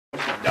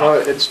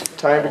Well, it's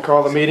time to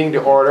call the meeting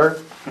to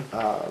order.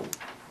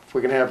 If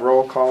we can have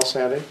roll call,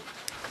 Sandy.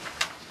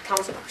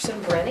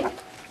 Councilperson Brennan?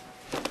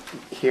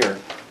 Here.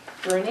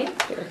 Rooney?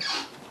 Here.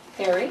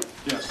 Perry?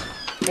 Yes.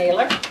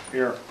 Naylor?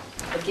 Here.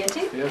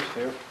 McGinty? Yes,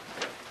 here.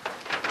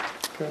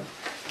 Okay.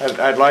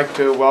 I'd like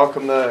to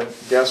welcome the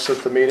guests at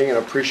the meeting and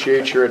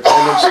appreciate your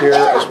attendance here,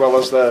 as well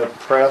as the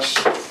press.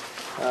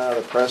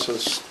 The press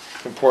is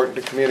important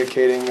to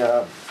communicating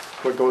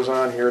what goes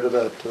on here to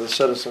the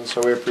citizens,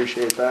 so we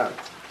appreciate that.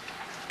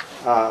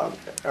 Are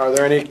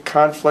there any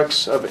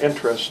conflicts of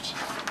interest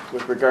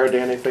with regard to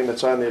anything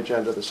that's on the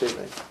agenda this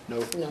evening? No.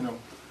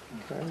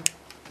 Okay.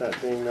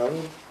 That being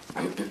noted.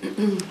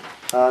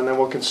 And then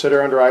we'll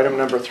consider under item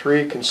number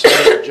 3,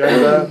 consent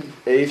agenda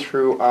A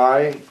through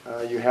I.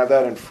 You have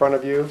that in front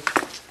of you,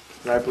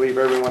 and I believe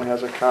everyone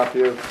has a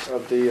copy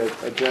of the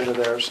agenda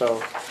there, so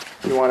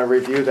if you want to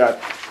review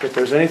that. If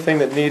there's anything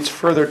that needs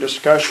further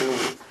discussion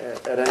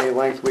at any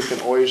length, we can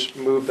always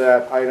move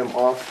that item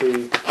off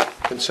the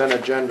consent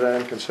agenda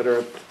and consider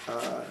it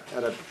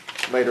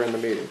later in the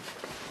meeting.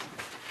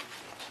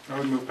 I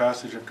would move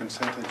passage of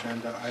consent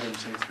agenda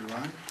items A through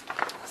I.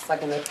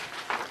 Second it.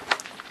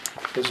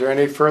 Is there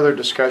any further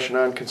discussion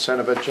on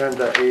consent of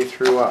agenda A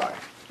through I?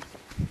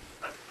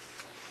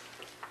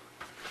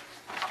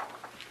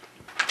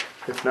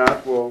 If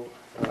not, we'll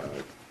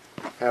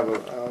have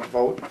a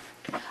vote.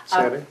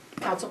 Sandy?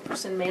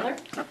 Councilperson Mailer?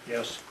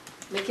 Yes.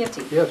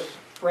 McGinty? Yes.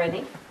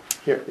 Brennan?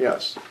 Here,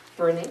 yes.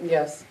 Rooney?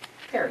 Yes.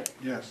 Perry?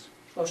 Yes.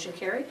 Motion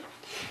carried.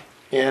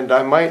 And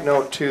I might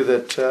note too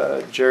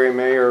that Jerry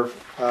Mayer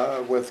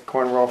with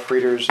Cornwall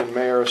Frieders and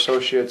Mayer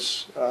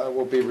Associates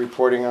will be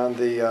reporting on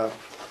the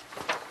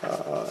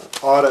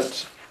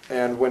audit,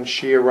 and when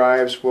she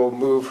arrives we'll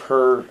move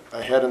her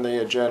ahead in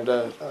the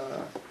agenda.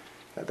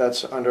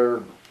 That's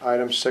under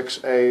item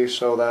 6A,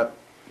 so that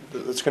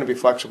it's going to be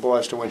flexible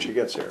as to when she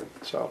gets here.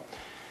 So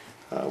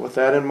with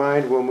that in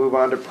mind, we'll move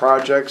on to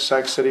projects.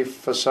 Sac City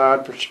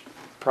facade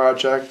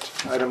project,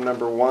 item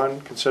number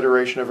 1,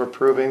 consideration of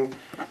approving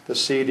the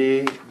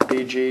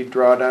CDBG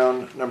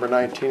drawdown number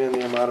 19 in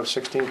the amount of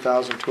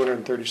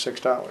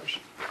 $16,236.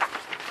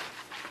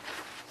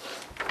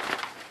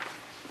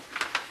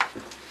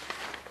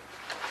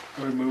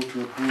 I would move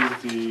to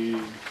approve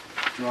the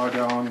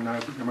drawdown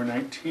number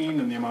 19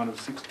 in the amount of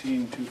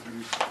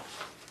 $16,236.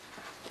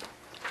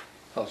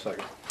 I'll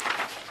second.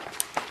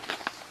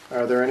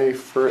 Are there any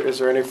is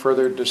there any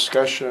further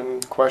discussion,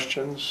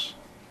 questions?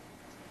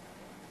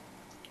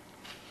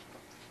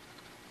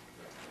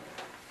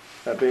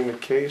 That being the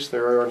case,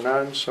 there are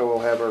none, so we'll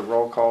have a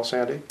roll call.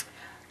 Sandy?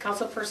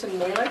 Councilperson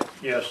Mailer?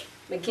 Yes.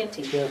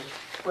 McGinty? Yes.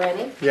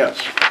 Brennan? Yes.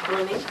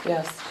 Rooney?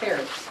 Yes.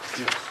 Perry?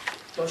 Yes.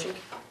 Motion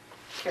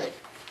carried.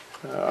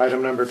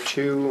 Item number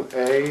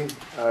 2A,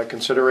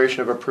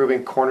 consideration of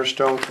approving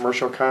Cornerstone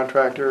Commercial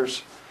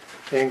Contractors,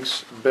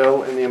 Inc.'s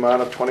bill in the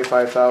amount of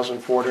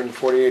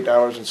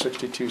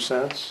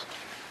 $25,448.62.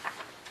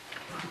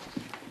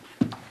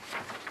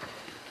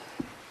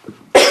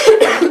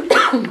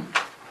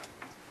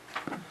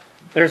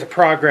 There's a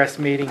progress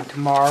meeting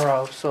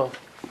tomorrow, so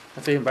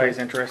if anybody's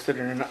interested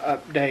in an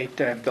update,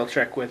 they'll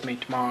check with me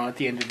tomorrow. At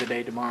the end of the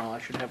day tomorrow, I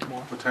should have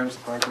more. What time's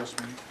the progress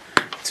meeting?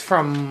 It's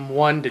from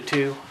 1 to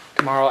 2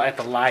 tomorrow at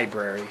the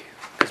library,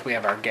 because we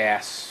have our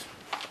gas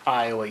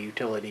Iowa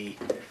utility.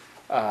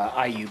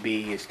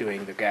 IUB is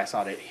doing the gas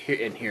audit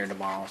here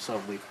tomorrow,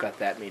 so we've got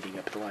that meeting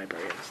up at the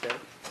library instead.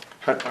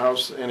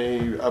 How's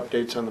any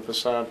updates on the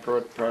facade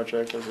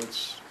project as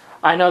it's...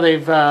 I know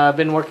they've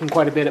been working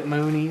quite a bit at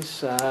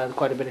Mooney's,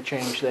 quite a bit of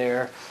change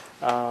there.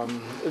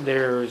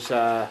 There's,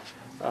 I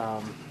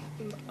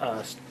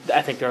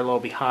think they're a little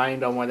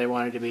behind on where they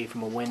wanted to be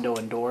from a window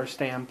and door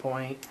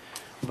standpoint,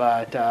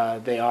 but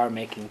they are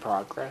making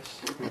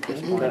progress at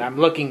this point. I'm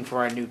looking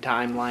for a new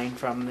timeline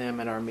from them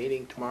at our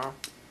meeting tomorrow.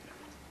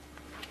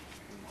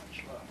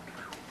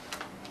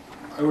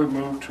 I would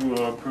move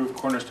to approve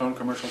Cornerstone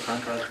Commercial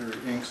Contractor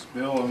Inc.'s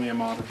bill in the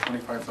amount of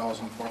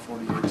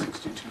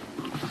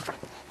 $25,448.62.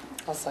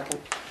 I'll second.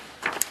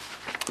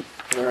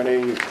 Are there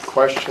any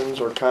questions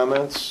or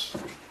comments?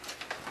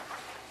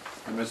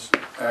 And this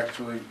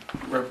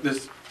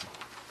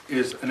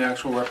is an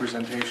actual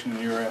representation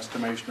in your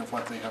estimation of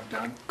what they have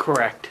done?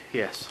 Correct,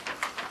 yes.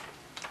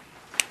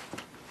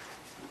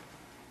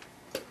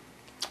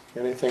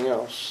 Anything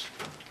else?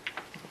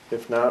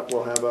 If not,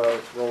 we'll have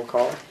a roll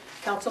call.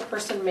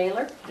 Councilperson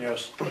Mailer?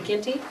 Yes.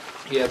 McGinty?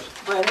 Yes.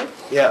 Brennan?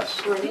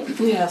 Yes. Rooney?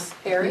 Yes.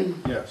 Perry?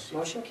 Yes.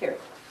 Motion carried.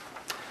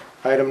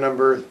 Item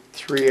number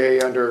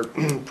 3A under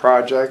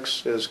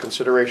projects is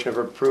consideration of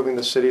approving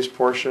the city's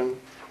portion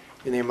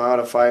in the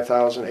amount of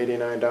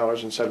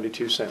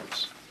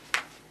 $5,089.72.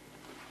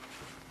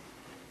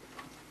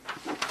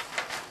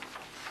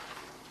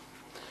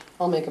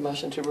 I'll make a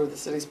motion to approve the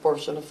city's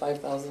portion of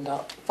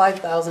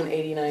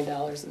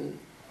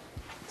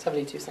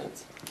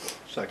 $5,089.72.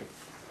 Second.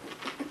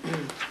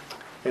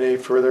 Any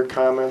further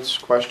comments,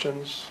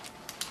 questions?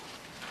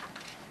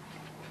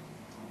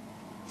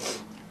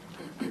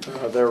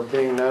 There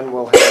being none,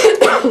 we'll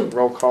have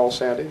roll call.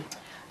 Sandy?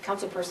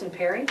 Councilperson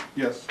Perry?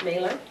 Yes.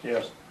 Mailer?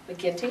 Yes.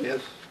 McGinty.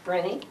 Yes.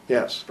 Brenny.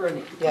 Yes.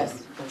 Bruni.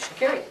 Yes. Motion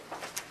carried.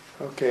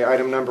 Okay,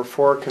 item number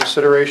 4,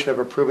 consideration of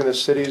approving the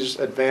city's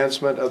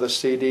advancement of the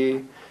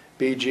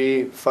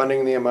CDBG funding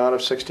in the amount of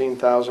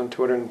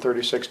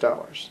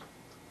 $16,236.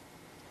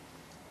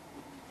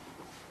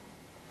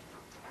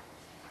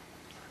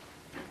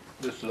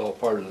 This is all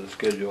part of the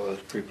schedule as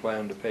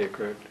pre-planned to pay,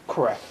 correct?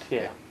 Correct,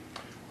 yeah.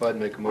 I'd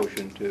make a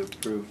motion to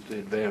approve the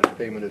advance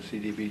payment of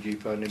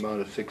CDBG fund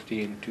amount of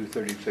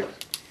 $16,236.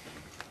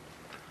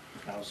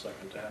 I'll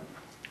second that.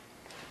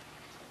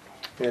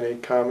 Any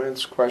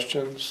comments,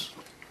 questions?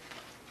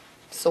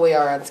 So we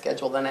are on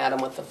schedule then, Adam,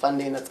 with the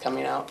funding that's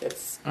coming out.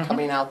 It's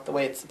coming out the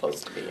way it's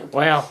supposed to be.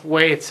 Well,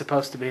 way it's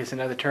supposed to be is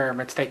another term.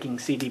 It's taking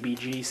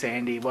CDBG,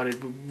 Sandy. What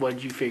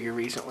did you figure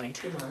recently?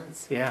 2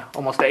 months. Yeah,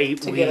 almost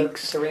 8 To get it,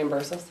 weeks. to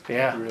reimburse us?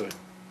 Yeah, Really?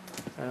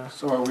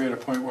 So are we at a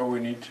point where we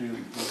need to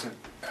look at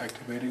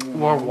activating them?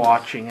 we're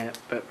watching it,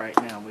 but right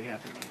now we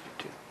haven't needed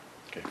to.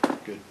 Okay,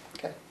 good.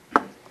 Okay.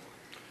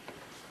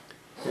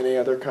 Any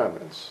other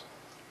comments?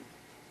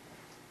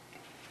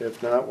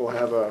 If not, we'll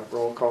have a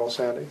roll call,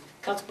 Sandy.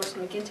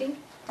 Councilperson McGinty.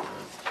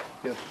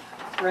 Yes.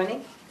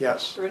 Brenny.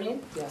 Yes. Bruni.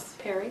 Yes.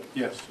 Perry.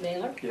 Yes.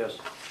 Mailer. Yes.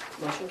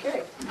 Motion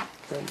carried.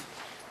 Okay.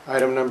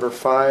 Item number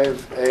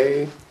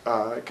 5A,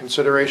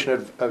 consideration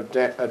of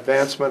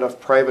advancement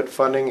of private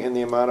funding in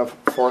the amount of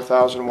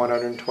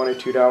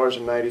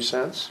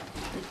 $4,122.90.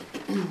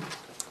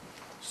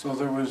 So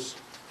there was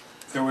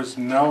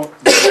no,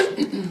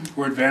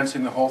 we're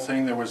advancing the whole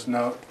thing, there was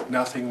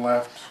nothing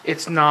left?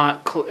 It's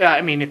not,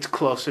 I mean, it's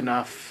close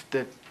enough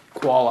that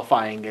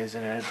qualifying as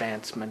an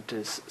advancement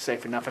is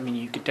safe enough. I mean,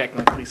 you could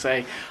technically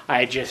say,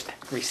 I just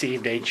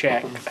received a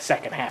check, a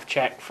second half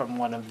check from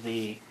one of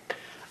the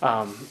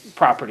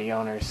property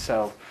owners,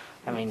 so,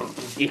 I mean,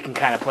 you can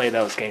kind of play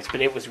those games, but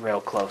it was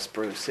real close,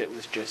 Bruce. It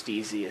was just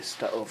easiest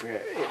to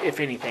if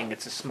anything,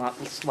 it's a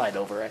slight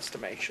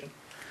overestimation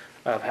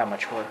of how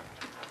much we're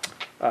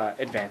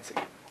advancing.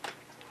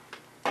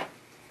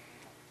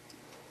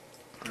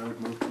 I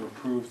would move to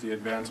approve the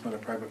advancement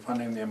of private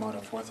funding in the amount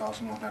of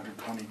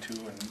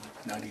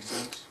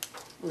 $4,122.90.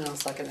 No, I'll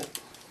second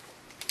it.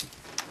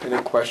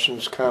 Any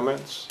questions,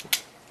 comments?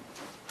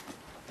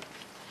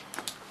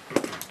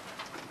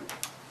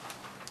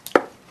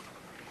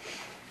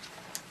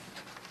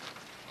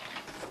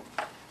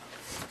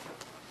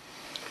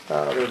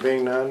 There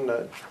being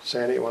none,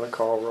 Sandy, you want to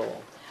call a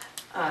roll?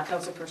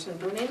 Councilperson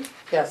Bruni.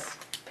 Yes.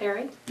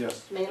 Perry.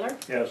 Yes. Mailer.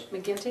 Yes.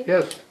 McGinty.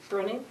 Yes.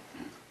 Bruni.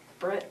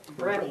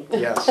 Brenny.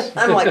 Yes.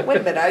 I'm like, wait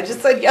a minute, I just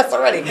said yes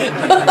already.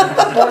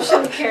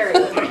 Motion carried.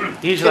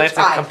 Usually Good that's a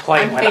try.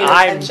 complaint I'm when paying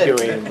I'm attention.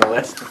 doing the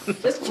list.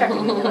 Just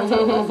checking. That's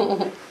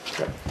all.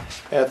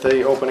 At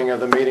the opening of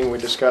the meeting, we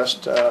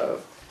discussed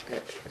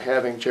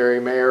having Jerry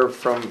Mayer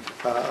from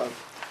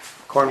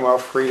Cornwell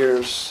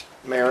Frieders,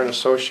 Mayer and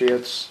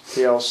Associates,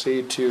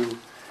 PLC, to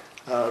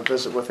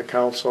visit with the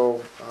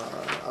council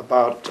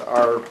about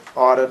our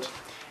audit.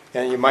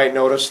 And you might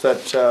notice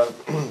that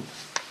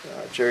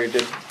Jerry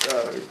did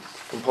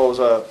compose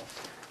a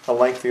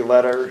lengthy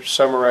letter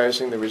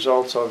summarizing the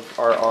results of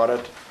our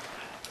audit.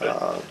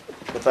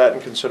 With that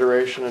in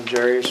consideration and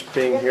Jerry's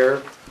being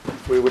here,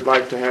 we would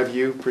like to have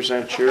you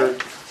present your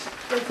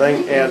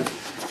thing. And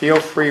feel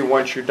free,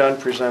 once you're done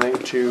presenting,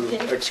 to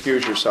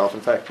excuse yourself.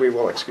 In fact, we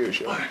will excuse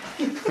you.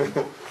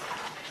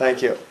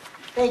 Thank you.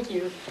 Thank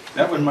you.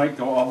 That one might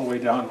go all the way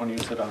down when you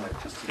sit on it.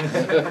 Just Oh,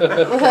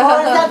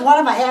 that's one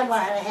of my had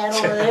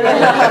over there.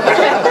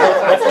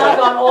 It's not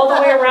going all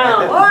the way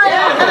around. Oh,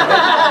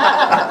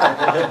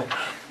 yeah.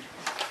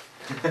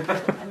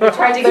 We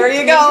tried to There get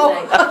you it go.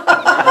 tonight.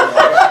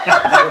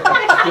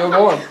 Still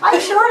going. I'm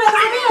sure it is.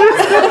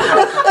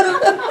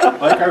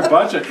 like our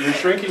budget, you're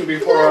shrinking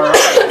before our eyes.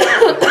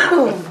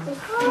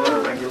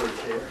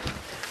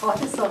 Oh,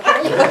 it's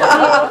okay.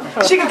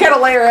 She can kind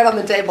of lay her head on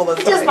the table this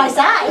It's just my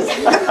size.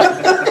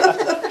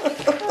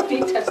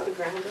 Feet touch the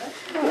ground,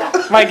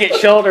 right? Might get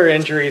shoulder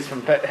injuries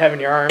from having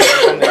your arm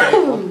on the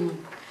table.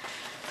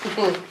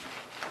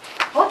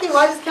 Okay,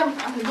 well, I'm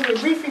gonna give a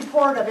brief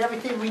report of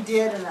everything we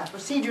did and the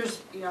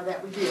procedures,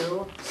 that we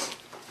do.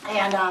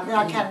 And then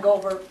I'll kind of go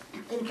over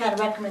any kind of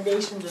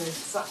recommendations or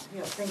some,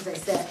 things I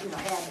said,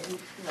 had,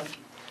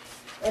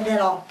 and then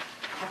I'll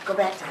have to go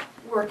back to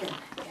work and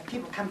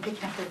people come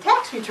picking up their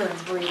tax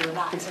returns, believe it or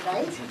not,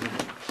 tonight.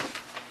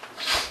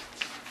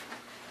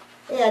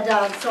 And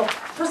so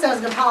first I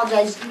was gonna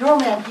apologize.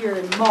 Normally I'm here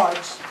in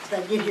March, because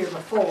I get here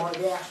before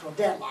the actual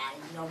deadline,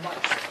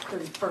 March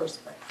 31st,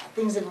 but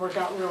things didn't work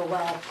out real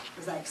well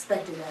as I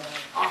expected at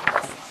our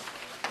office.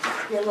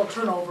 We had a little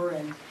turnover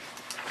and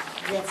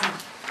we had some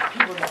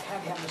people that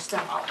had to have their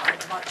stuff out by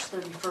March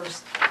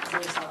 31st.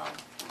 There's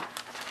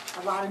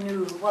a lot of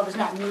new, well, there's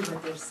not new,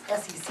 but there's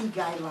SEC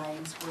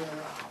guidelines where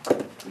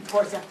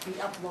reports have to be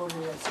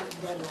uploaded at a certain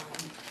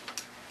deadline.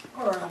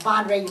 Or a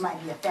bond rating might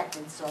be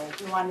affected, so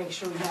we want to make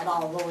sure we had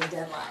all of those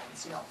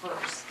deadlines,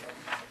 first.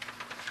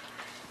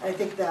 And I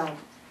think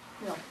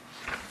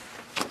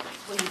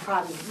well, you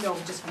probably know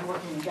just from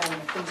working in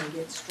government, things are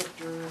getting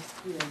stricter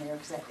here and there,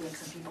 because I think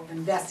some people have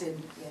invested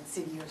in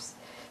city or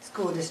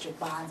school district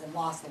bonds and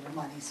lost their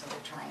money, so they're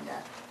trying to,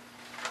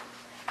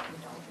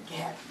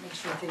 make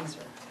sure things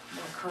are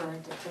more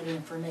current and good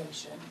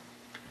information.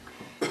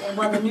 And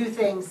one of the new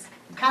things,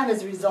 kind of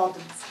as a result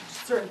of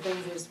certain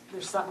things,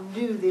 there's something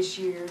new this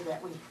year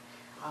that we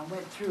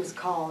went through, is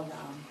called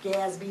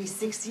GASB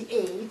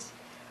 68,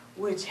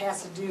 which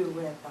has to do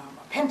with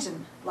a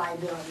pension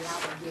liability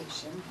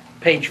obligation.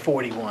 Page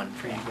 41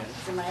 for you guys.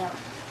 It's in my own.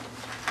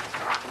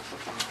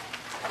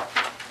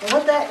 And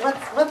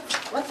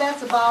what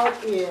that's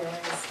about is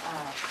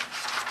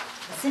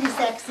the city,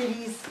 Sac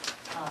Cities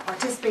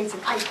participates in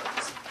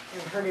IPERS.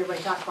 You've heard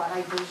everybody talk about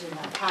IPERS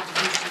and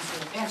contributions to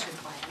the pension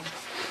plan.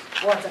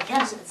 Well,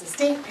 it's a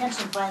state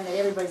pension plan that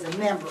everybody's a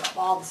member of,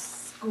 all the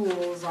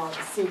schools, all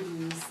the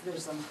cities,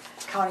 there's some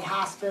county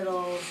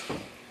hospitals,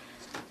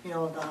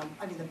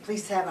 the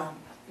police have a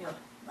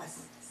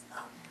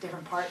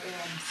different part,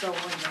 and so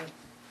when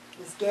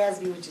this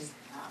GASB, which is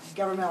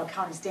Governmental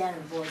Accounting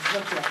Standard Board,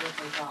 looked at it,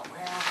 they thought,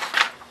 well,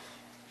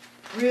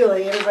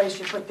 really, everybody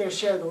should put their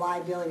share of the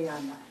liability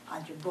on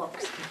your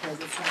books, because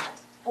it's not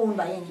owned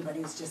by anybody,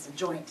 it's just a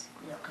joint,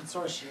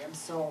 consortium.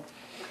 So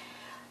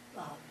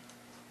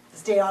the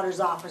state auditor's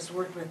office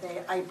worked with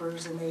the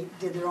IPERS, and they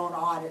did their own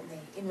audit, and they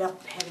ended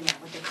up having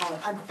what they call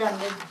an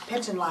unfunded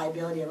pension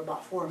liability of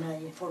about $4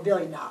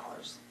 billion,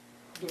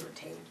 give or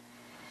take.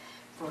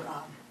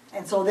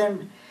 And so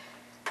then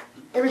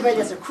everybody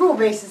that's accrual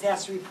basis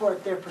has to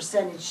report their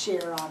percentage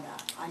share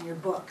on your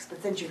books,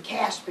 but since your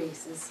cash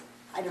basis,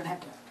 I don't have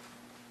to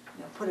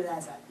put it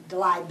as a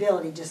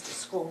liability, just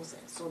disclose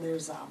it. So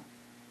there's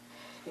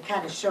it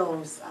kind of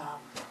shows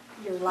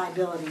your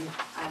liability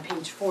on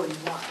page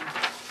 41.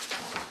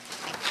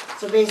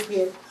 So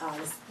basically,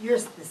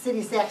 the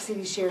city, Sac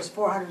City shares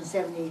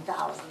 $478,000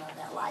 of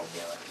that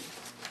liability,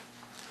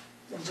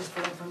 and just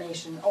for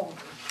information only.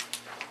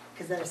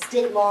 Because the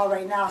state law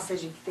right now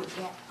says they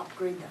can't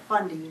upgrade the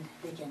funding.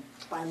 They can,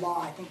 by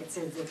law, I think it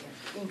says they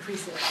can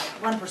increase it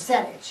by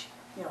 1%,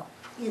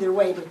 either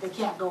way, but they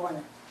can't go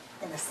in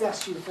and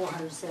assess you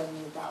 $478,000.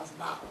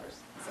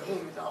 Say, here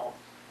you go.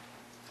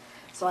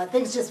 So I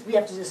think it's just, we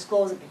have to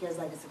disclose it because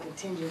it's a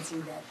contingency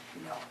that,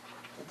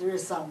 that there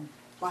is some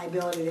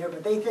liability there,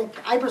 but they think,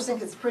 IPERS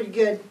think it's pretty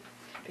good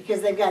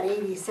because they've got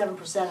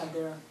 87% of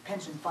their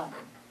pension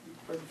funded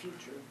for the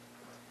future.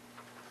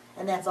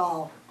 And that's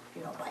all,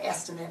 by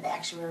estimate and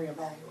actuary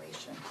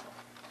evaluation.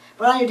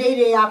 But on your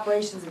day-to-day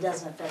operations, it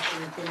doesn't affect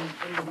anything,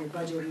 any of your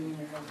budgeting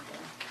or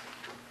anything.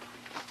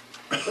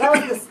 So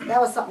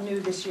that was something new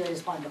this year I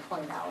just wanted to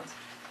point out.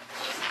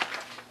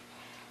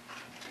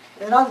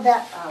 And on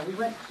that,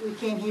 we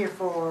came here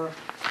for,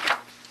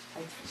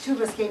 two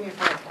of us came here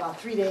for about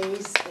 3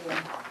 days, and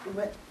we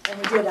went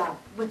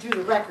through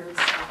the records.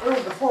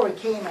 Early before we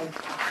came, I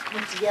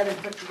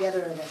put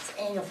together this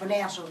annual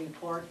financial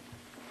report,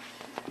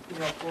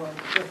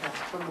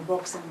 from the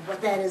books, and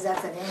what that is,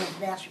 that's an annual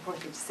financial report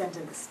that's sent to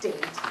the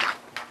state.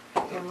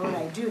 And when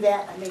I do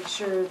that, I make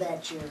sure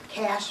that your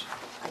cash,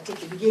 I take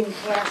the beginning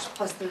cash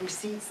plus the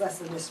receipts less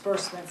the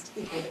disbursements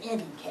equal the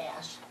ending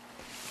cash.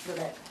 So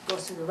that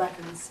goes through the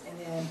records, and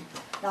then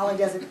not only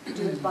does it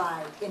do it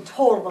in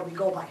total, but we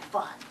go by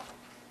fund.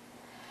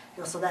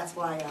 So that's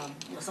why,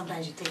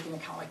 sometimes you take into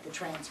account like the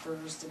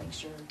transfers to make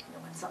sure,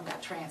 when some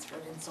got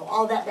transferred, and so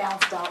all that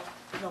balanced out,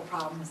 no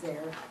problems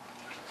there.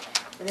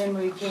 And then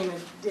when we came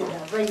and did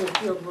the regular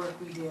field work,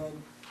 we did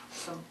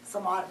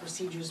some audit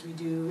procedures we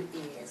do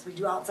is, we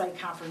do outside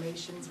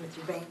confirmations with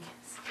your bank.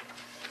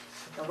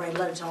 They'll write a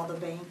letter to all the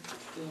bank,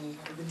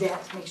 the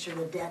debt, make sure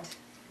the debt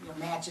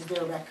matches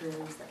their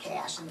records, the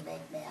cash in the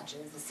bank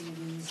matches, the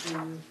CDs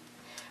do.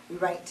 We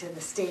write to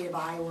the state of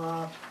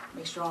Iowa,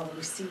 make sure all the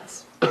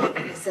receipts,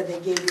 they said they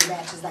gave you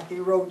matches like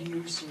the road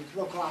use, your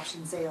local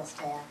option sales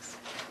tax.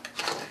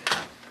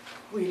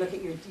 We look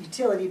at your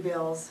utility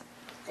bills,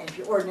 and if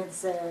your ordinance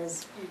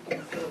says you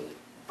can pay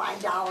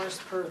 $5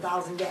 per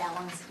 1,000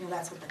 gallons,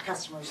 that's what the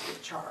customers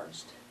get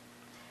charged.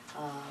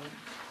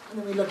 And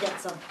then we look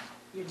at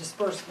your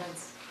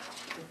disbursements,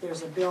 if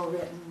there's a bill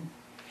written,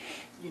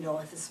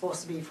 if it's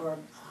supposed to be for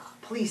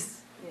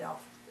police,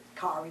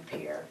 car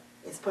repair,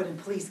 it's put in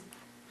police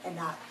and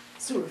not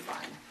sewer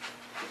fund.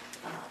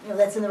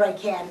 That's in the right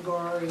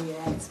category,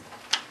 and it's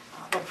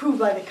approved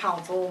by the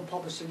council and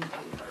published in the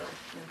paper.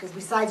 Because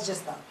besides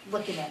just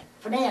looking at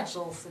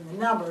financials and the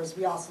numbers,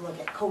 we also look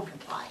at code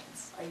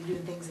compliance. Are you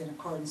doing things in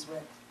accordance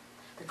with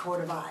the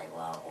Code of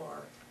Iowa,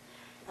 or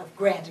a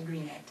grant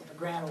agreement? If a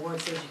grant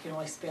award says you can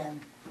only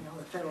spend,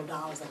 the federal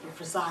dollars, like your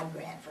facade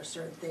grant for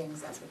certain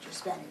things, that's what you're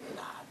spending it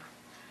on.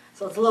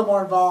 So it's a little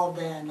more involved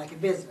than like a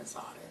business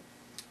audit.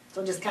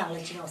 So just kind of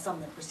let you know some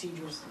of the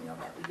procedures,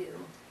 that we do.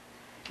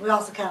 We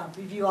also kind of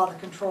review all the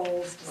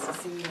controls just to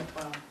see if,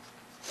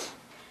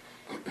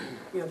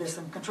 there's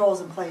some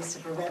controls in place to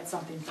prevent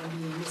something from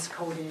being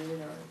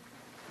miscoded or,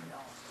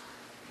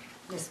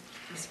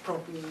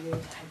 misappropriated,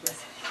 I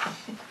guess.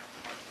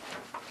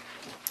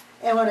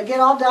 And when I get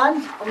all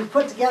done, we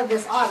put together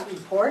this audit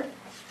report.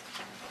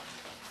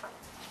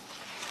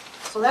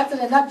 So that's in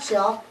a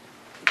nutshell.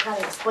 It kind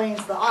of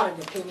explains the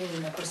audit opinion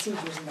and the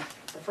procedures in the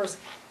first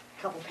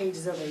couple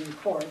pages of the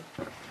report.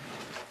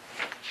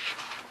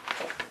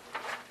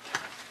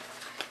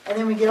 And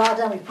then we get all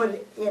done, we put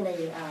it in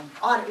a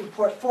audit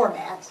report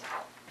format.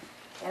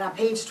 And on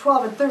page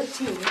 12 and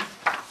 13,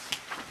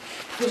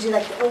 gives you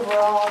like the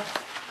overall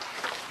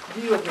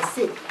view of the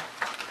city.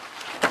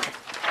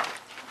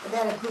 And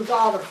that includes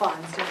all the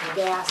funds, you know, the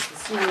gas, the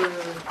sewer,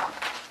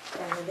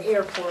 and then the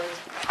airport.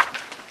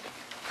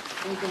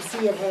 And you can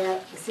see the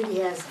city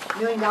has $1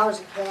 million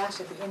in cash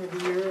at the end of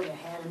the year, and it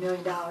had $1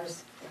 million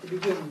at the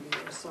beginning of the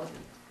year.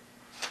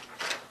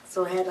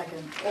 So it had like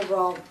an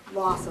overall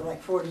loss of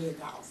like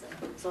 48,000.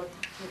 So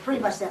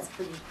pretty much that's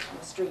pretty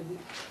straight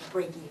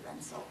break even.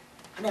 So,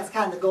 and that's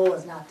kind of the goal,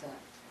 is not to,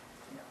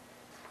 you know,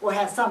 well,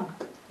 have some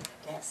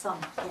cash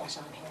on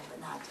hand, but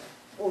not to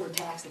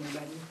overtax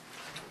anybody.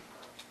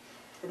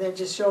 And then it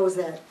just shows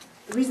that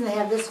the reason they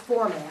have this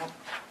format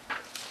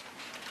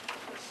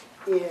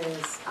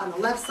is on the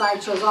left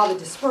side shows all the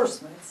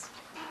disbursements,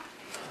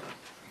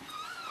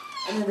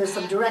 and then there's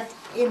some direct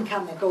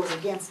income that goes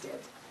against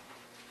it.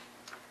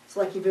 So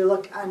like if you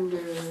look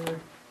under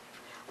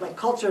like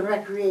culture and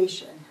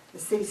recreation, the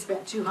city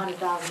spent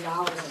 $200,000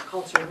 on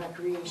culture and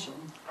recreation,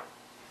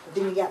 but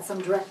then you got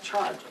some direct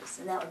charges,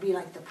 and that would be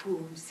like the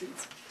pool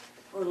receipts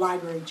or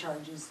library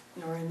charges,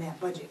 you know, are in that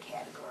budget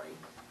category.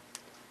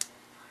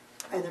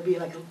 And there'd be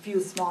like a few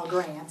small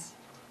grants.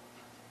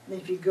 And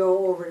then if you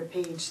go over to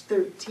page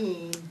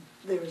 13,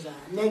 there's a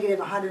negative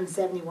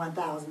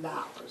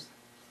 $171,000.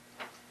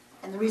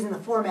 And the reason the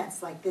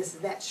format's like this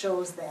is that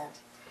shows that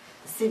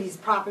the city's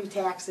property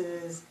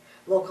taxes,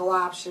 local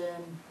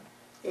option,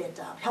 it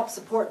helps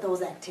support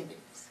those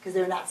activities because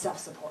they're not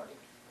self-supporting.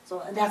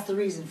 So, and that's the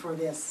reason for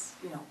this,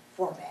 you know,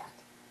 format.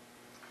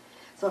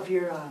 So if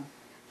your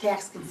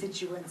tax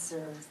constituents,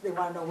 or they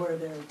want to know where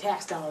their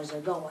tax dollars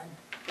are going,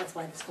 that's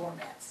why this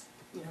format's,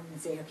 you know, you can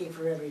say, okay,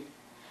 for every,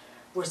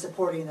 we're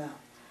supporting the,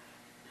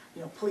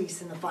 you know,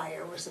 police and the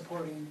fire, we're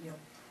supporting, you know,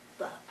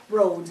 the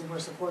roads, and we're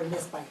supporting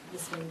this by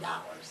this many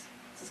dollars.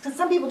 Because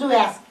some people do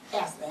ask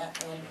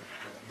that, and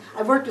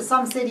I've worked with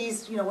some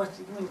cities, you know, when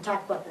you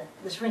talk about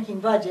the shrinking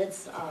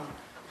budgets,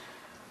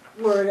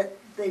 where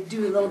they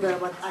do a little bit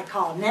of what I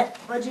call net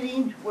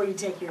budgeting, where you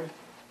take your,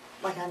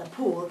 like on the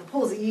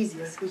pool's the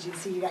easiest, because you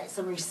see you got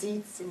some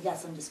receipts and you got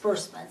some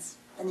disbursements,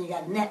 and then you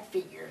got a net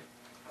figure,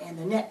 and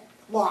the net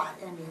lot,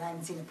 I mean, I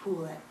haven't seen a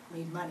pool that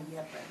made money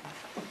yet,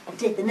 but you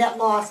take the net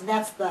loss, and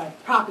that's the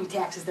property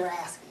taxes they're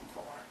asking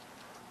for.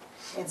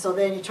 And so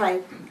then you try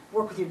to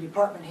work with your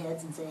department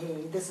heads and say,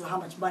 hey, this is how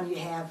much money you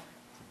have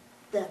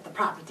that the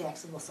property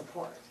taxes will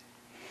support.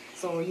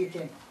 So you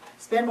can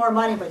spend more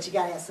money, but you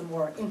gotta have some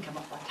more income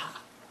up on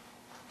top,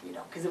 you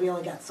know, because we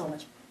only got so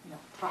much, you know,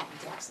 property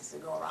taxes to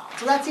go around.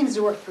 So that seems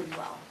to work pretty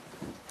well.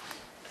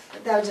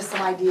 But that was just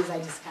some ideas I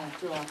just kind of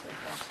threw out there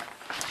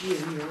for you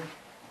here.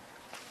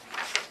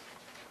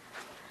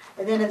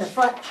 And then in the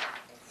front,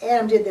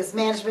 Adam did this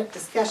management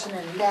discussion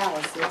and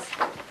analysis.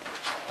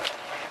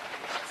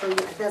 So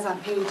that's on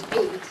page 8.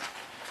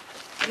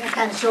 And that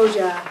kind of shows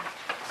you,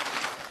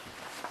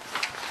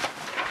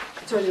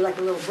 like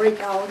a little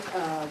breakout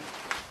of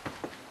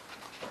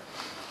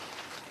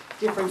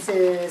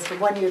differences from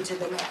one year to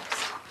the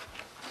next.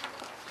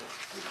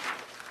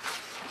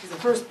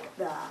 Because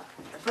the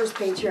first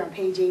page here on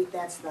page 8,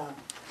 that's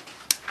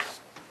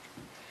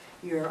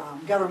your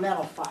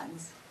governmental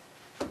funds.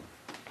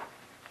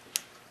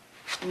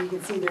 And you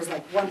can see there's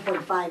like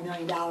 $1.5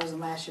 million, and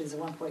last year's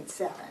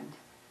 1.7.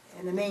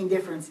 And the main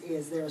difference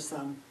is there's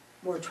some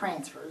more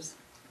transfers.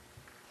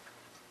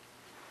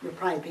 You'll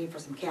probably pay for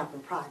some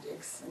capital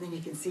projects. And then you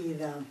can see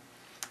there's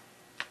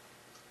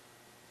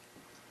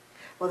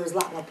a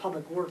lot more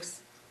public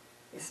works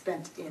is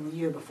spent in the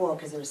year before,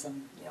 because there's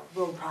some, you know,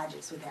 road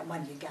projects with that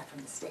money you got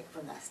from the state.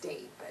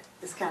 But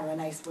it's kind of a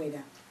nice way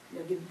to, you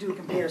know, do a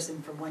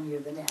comparison from one year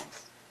to the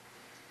next.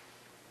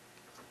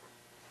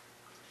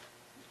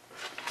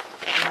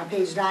 On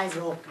page 9 is a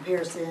little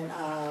comparison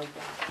of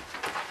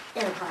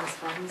enterprise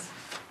funds,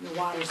 you know,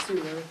 water,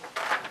 sewer.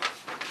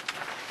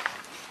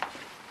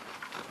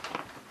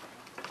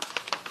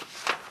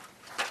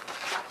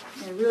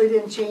 And it really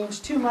didn't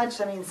change too much.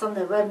 I mean, some of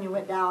the revenue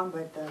went down,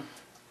 but the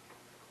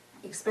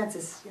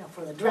expenses, you know,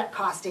 for the direct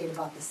cost stayed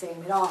about the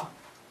same. It all,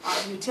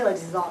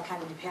 utilities, it all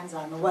kind of depends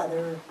on the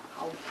weather,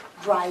 how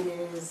dry it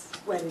is,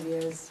 wet it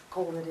is,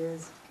 cold it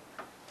is.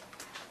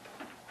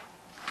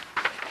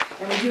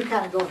 And we do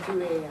kind of go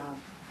through a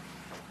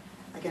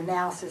like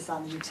analysis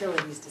on the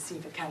utilities to see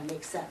if it kind of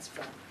makes sense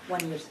from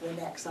one year to the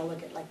next. I'll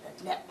look at like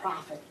the net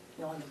profit,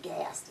 you know, on the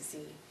gas to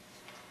see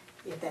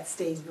if that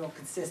stays real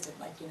consistent,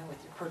 like, you know,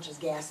 with your purchase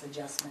gas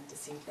adjustment, to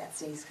see if that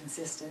stays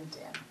consistent.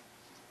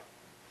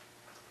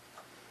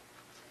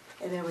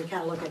 And then we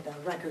kind of look at the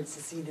records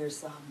to see there's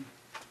some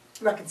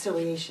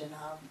reconciliation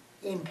of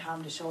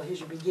income to show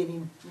here's your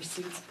beginning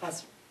receipts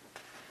plus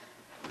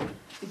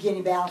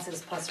beginning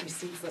balances plus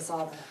receipts, less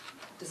all the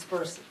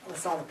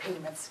less all the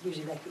payments,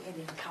 usually like the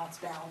ending accounts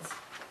balance,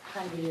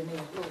 kind of give you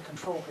maybe little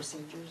control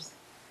procedures.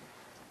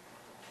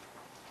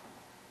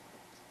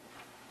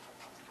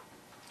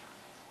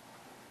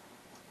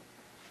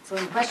 So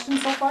any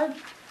questions so far?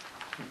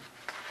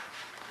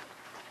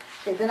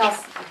 Okay, then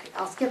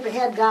I'll skip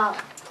ahead down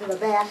to the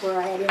back where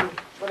I had any,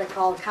 what I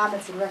call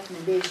comments and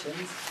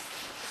recommendations.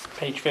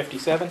 Page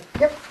 57.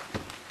 Yep.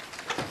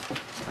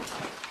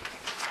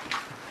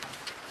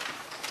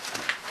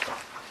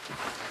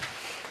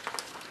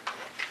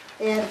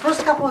 And the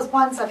first couple of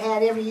ones I've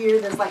had every year,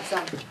 there's like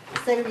some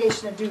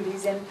segregation of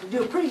duties, and you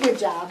do a pretty good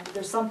job.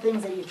 There's some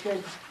things that you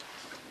could,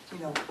 you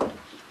know,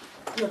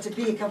 to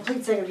be a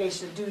complete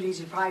segregation of duties,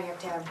 you probably have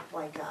to have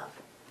like,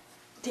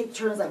 take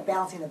turns like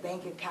balancing the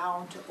bank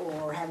account,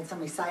 or having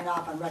somebody sign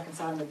off on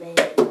reconciling the bank,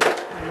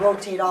 and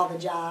rotate all the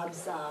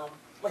jobs.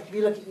 Like if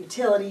you look at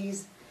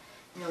utilities,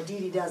 you know, Dee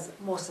Dee does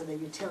most of the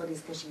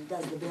utilities because she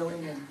does the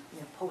billing and,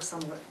 you know, posts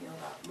some of the, you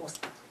know,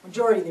 the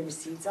majority of the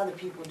receipts. Other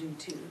people do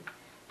too.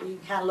 But you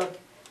can kind of look,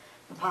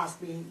 and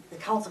possibly the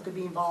council could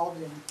be involved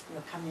and, you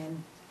know, come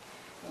in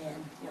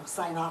and, you know,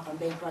 sign off on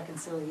bank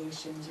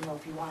reconciliations, you know,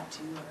 if you want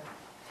to. Or,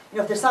 you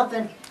know, if there's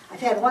something,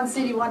 I've had one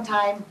city one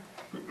time,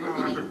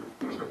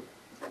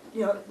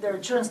 you know, their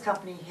insurance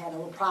company had a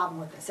little problem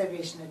with the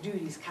segregation of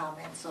duties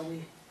comment, so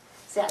we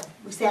sat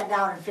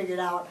down and figured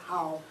out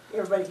how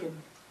everybody could,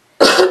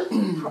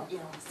 you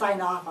know, sign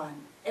off on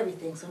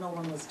everything, so no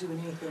one was doing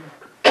anything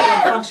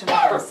function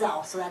by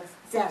themselves. So that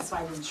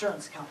satisfied the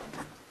insurance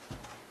company.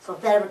 So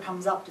if that ever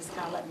comes up, just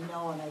kind of let me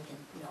know, and I can,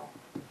 you know,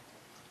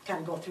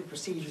 kind of go through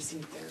procedures, see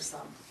if there's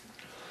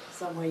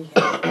some way you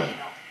can, you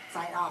know,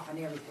 sign off on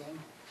everything.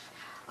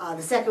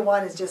 The second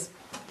one is just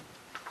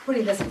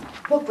putting this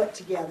booklet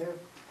together.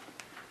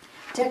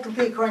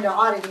 Technically, according to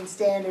auditing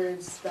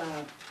standards,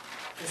 the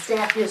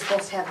staff here is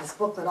supposed to have this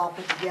booklet all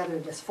put together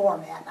in this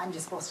format. I'm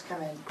just supposed to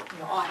come in, you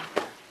know, audit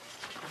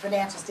the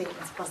financial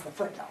statements plus the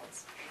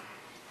footnotes.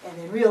 And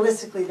then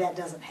realistically, that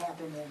doesn't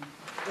happen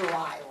in rural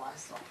Iowa.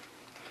 So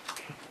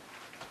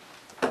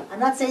I'm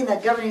not saying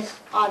that governing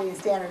auditing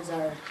standards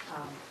are,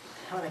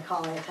 what I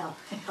call it,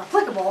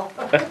 applicable,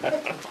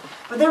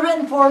 but they're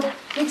written for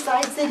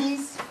big-sized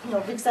cities, you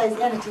know, big-sized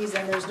entities,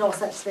 and there's no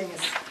such thing as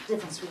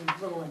difference between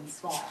little and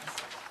small.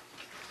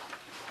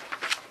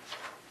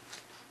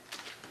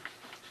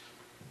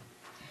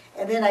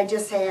 And then I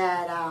just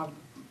had,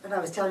 and I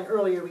was telling you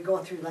earlier, we go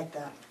through like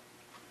the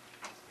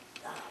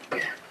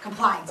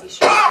compliance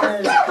issues.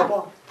 And there's a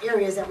couple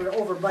areas that were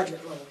over budget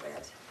a little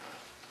bit.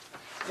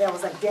 That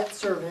was like debt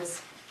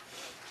service.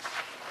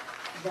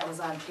 That was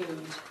on page.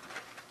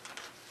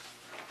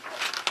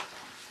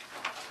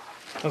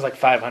 It was like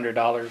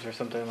 $500 or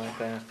something like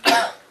that.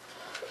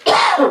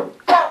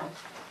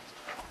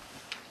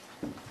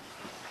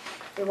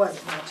 It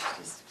wasn't much.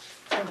 Just,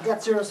 and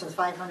debt service was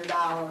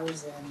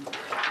 $500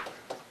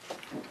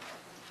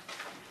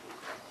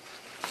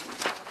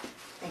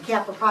 and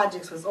capital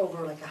projects was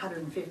over like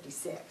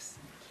 156.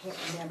 Can't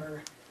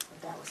remember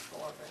what that was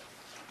for, but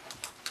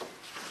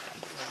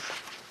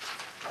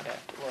I'd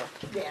have to look.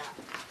 yeah.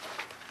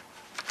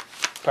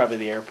 Probably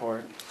the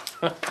airport.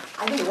 I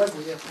think it was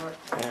the airport.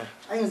 Yeah.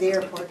 I think it was the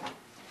airport.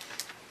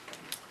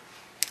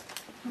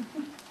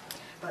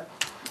 But,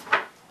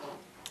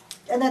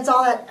 and that's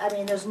all that, I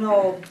mean, there's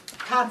no,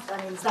 I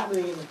mean, it's not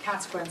really any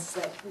consequence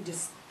that we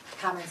just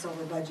comments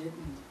over budget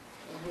and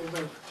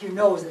everybody here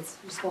knows that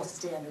you're supposed to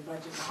stay under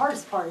budget. The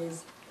hardest part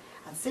is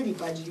on city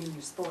budgeting,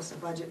 you're supposed to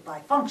budget by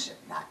function,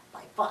 not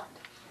by fund.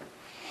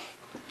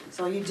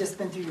 So you've just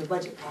been through your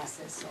budget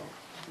process, so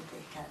I think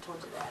they kind of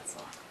told you that,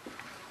 so.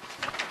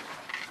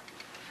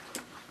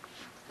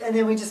 And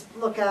then we just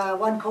look at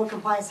one code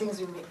compliance things,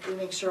 we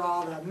make sure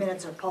all the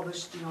minutes are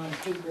published, you know, on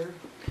paper.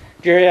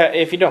 Jerry,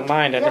 if you don't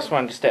mind, I Yep. just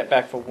wanted to step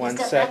back for one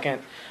Step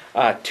second.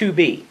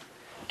 2B,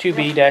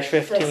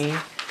 2B-15.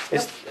 Yep.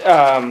 Is,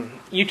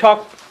 you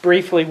talked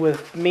briefly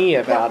with me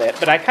about it,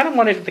 but I kind of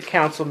wanted the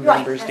council Right,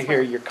 members to that's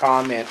hear fine. your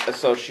comment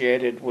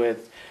associated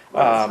with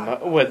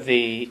Well, with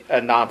the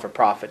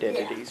non-for-profit Yeah.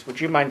 entities.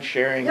 Would you mind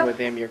sharing Yep. with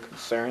them your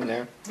concern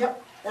there?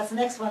 Yep, that's the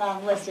next one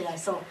on the list here.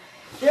 So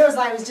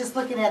I was just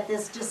looking at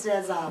this just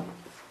as a,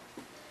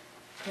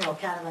 you know,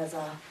 kind of as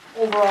a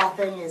overall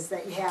thing is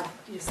that you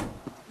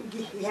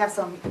have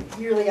some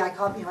yearly, I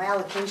call it, you know,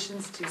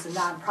 allocations to some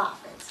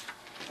nonprofits.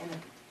 And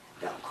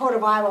the Code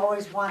of Iowa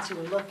always wants you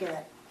to look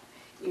at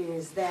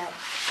is that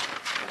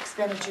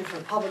expenditure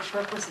for public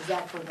purpose, is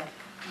that for the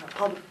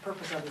public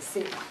purpose of the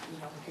city, you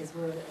know, because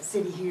we're a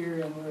city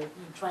here and we're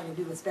trying to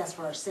do what's best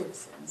for our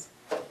citizens.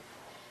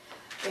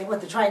 And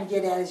what they're trying to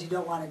get at is you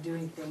don't want to do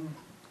anything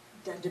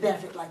to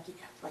benefit like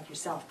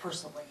yourself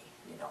personally,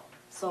 you know.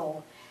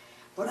 So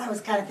what I was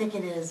kind of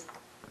thinking is,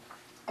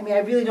 I mean, I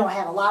really don't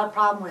have a lot of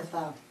problem with,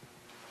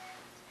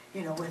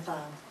 you know, with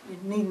you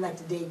needing like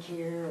the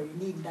daycare or you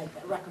need like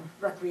the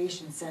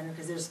recreation center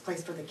because there's a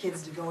place for the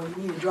kids to go. You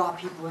need to draw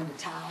people into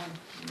town,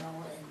 you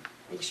know, and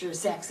make sure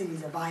Sac City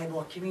is a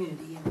viable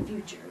community in the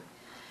future.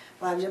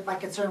 But my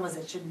concern was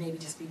it should maybe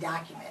just be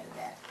documented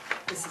that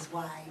this is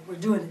why we're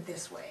doing it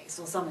this way,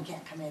 so someone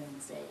can't come in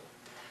and say.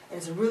 And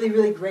it's a really,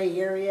 really gray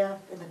area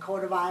in the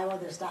Code of Iowa.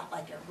 There's not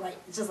like a right,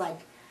 it's just like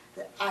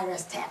the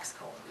IRS tax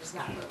code, it's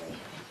not really.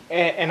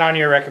 And on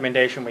your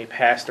recommendation, we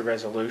passed a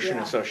resolution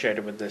Yeah.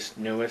 associated with this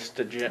newest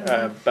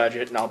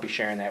budget, and I'll be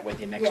sharing that with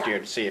you next Yeah. year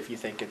to see if you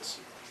think it's,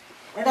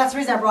 And that's the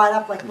reason I brought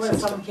up, like, what if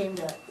someone came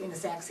into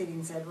Sac City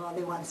and said, well,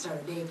 they want to start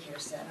a daycare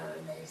center,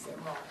 and they say,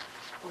 well,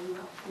 you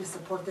know, you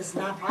support this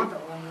nonprofit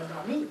one, what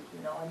about me, you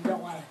know, and you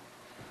don't wanna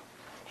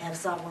have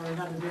some or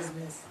another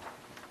business,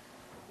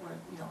 or,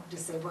 you know,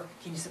 just say, what,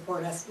 can you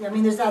support us? I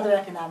mean, there's other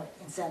economic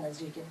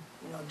incentives you can,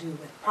 you know, do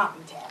with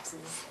property taxes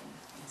and,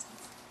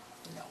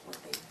 you know, what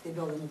they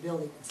build a new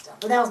building and stuff.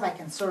 But that was my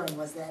concern,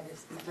 was that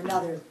if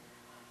another,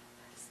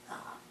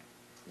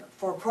 you know,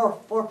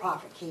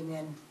 for-profit came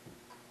in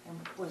and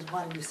was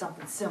wanting to do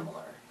something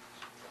similar,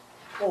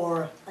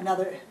 or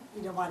another,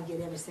 you don't want to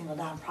get every single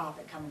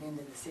nonprofit coming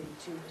into the city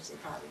too, which they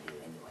probably do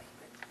anyway.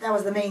 But that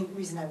was the main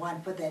reason I wanted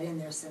to put that in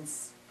there,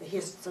 since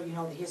so you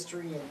know the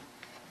history,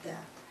 and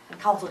the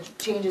council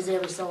changes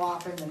every so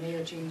often, the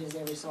mayor changes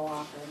every so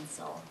often,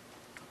 so.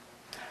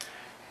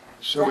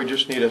 So we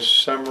just need a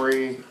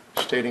summary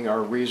stating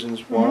our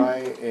reasons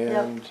why,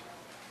 and,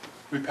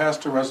 We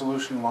passed a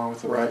resolution along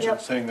with the Right. budget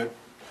Yep. saying that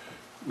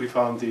we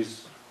found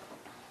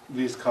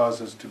these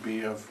causes to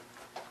be of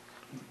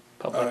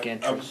public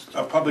interest.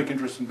 Of public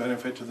interest and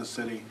benefit to the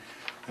city,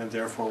 and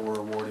therefore we're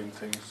awarding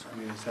things. I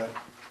mean, is that,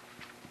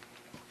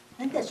 I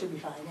think that should be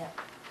fine, yeah.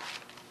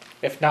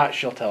 If not,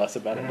 she'll tell us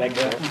about it next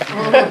year.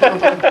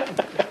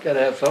 Gotta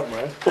have something,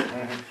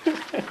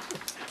 right?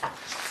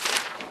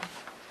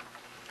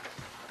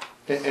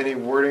 any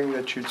wording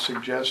that you'd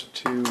suggest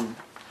to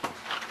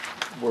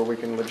where we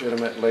can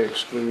legitimately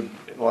exclude,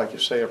 like you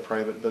say, a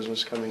private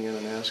business coming in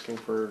and asking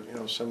for, you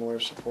know, similar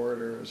support,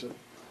 or is it?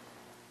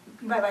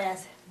 You might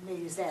ask,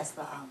 maybe just ask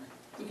the,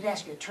 you can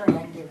ask your attorney,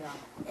 I can give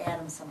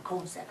Adam some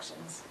code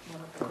sections, you know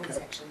what the code Okay.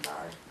 sections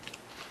are.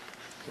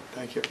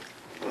 Thank you.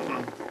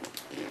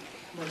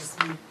 We'll just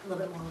need a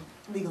little bit more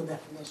legal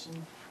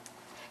definition.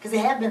 Because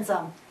there have been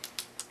some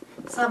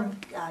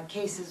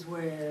cases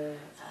where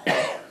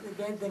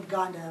they've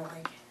gone to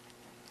like,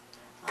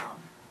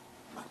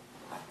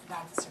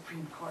 not the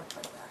Supreme Court,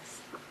 but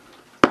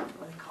the, what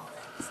do they call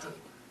that, the state?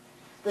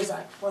 There's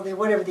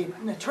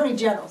an Attorney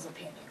General's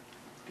opinion,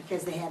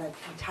 because they had a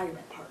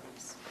retirement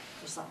parties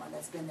for someone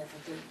that's been there for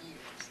 30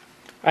 years.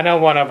 I know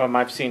one of them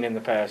I've seen in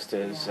the past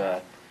is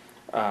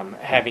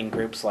having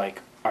groups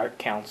like art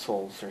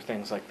councils or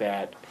things like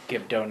that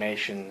give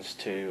donations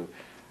to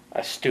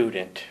a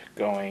student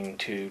going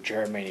to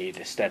Germany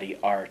to study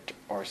art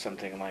or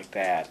something like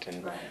that,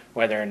 and Right.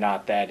 whether or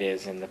not that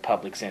is in the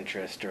public's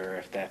interest or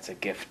if that's a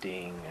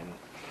gifting, and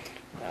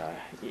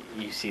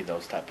you see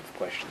those type of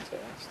questions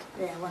asked.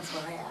 Yeah, once in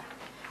a while,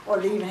 yeah. Or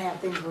they even have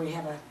things where you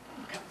have a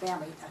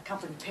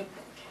company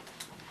picnic.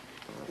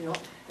 You know,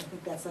 I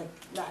think that's like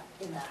not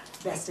in the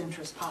best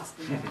interest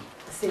possibly of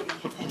the city.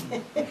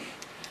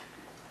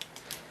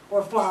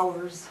 Or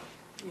flowers,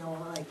 you know,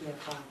 like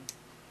if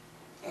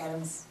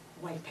Adam's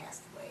wife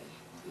passed away,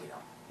 you know,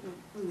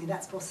 we're really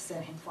not supposed to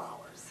send him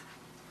flowers,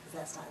 because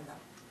that's not in the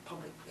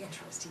public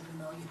interest, even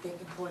though you think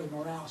employee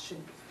morale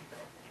should be. But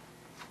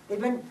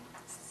they've been,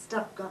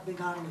 been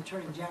gone in the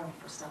Attorney General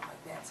for stuff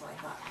like that, so I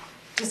thought,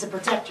 just to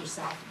protect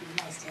yourself, it'd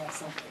be nice to have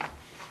something.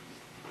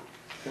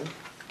 Okay.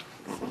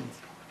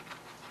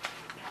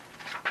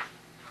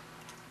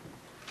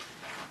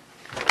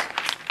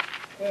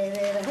 And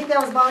then I think that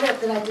was about it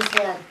that I just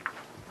had.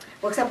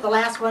 Well, except the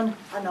last one,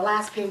 on the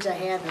last page I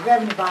had, the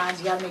revenue bonds,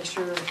 you gotta make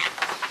sure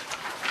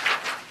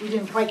we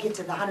didn't quite get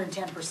to the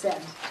 110%.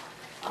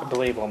 I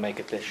believe we'll make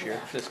it this year,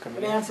 this But coming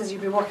Adam year. says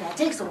you've been working on it.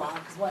 It takes a while,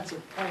 because once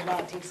you point it out,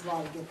 it takes a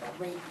while to get that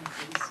rate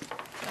increase.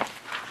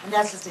 And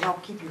that's just to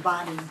help keep your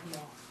bonding, you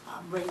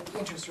know,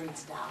 interest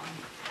rates down.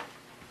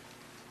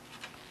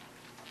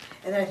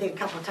 And then I think a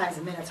couple of times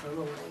the minutes were a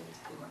little late.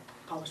 They weren't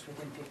published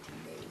within 15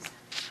 days.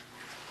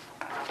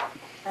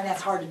 And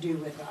that's hard to do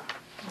with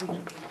weekly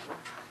paper.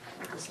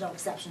 There's no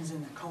exceptions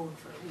in the code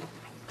for weekly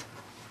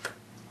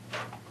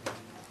paper.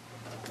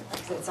 Like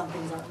I said, some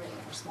things aren't written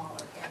for smaller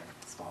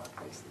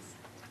places.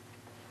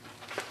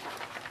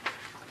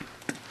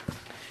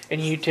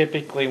 And you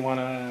typically want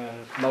a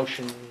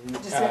motion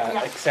Just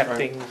yeah.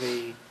 accepting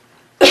the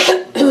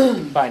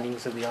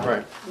findings of the audit?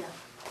 Right. Yeah.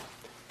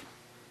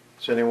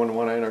 Does anyone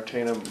want to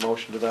entertain a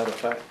motion to that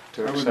effect,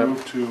 to I would accept?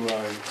 move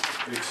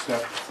to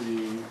accept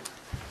the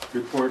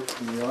report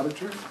from the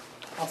auditor.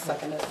 I'll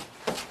second it.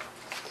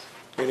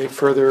 Any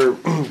further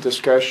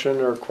discussion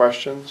or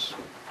questions?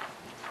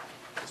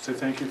 Say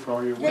thank you for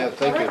all your work. Yeah,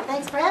 thank all you. right,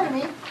 thanks for having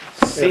me.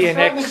 See you Yeah.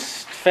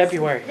 next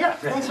February. Yeah,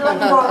 thanks for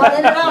letting me go on in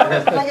and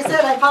out. Like I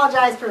said, I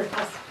apologize for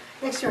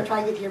next year. I'll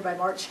try to get here by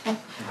March.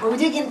 But we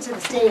did get it to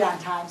the state on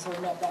time, so we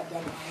met that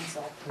deadline.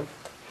 So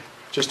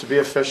Just to be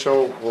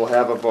official, we'll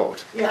have a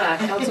vote. yeah,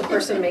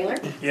 Councilperson Mailer,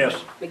 Yes.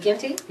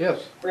 McGinty,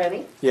 Yes.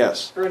 Brandy,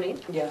 Yes,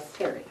 Bruning, Yes.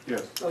 Terry.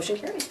 Yes. Motion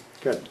carried.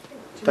 good.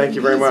 Thank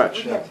you very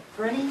much. Yeah,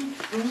 Brenny,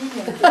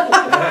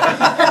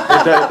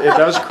 It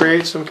does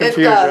create some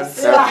confusion. does.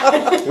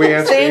 We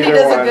answer Sandy either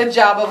does a one. good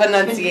job of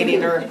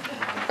enunciating her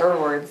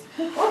words.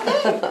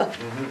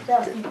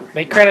 That was me.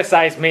 They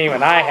criticize me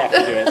when I have to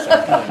do it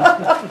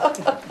sometimes.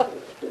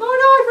 Oh no,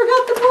 I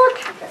forgot the book.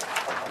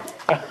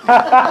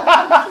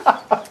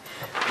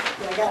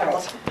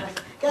 Yeah, I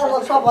got a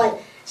little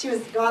trouble. She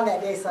was gone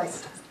that day, so I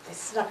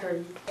snuck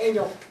her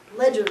annual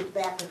ledger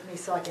back with me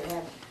so I could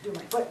do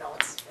my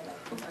footnotes.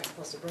 And I was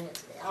supposed to bring it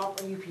today. I'll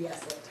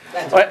UPS it.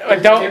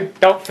 But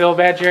don't feel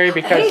bad, Jerry, Hey,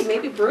 because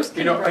maybe Bruce You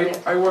can know, bring it.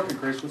 I work at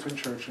Grace Lutheran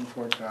Church in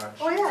Fort Dodge.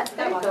 Oh yeah, I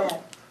forgot about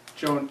that.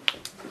 Joan,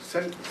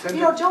 send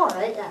You know it, Joan,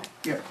 right? Yeah.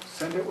 yeah,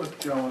 send it with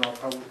Joan,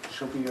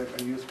 she'll be at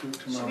a youth group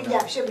tomorrow night.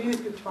 Yeah, she'll be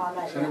youth group tomorrow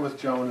night. Send it Yeah. with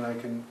Joan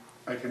and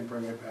I can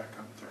bring it back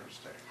on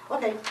Thursday.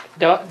 Okay.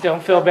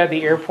 don't feel bad.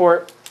 The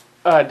airport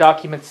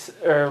documents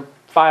or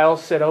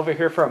files sit over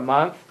here for a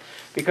month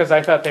because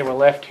I thought they were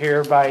left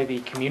here by the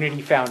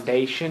Community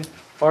Foundation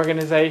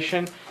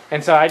organization.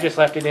 And so I just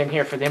left it in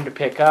here for them to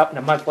pick up, and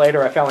a month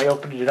later I finally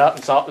opened it up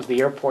and saw it was the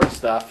airport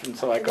stuff, and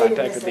so I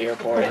contacted the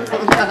airport.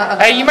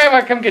 Hey, you might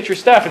want to come get your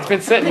stuff, it's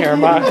been sitting here a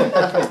month.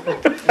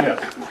 Yeah,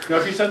 now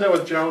if you send that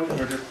with Joan,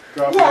 or just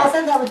drop it Yeah, I'll off,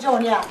 send that with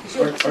Joan, yeah.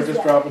 or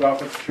just drop it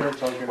off at the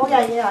church, I'll get it. Oh,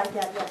 yeah,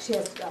 she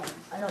has,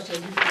 I know she has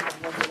youth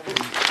group.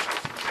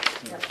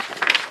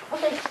 Yeah.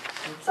 Okay,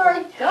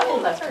 sorry. No,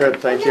 that's all right.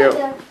 Good, thank We'll you. get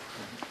there.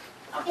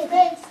 Okay,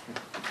 thanks.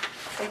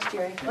 Thanks,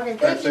 Jerry. Okay,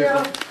 That's thank you. it.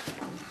 Have a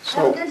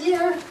So, good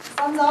year.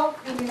 Sun's out,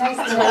 it'll be nice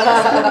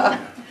today.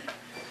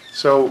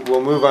 so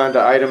we'll move on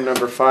to item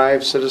number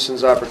 5,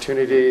 citizens'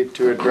 opportunity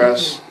to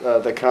address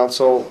the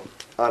council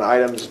on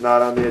items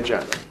not on the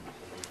agenda.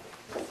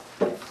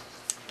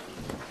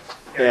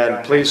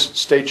 And please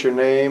state your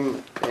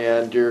name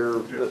and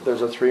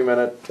there's a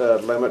 3-minute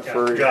limit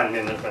for. John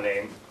Min is my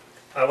name.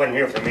 I wasn't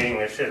here for the meeting,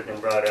 this should have been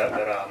brought up,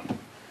 but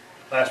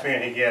last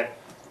meeting he get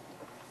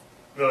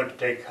voted to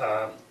take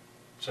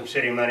some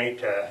city money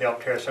to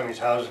help tear some of these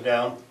houses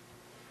down.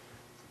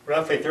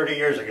 Roughly 30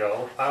 years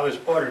ago, I was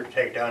ordered to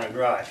take down a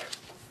garage.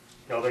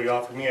 Nobody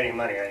offered me any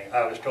money.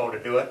 I was told to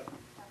do it.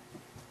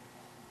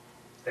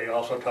 They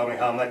also told me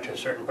how much a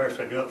certain person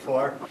would do it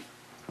for.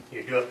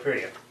 You do it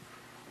period.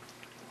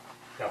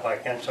 Now why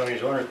can't some of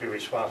these owners be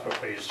responsible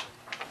for these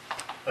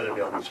other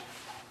buildings?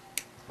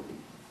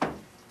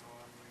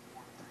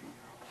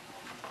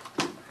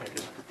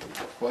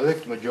 Well, I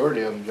think the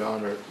majority of them,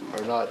 John, are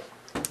not,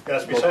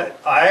 That's beside,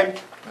 I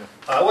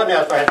wasn't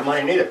asked if I had the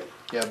money neither.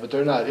 yeah, but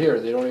they're not here.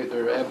 They don't,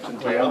 they're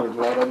absentee Well. owners, a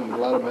lot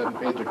of them haven't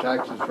paid their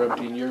taxes for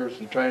 17 years,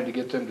 and trying to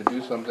get them to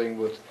do something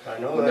with, I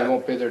know when they that.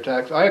 won't pay their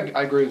tax. I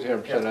agree with you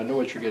 100%. I know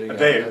what you're getting But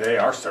at. they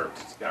are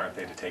served, aren't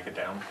they, to take it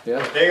down?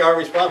 Yeah, They are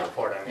responsible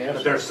for it, I mean. Yeah.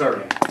 But they're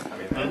served.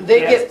 I mean,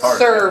 They that's get part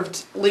of it.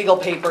 served legal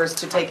papers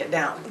to take it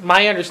down.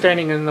 My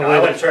understanding in the I way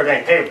wasn't that, served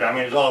any paper, I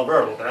mean, it was all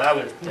verbal, but I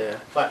was Yeah.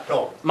 flat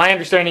told. my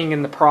understanding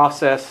in the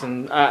process,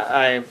 and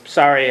I'm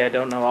sorry I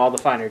don't know all the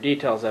finer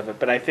details of it,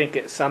 but I think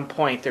at some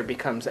point there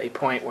becomes a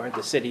point where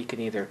the city can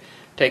either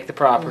take the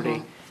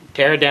property,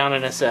 tear it down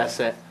and assess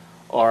it,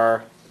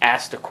 or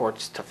ask the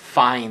courts to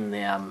fine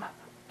them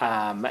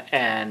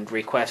and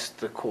request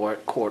the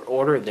court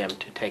order them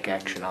to take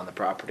action on the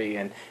property,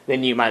 and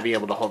then you might be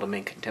able to hold them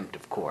in contempt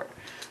of court.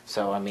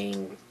 So, I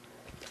mean,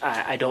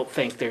 I don't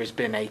think there's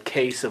been a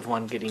case of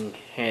one getting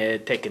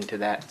taken to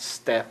that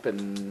step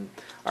in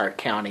our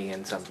county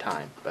in some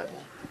time, but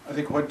I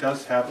think what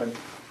does happen,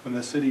 when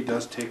the city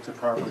does take the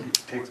property,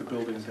 take the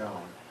building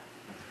down,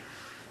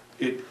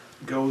 it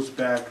goes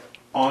back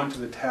onto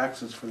the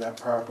taxes for that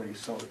property,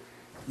 so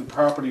the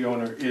property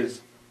owner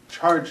is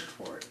charged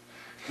for it.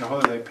 Now,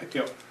 whether they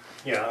pay,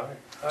 Yeah,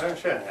 I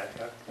understand that,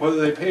 yeah. whether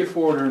they pay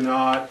for it or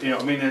not,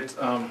 I mean, it's,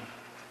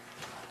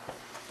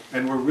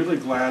 and we're really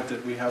glad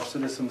that we have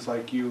citizens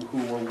like you who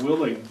were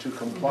willing to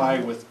comply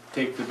with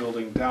take the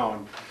building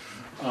down.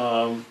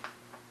 I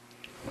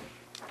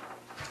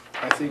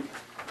think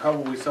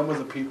probably some of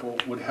the people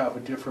would have a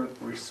different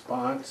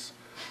response,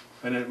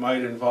 and it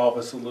might involve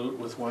a salute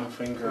with one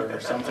finger or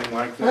something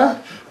like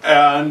that.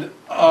 And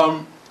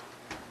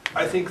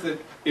I think that,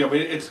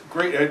 it's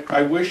great.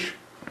 I wish.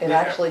 It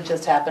actually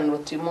just happened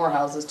with 2 more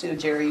houses too.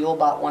 Jerry Yule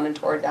bought one and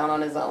tore it down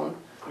on his own.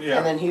 Yeah.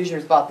 And then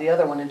Hoosiers bought the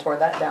other one and tore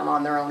that down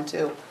on their own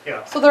too.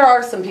 Yeah. So there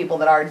are some people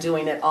that are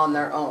doing it on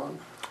their own.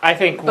 I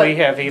think But- we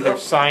have either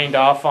signed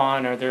off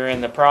on or they're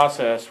in the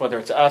process, whether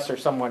it's us or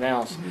someone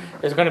else.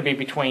 There's going to be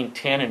between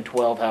 10 and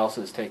 12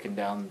 houses taken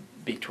down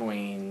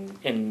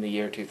in the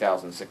year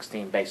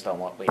 2016 based on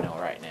what we know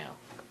right now.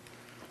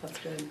 That's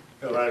good.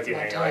 A lot of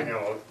people, I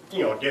know,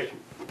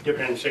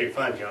 dipping in city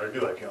funds, to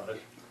do it,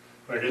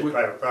 but it is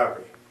private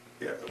property.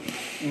 Yeah,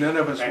 none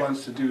of us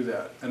wants to do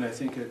that, and I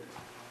think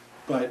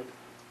but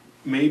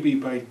maybe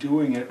by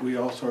doing it, we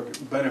also are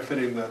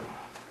benefiting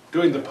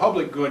doing the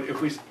public good.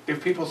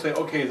 If people say,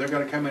 okay, they're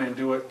gonna come in and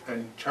do it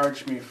and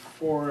charge me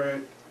for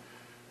it,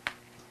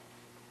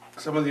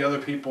 some of the other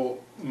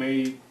people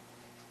may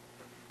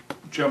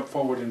jump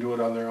forward and do it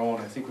on their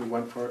own. I think we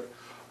went for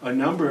a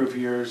number of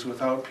years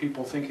without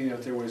people thinking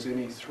that there was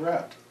any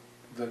threat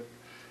that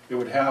it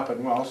would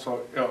happen. Well,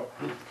 so,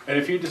 and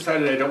if you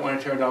decided I don't want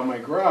to tear down my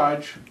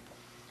garage,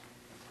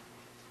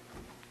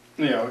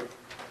 then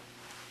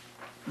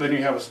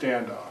you have a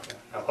standoff.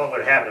 Now, what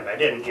would happen if I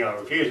didn't,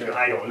 refuse to,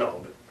 I don't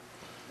know.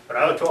 But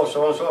I was told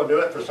so-and-so do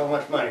it for so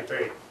much money,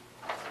 period.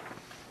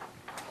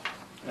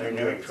 I didn't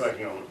have any choice,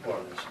 for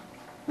this.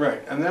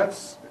 Right, and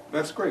that's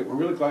great, we're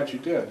really glad you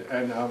did,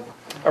 and,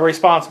 A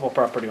responsible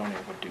property owner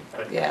would do that.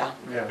 But Yeah.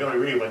 yeah. Billy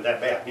Reed wasn't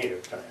that bad neither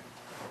at the time.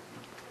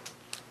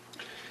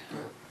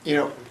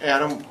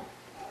 Adam,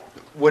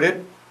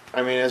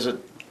 is it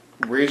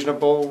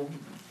reasonable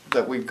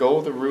that we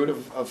go the route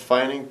of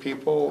finding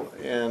people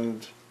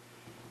and,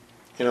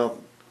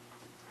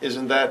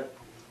 isn't that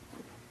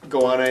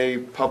go on a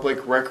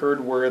public record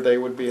where they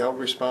would be held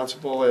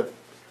responsible if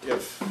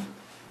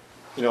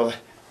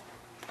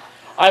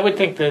I would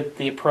think that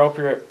the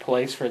appropriate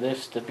place for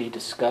this to be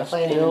discussed,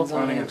 Planning Bill, and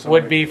zoning. Planning and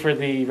would zoning. be for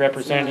the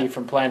representative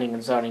from planning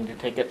and zoning to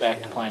take it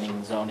back to planning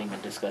and zoning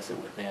and discuss it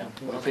with them.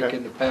 I think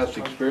in the past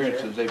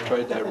experiences, they've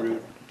tried that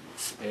route,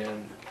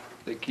 and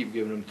they keep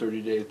giving them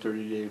 30 days,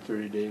 30 days,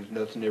 30 days,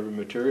 nothing ever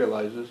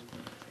materializes.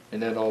 And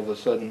then all of a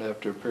sudden,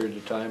 after a period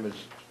of time,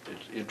 its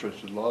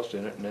interest is lost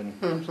in it, and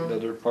then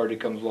another party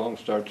comes along,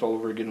 starts all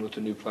over again with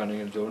the new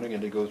planning and zoning,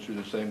 and they go through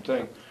the same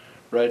thing.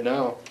 Right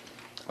now,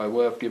 I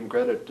will have to give them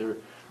credit,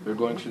 they're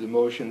going through the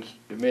motions.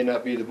 It may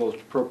not be the most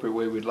appropriate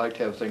way we'd like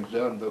to have things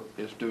done, but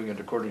it's doing it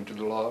according to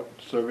the law,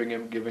 serving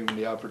him, giving him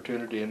the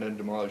opportunity, and then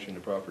demolishing the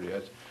property.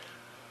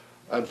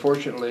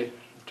 Unfortunately,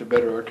 to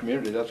better our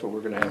community, that's what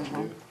we're gonna have to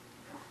do.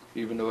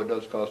 Even though it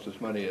does cost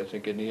us money, I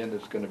think in the end,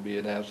 it's gonna be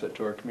an asset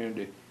to our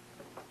community.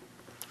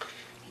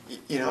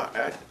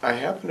 I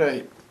happened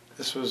to,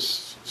 this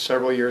was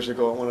several years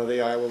ago at one of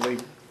the Iowa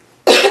League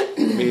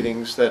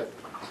meetings that,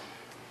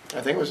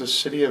 I think it was the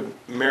city of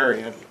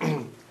Marion,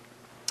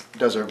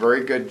 does a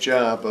very good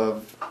job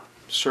of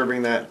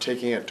serving that,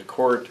 taking it to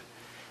court.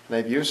 And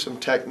they've used some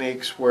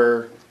techniques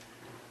where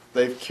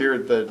they've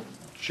cured the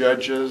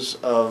judges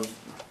of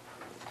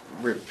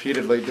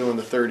repeatedly doing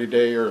the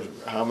 30-day or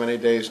how many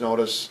days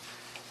notice.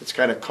 It's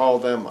kind of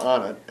called them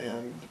on it,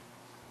 and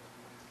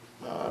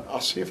I'll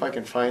see if I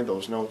can find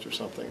those notes or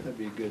something. That'd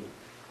be good.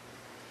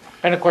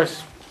 And of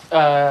course,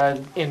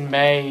 in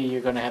May,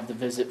 you're going to have the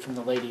visit from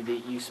the lady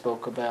that you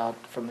spoke about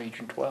from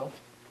Region 12.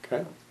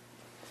 Okay.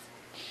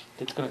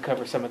 It's going to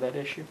cover some of that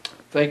issue.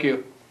 Thank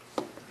you.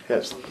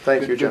 Yes,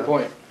 thank you, John. Good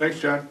point. Thanks,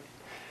 John.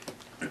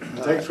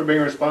 Thanks for being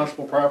a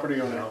responsible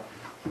property owner.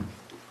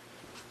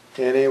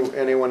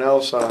 Anyone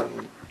else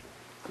on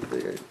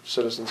the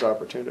citizens'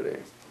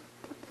 opportunity?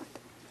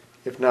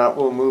 If not,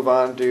 we'll move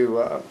on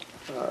to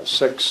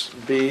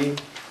 6B,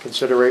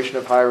 consideration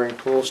of hiring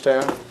pool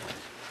staff.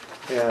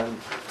 And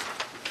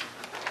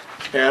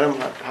Adam,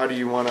 how do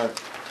you want to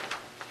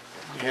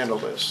handle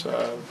this?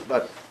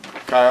 Let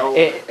Kyle?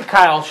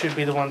 Kyle should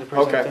be the one to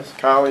present Okay, this.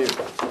 Kyle,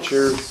 it's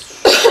your,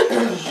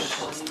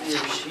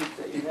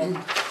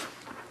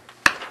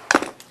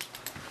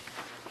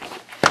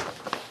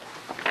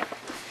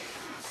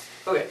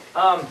 Okay,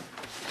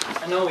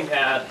 I know we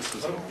had.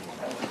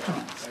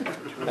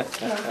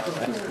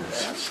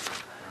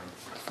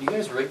 You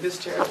guys rigged this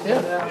chair? Yeah.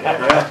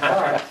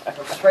 Alright,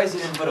 I'm surprised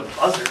you didn't put a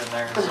buzzer in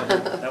there. So.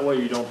 That way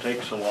you don't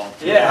take so long.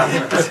 Yeah,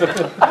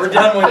 we're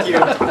done with you.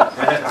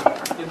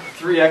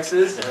 3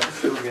 X's.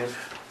 Feel good.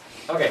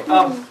 Okay,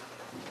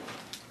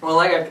 well,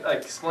 like I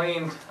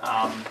explained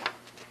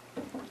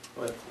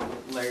with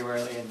Larry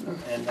Worley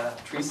and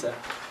Teresa,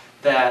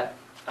 that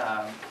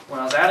when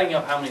I was adding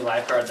up how many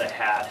lifeguards I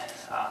had,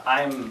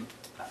 I'm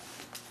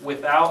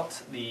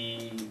without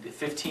the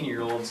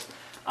 15-year-olds,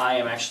 I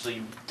am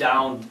actually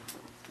down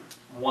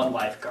 1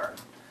 lifeguard.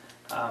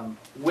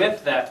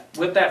 With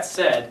that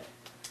said,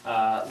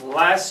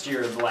 last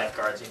year the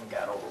lifeguards even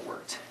got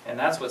overworked, and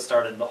that's what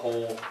started the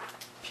whole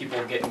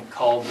people getting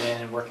called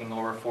in and working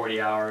over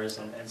 40 hours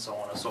and so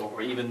on and so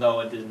forth. Even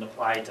though it didn't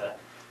apply to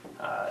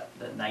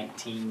the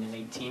 19 and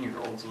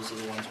 18-year-olds, those are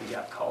the ones we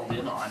got called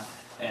in on,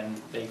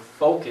 and they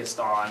focused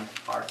on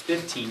our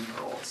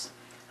 15-year-olds.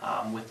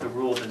 With the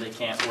rule that they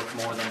can't work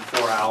more than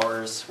 4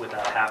 hours with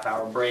a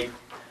half-hour break.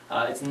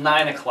 It's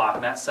 9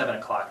 o'clock, not 7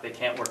 o'clock. They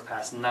can't work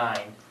past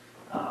 9.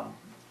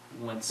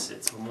 Once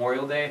it's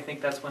Memorial Day, I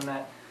think that's when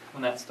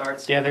that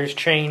starts. Yeah, there's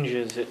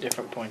changes at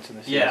different points in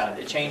the season. Yeah,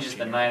 it changes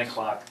to 9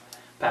 o'clock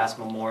past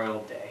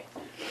Memorial Day.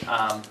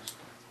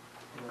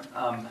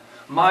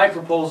 My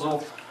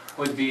proposal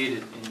would be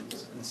to,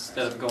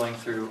 instead of going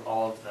through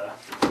all of the,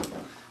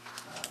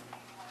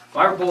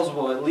 my proposal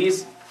will at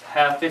least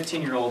have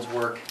 15-year-olds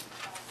work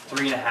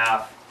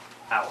 3.5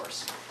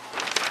 hours,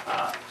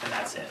 and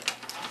that's it.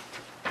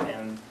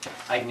 And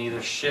I can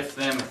either shift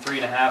them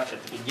 3.5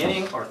 at the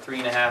beginning or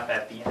 3.5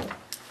 at the end.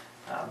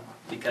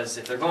 Because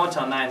if they're going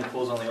till 9, the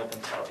pool's only open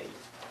till 8.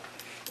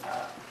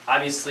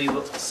 Obviously,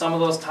 some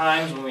of those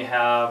times when we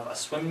have a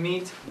swim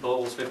meet,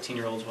 those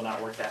 15-year-olds will not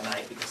work that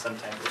night because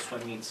sometimes those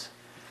swim meets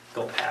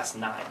go past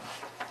 9.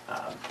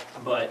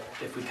 But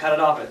if we cut it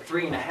off at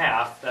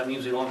 3.5, that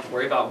means we don't have to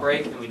worry about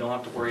break, and we don't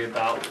have to worry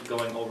about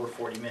going over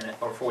 40 minutes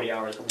or 40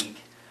 hours a week,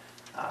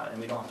 and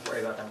we don't have to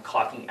worry about them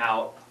clocking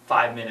out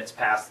 5 minutes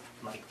past,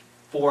 like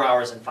 4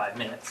 hours and 5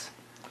 minutes.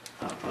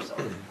 So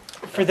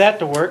For that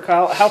to work,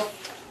 Kyle,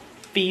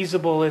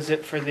 feasible is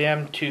it for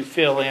them to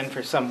fill in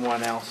for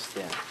someone else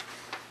then?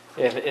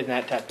 If, in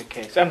that type of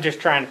case, I'm just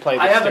trying to play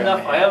this I have through in my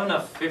enough. I head. have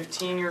enough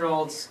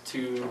 15-year-olds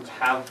to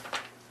have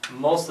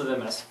most of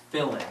them as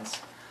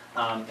fill-ins,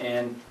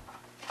 and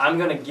I'm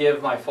gonna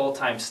give my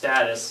full-time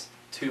status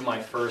to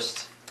my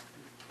first,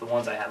 the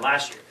ones I had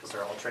last year, because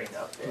they're all trained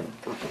up.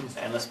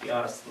 And let's be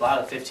honest, a lot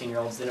of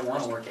 15-year-olds didn't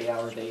want to work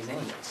 8-hour days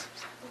anyways.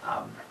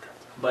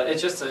 But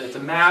it's just it's a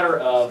matter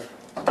of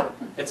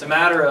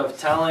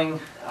telling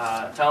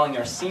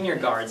our senior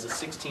guards, the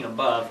 16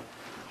 above,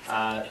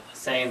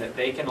 saying that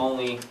they can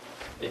only,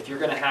 if you're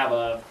going to have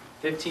a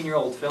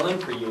 15-year-old fill in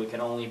for you, it can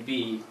only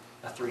be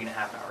a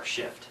 3.5-hour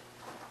shift.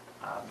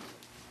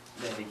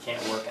 Then you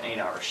can't work an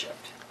 8-hour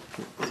shift.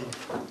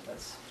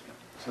 That's,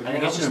 So do I you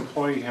think it's have an just-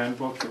 employee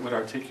handbook that would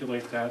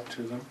articulate that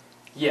to them?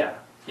 yeah,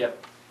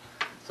 yep.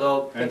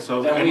 So, And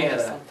so, then we and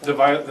had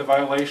a, the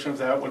violation of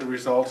that would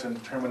result in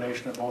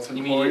termination of both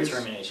immediate employees?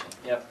 termination,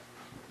 yep.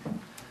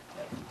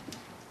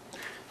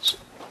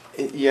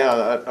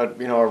 Yeah,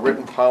 a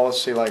written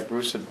policy like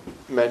Bruce had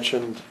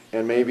mentioned,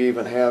 and maybe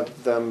even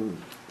have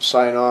them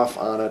sign off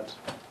on it,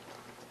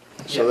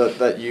 so Yeah.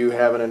 that you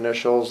have an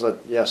initials that,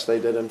 yes, they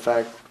did in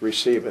fact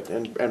receive it,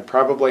 and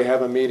probably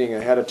have a meeting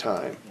ahead of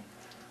time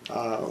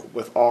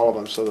with all of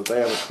them, so that they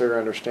have a clear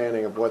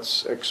understanding of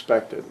what's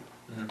expected.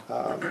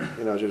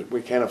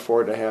 We can't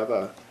afford to have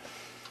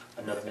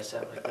Another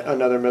mishap like that.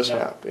 another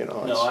mishap, you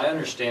know. No, it's- I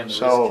understand the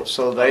So, risk.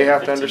 so they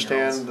have to 15-year-olds.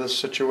 understand the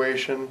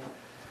situation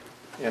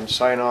and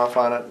sign off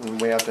on it, and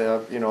we have to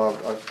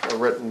have, a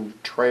written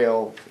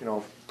trail,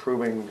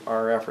 proving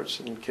our efforts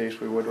in case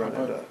we would run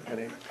into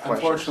any questions.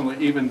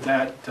 Unfortunately, even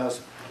that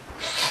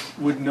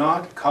would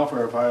not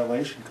cover a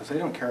violation, because they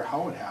don't care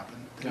how it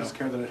happened, they just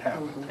care that it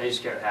happened. They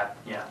just care to happen,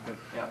 yeah,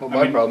 yeah. Well, I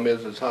my mean- problem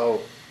is how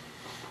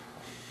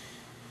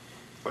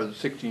are the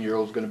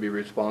 16-year-olds gonna be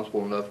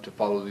responsible enough to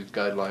follow these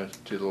guidelines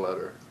to the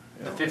letter?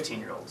 You The know,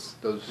 15-year-olds.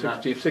 Those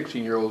Not-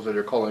 16-year-olds that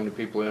are calling the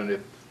people in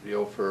if,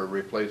 for a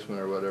replacement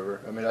or whatever.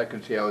 I mean, I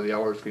can see how the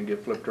hours can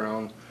get flipped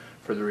around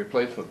for the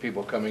replacement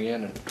people coming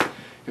in, and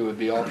it would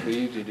be awfully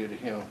easy to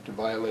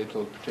violate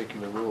those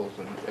particular rules,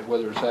 and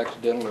whether it's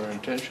accidental or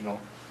intentional,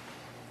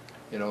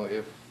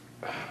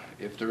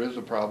 if there is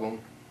a problem,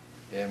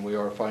 and we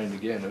are fined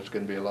again, it's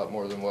gonna be a lot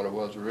more than what it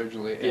was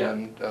originally, Yeah.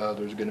 and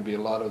there's gonna be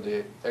a lot of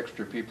the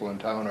extra people in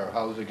town, our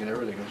housing and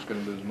everything, is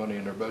gonna lose money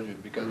in their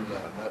budget because of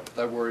that, and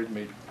that worries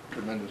me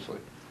tremendously.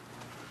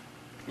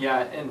 Yeah,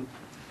 and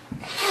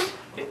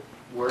it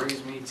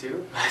worries me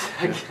too.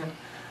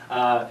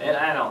 And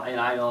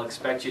I don't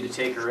expect you to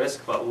take a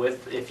risk, but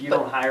if you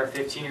don't hire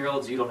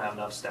 15-year-olds, you don't have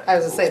enough staff. I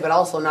was gonna say, but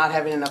also not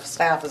having enough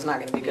staff is not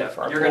gonna be Yeah, good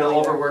for our you're gonna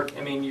pool either. overwork.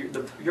 I mean,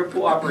 your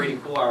pool operating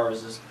pool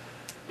hours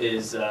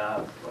is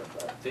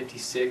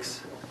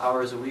 56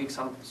 hours a week,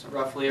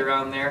 roughly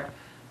around there.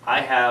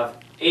 I have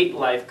 8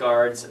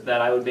 lifeguards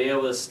that I would be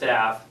able to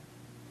staff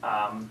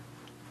at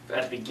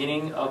the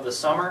beginning of the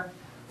summer.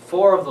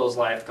 4 of those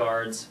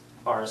lifeguards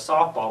are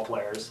softball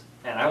players,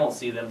 and I won't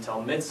see them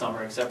till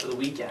midsummer except for the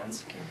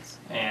weekends.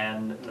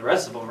 And the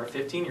rest of them are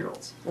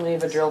 15-year-olds. And we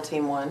have a drill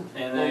team one.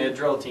 And then a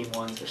drill team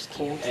ones. There's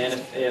camps. And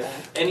stuff like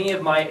if any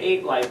of my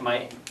 8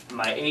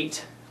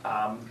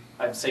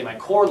 I'd say my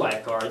core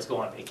lifeguards go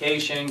on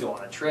vacation, go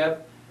on a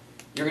trip,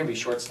 you're gonna be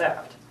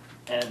short-staffed.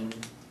 And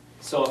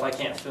so if I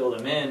can't fill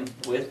them in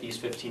with these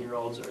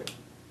 15-year-olds or,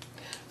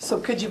 So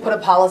could you put a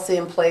policy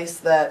in place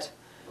that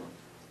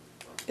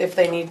if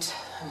they need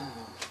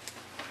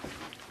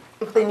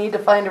to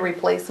find a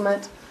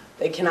replacement,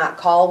 they cannot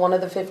call one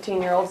of the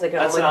 15-year-olds, they can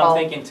that's only what I'm call.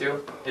 thinking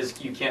too,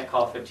 is you can't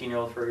call a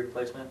 15-year-old for a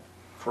replacement?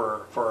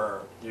 For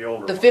the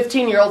older The ones.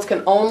 15-year-olds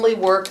can only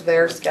work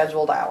their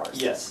scheduled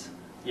hours. Yes,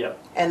 yep,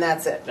 And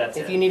that's it. That's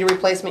If it. you need a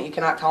replacement, you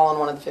cannot call on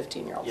one of the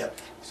 15-year-olds. yep,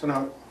 So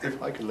now,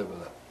 if, I could live with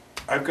that.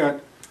 I've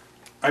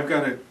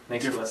got a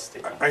makes it less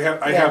sticky. I have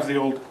Yeah. the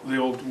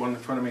old one in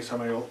front of me, so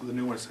the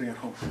new one sitting at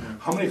home.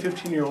 How many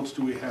 15-year-olds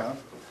do we have?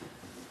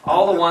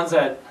 All the ones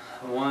that,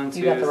 1, 2,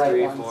 You got the right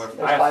 3, ones. 4, There's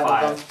I have 5 of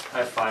 5. them. I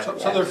have 5.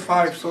 So there are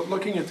 5, so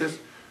looking at this,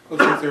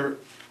 looks like there,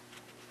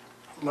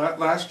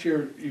 last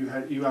year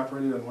you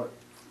operated on what,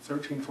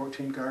 13,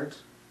 14 guards?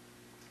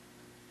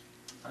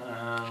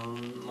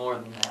 More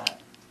than that.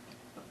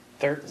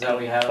 13, Is that what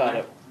we had I thought on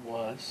there? it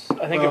was. I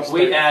think Well, it was.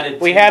 We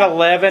added. We 2. had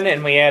 11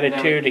 and we added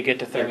Then 2 we- to get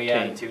to Then 13. we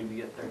added 2 to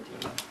get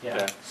 13, yeah,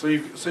 Okay.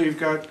 So you've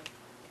got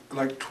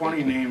like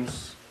 20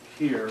 names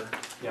here.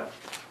 yeah.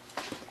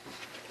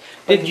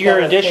 But Did you your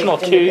gotta take additional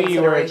into 2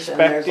 you were consideration,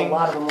 There's expecting? a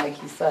lot of them, like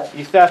he said.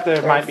 You thought there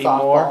They're might in be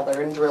softball, more?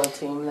 They're in drill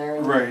team, they're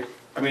in. Right.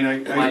 I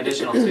mean, My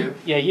additional 2.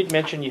 Yeah, you'd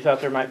mentioned you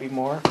thought there might be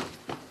more.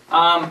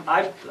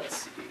 Let's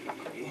see.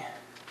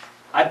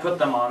 I put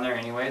them on there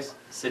anyways.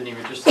 Sydney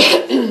Richardson.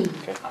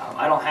 Okay.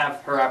 I don't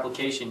have her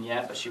application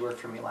yet, but she worked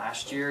for me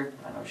last year.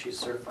 I know she's a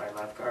certified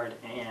lifeguard,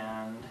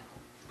 and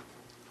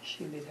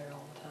She'd be there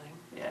all the time.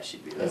 yeah,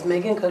 she'd be there. Is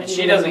Megan And Cookie she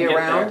gonna doesn't be get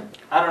around? there.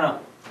 I don't know.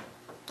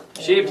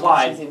 I She don't know if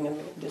applied, she's even gonna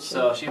be- did she?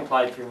 so she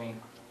applied for me.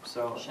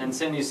 So and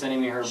Cindy's sending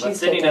me her, but She's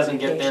Cindy taking doesn't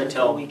get there vacation for a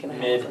till week and a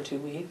half mid. or 2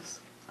 weeks.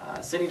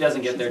 Cindy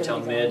doesn't get She's there gonna till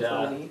be gone mid.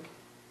 for a week.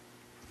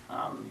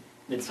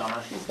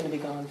 midsummer. He's gonna be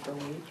gone for a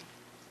week.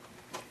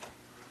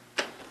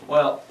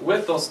 Well,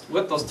 with those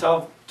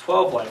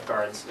 12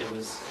 lifeguards, it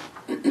was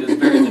very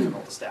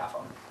difficult to staff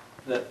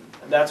them.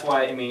 That's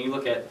why, I mean, you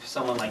look at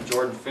someone like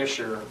Jordan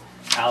Fisher,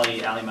 Ali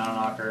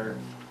Mountenacher,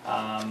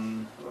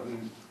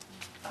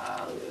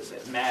 is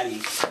it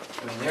Maddie?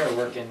 I mean, they were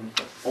working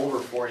over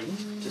 40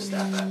 to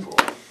staff that pool,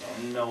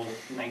 and no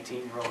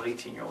 19-year-old,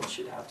 18-year-old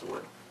should have to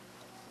work.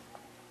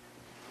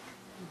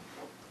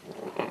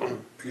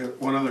 I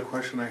got one other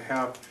question I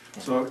have.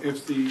 So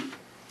if the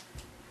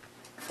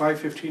 5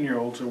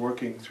 15-year-olds are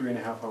working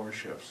 3.5-hour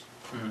shifts,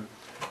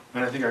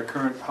 and I think our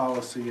current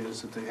policy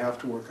is that they have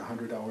to work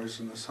 100 hours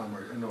in the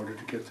summer in order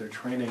to get their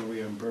training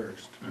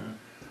reimbursed.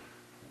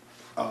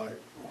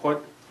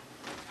 What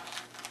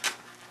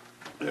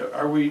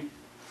we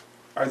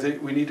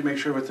need to make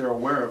sure that they're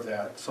aware of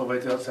that. So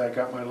like they'll say, I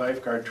got my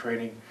lifeguard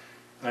training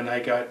and I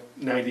got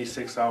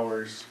 96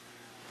 hours.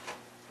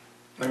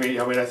 I mean,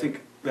 I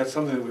think that's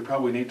something that we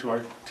probably need to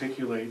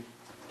articulate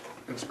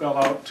and spell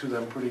out to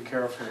them pretty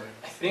carefully.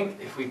 I think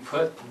if we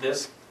put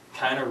this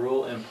kind of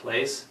rule in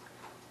place,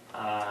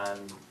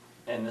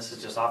 and this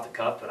is just off the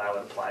cuff, but I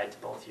would apply it to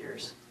both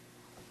years.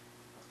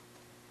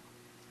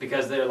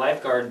 Because their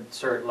lifeguard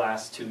cert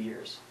lasts 2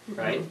 years,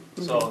 right?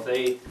 So if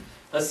they,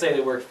 let's say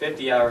they work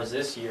 50 hours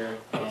this year,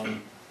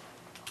 and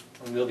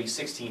we'll be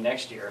 16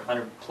 next year,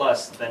 100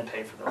 plus, then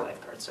pay for the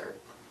lifeguard cert.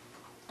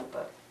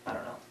 But I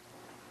don't know.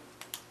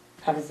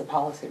 How does the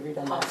policy read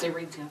on that? Policy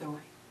reads the other way.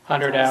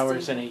 100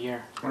 hours in a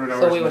year. 100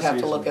 hours So we in would the have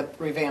to season. look at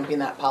revamping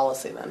that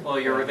policy then. Well,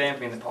 you're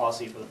revamping the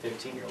policy for the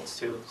 15-year-olds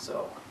too,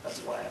 so that's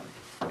why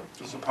I'm.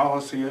 Does the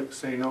policy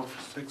say no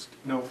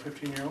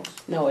 15-year-olds?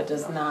 No, it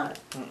does not.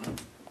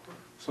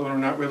 So we're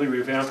not really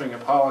revamping a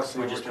policy.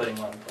 We're just putting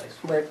one in place.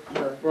 We're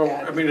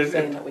Well, I mean,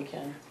 saying that we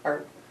can,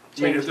 or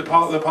I mean, if change.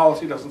 the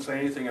policy doesn't say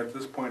anything at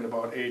this point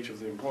about age of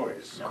the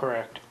employees. No.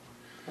 Correct.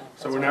 No, So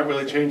that's we're what not I'm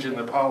really saying. changing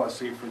the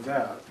policy for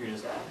that. You're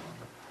just adding.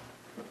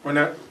 We're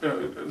not,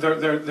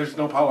 there's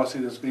no policy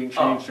that's being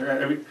changed.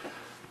 I mean,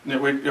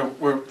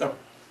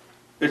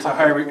 it's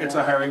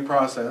a hiring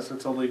process.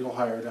 It's a legal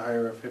hire to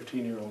hire a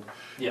 15-year-old.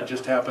 Yeah. It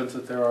just happens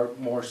that there are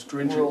more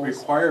stringent Rules.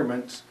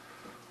 requirements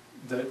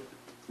that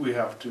we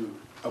have to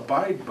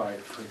abide by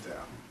for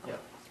them. Yeah.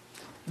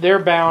 They're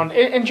bound,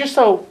 and just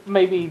so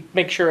maybe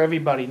make sure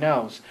everybody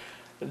knows,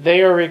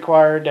 they are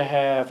required to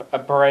have a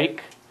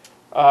break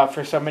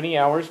for so many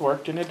hours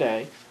worked in a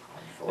day.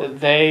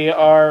 They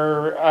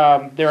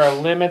are, there are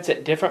limits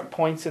at different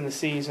points in the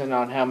season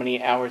on how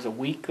many hours a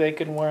week they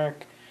can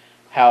work,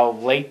 how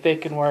late they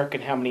can work,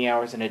 and how many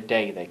hours in a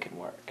day they can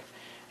work.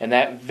 And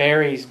that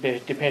varies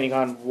depending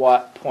on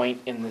what point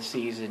in the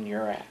season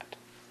you're at.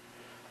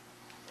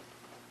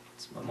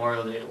 It's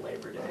Memorial Day to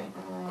Labor Day.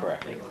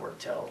 Correct. They can work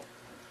till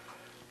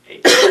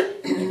 8. They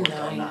can work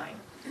till 9.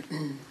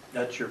 9.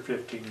 That's your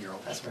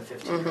 15-year-old. That's my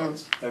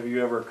 15-year-olds. Have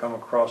you ever come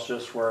across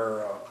this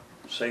where,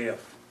 say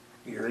if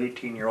your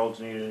 18-year-olds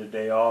needed a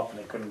day off and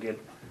they couldn't get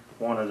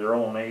one of their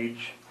own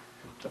age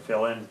to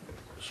fill in,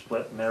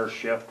 splitting their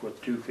shift with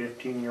two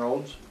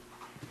 15-year-olds?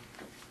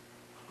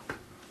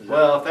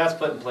 Well, if that's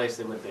put in place,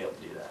 they wouldn't be able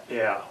to do that.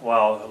 Yeah,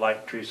 well,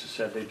 like Teresa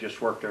said, they just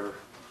worked their,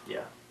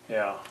 Yeah.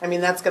 yeah. I mean,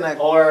 that's gonna,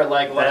 Or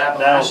like what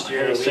happened last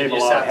year, we Save a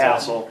just lot of have to,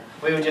 hassle.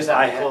 we would just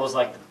I have to had- close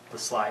like the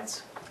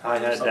slides. I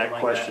had Something that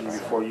like question that, so.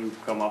 before you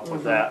come up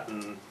with that,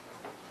 and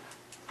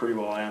pretty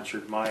well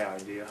answered my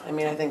idea. I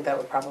mean, I think that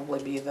would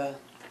probably be the,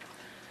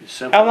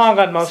 Simple. How long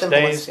on most Simplest,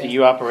 days do yeah.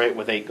 you operate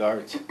with 8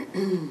 guards?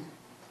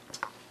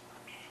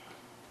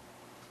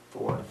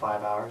 4 to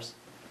 5 hours.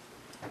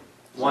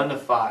 1 to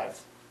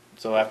 5.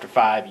 So after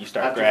 5, you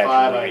start After gradually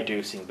 5, I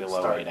reducing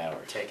below Start 8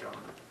 hours. taking them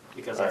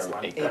because Or that's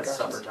lunch, 8 that's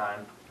guards. supper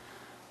time.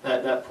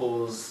 That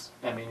pool's,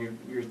 I mean,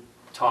 you're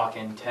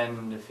talking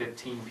 10 to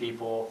 15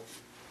 people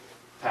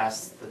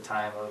past the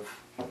time of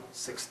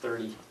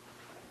 6:30,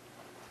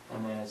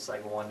 and then it's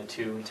like 1 to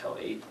 2 until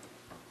 8.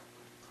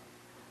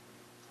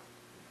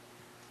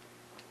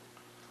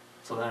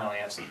 So then I only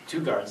have 2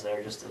 guards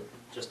there just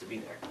to be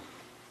there.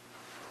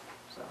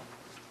 So.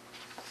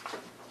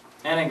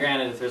 And then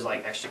granted, if there's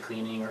like extra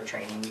cleaning or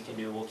training we can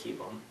do, we'll keep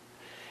them.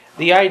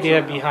 The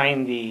idea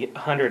behind the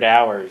 100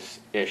 hours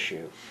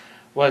issue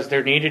was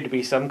there needed to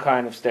be some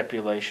kind of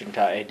stipulation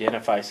to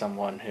identify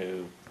someone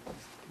who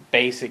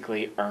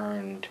basically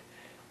earned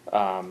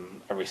a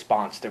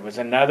response. There was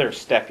another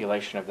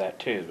stipulation of that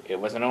too. It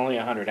wasn't only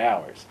 100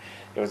 hours.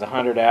 It was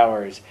 100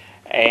 hours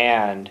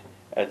and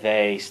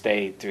they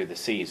stayed through the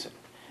season.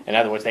 In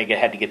other words, they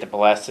had to get the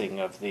blessing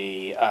of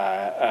the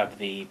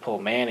pool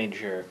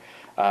manager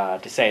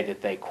to say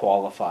that they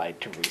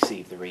qualified to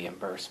receive the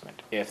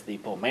reimbursement. If the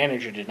pool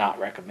manager did not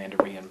recommend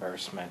a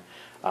reimbursement,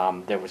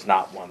 there was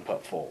not one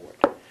put forward.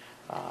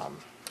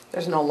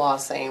 there's no law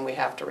saying we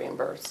have to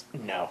reimburse.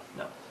 No.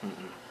 No.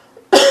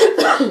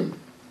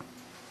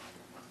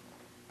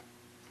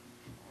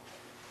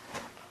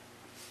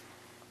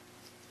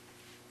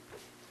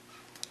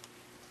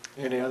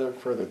 Any other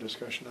further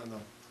discussion on the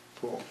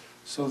pool?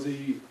 So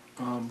the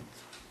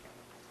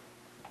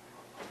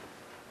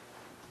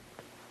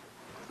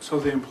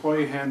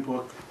employee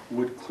handbook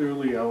would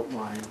clearly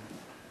outline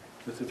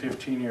that the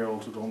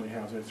 15-year-olds would only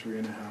have their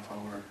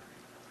 3.5-hour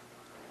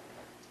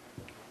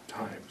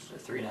times. The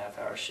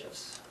 3.5-hour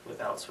shifts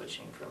without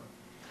switching from,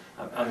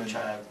 I'm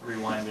trying to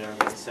rewind what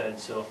everybody said,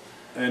 so.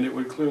 And it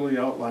would clearly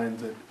outline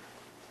that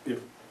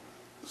if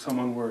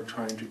someone were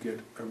trying to get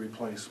a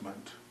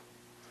replacement,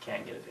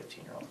 Can't get a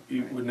 15-year-old.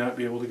 you would not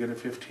be able to get a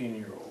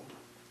 15-year-old.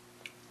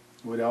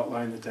 It would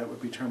outline that that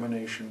would be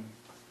termination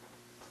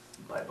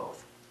By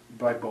both.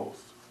 by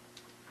both.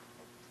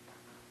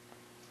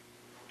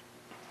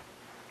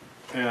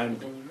 And,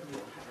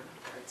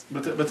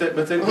 but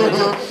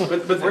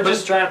We're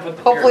just trying to put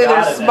the fear Hopefully of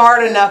God they're in them.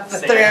 smart enough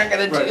that Say they it. aren't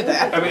gonna do Right.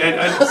 that. I mean,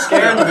 and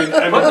Scare them.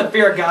 I Put mean, the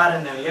fear of God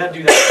in them, you gotta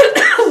do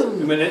that.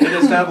 I mean,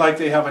 it's not like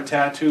they have a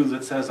tattoo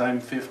that says I'm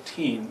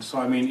 15, so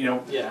I mean, you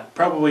know, Yeah.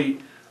 probably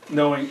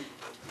knowing,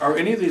 are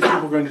any of these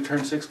people going to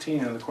turn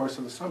 16 in the course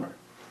of the summer?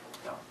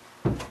 No.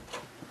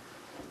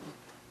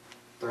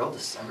 They're all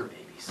December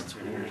babies, it's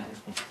weird.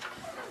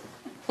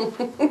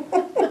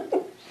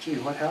 Gee,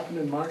 what happened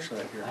in March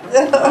that year?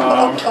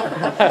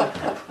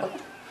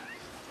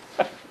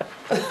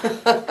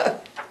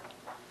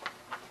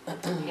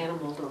 Hannah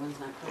Mulderman's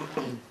not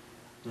coming.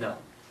 No.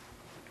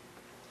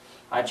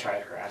 I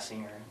tried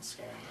harassing her and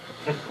scaring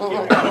her.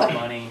 Giving her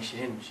money, she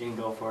didn't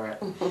go for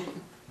it.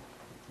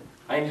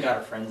 I even got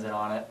her friends in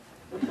on it.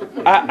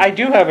 I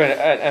do have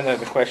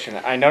another question.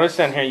 I noticed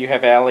on here you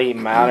have Allie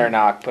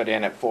Madernock put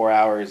in at 4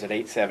 hours at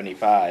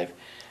 $8.75,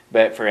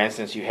 but for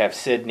instance you have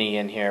Sydney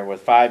in here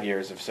with 5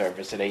 years of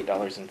service at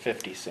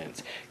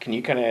 $8.50. Can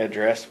you kind of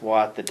address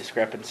what the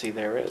discrepancy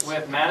there is?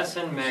 With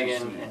Madison,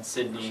 Megan, and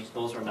Sydney,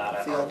 those were not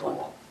at our Field one.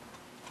 pool.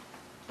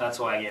 That's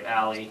why I gave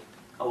Allie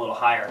a little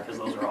higher, because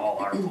those are all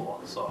our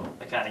pool. So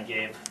I kind of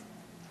gave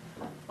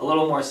a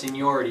little more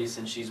seniority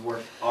since she's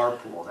worked our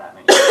pool that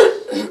many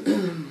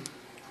years.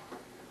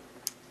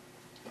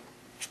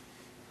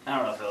 I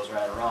don't know if it was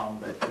right or wrong,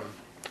 but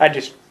I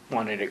just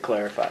wanted it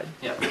clarified.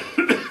 yeah.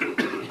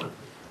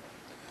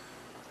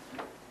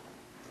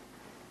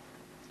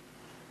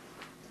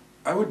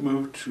 I would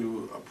move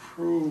to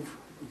approve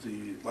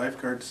the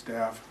lifeguard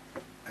staff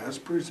as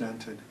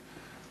presented,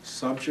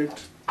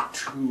 subject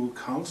to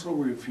council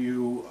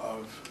review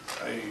of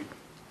a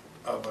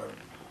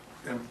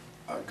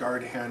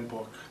guard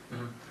handbook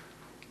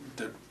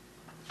that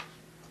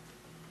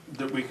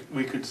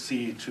we could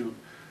see to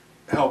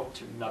help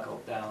To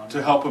knuckle down.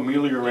 to help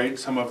ameliorate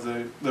some of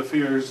the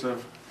fears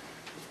of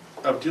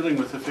dealing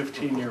with the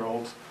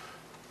 15-year-olds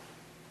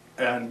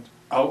and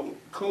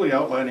clearly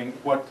outlining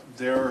what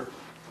their,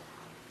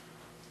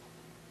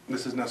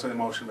 this is necessarily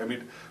the motion, I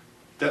mean,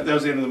 that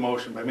was the end of the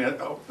motion, but I mean,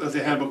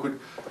 the handbook would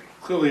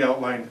clearly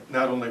outline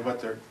not only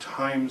what their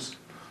times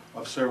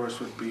of service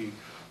would be,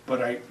 but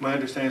my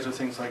understanding of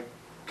things like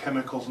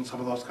chemicals and some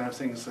of those kind of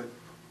things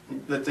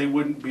that they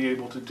wouldn't be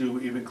able to do,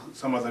 even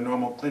some of the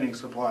normal cleaning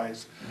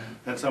supplies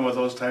and some of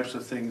those types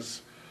of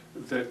things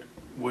that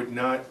would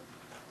not.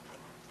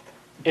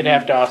 It'd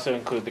have to also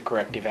include the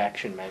corrective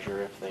action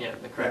measure if they. Yeah,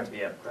 the correct,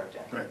 yeah, correct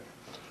action. Right.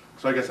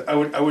 So I guess I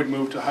would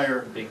move to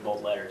hire Big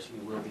bold letters,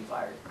 you will be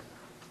fired.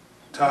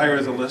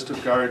 the list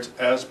of guards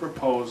as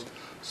proposed,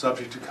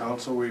 subject to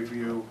council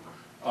review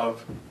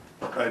of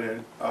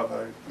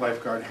a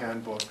lifeguard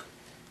handbook,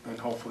 and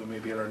hopefully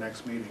maybe at our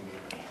next meeting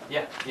even.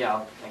 Yeah, I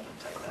can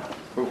type that.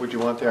 But would you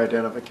want the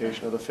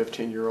identification of the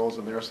 15-year-olds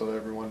in there so that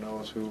everyone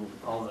knows who?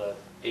 All the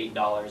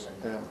 $8 and.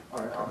 Yeah,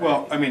 okay.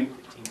 Well, I mean,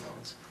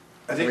 15-year-olds.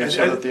 I I think, mean,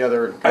 so that the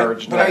other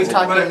guards but know. Are you but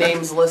talking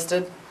names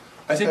listed?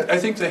 I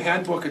think the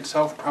handbook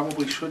itself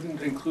probably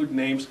shouldn't include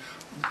names.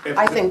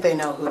 I think they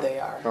know who they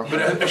are. But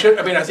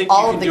I think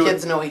All you of can the do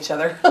kids it. know each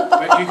other.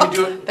 But you can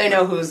do it. They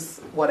know who's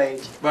what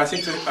age. But I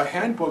think that a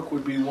handbook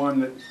would be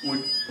one that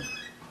would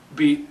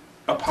be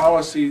a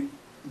policy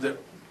that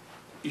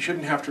you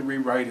shouldn't have to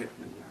rewrite it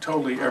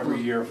totally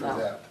every year for No.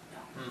 that.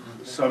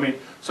 So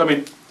I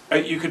mean,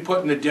 you could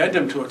put an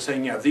addendum to it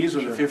saying, yeah, these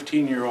are the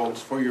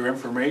 15-year-olds for your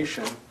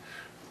information.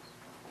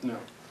 No,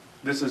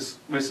 this is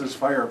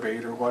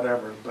Firebait or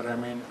whatever, but I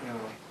mean, you know.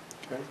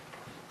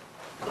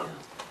 Okay.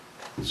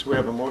 So we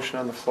have a motion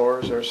on the floor,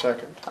 is there a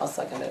second? I'll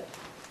second it.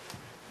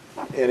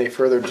 Any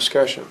further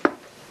discussion?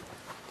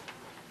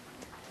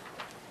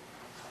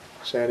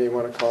 Sandy, you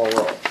want to call a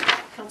roll?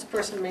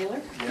 Councilperson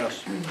Mailer,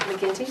 Yes.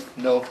 McGinty,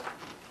 No,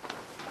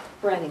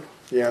 Brennan,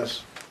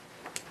 Yes.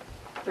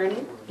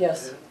 Brennan,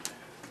 Yes.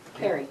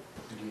 Perry.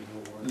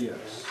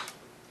 Yes.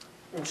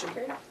 Motion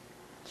carried.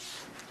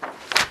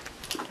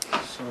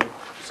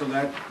 So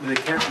that, they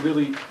can't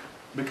really,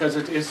 because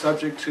it is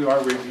subject to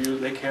our review,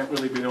 they can't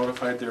really be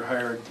notified they're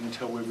hired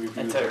until we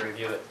review Until them. we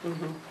review it.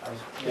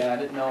 Yeah, I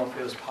didn't know if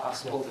it was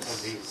possible to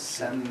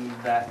send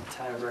that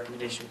type of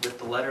recommendation with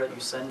the letter that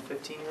you send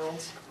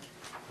 15-year-olds.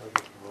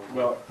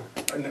 Well,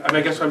 I mean,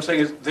 I guess what I'm saying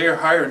is, they are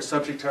hired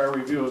subject to our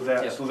review of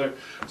that, Yeah.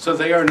 so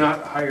they are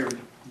not hired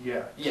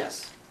yet.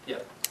 Yes,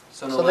 yep.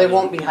 no So they letters-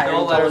 won't be hired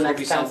no until letters the will be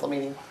next sent. council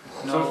meeting,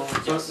 No,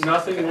 So yes.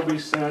 nothing will be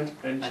sent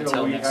until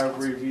Until we next have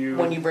council. reviewed.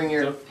 when you bring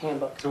your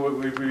handbook. Till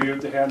we've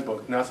reviewed the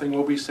handbook. Nothing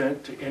will be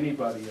sent to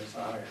anybody as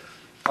hired.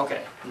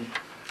 Okay,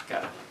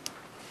 got it.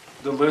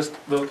 the list,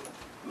 the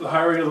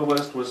hiring of the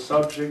list was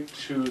subject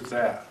to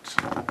that.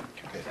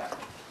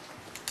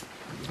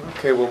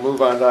 Okay, we'll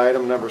move on to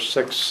item number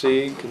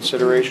 6C,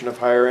 consideration of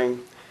hiring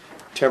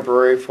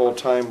temporary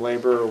full-time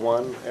laborer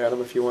one.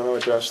 Adam, if you want to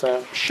address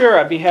that? Sure,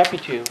 I'd be happy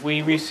to.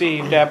 We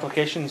received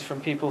applications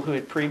from people who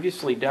had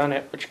previously done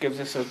it, which gives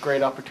us a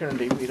great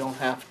opportunity. We don't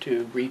have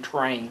to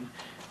retrain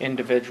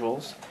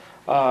individuals.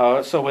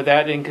 So with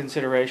that in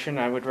consideration,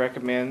 I would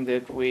recommend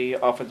that we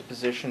offer the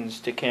positions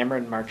to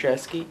Cameron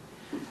Marcheski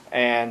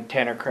and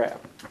Tanner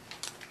Crabb.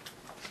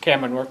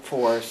 Cameron worked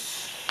for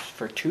us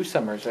for 2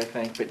 summers, I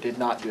think, but did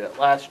not do it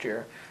last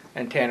year,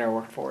 and Tanner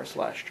worked for us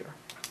last year.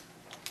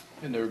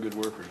 And they're good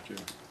workers too.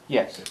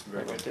 Yes,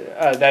 Very good.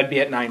 that'd be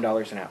at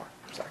 $9 an hour.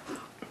 Sorry.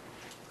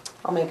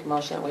 I'll make a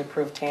motion that we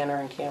approve Tanner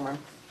and Cameron.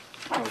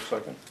 I'll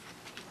second.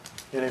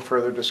 Any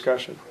further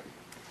discussion?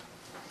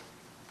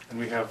 And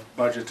we have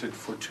budgeted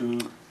for 2.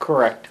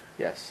 Correct.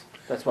 Yes,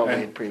 that's what we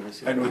had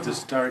previously. And with the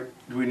start,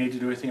 do we need to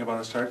do anything about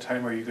a start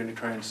time, or are you going to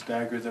try and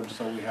stagger them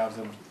so we have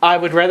them? I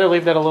would rather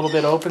leave that a little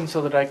bit open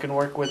so that I can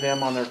work with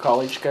them on their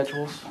college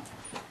schedules.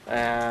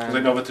 Because I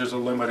And know that there's a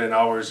limit in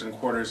hours and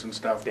quarters and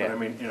stuff, but Yeah. I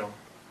mean, you know.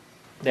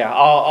 yeah,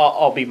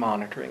 I'll be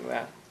monitoring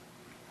that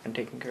and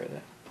taking care of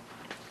that.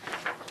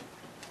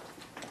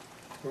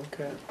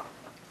 Okay.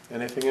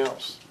 Anything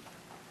else?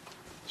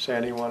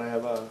 Sandy, you want to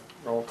have a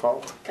roll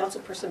call?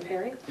 Councilperson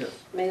Perry? Yes.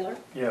 Mailer?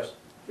 Yes.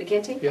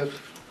 McGinty? Yes.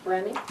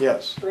 Brennan?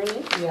 Yes.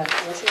 Rooney? Yes.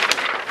 Motion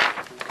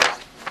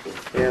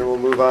carried. And we'll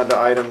move on to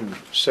item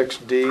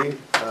 6D,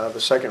 the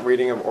second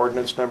reading of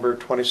ordinance number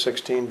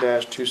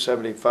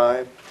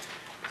 2016-275,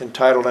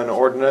 entitled an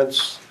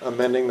ordinance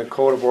amending the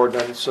Code of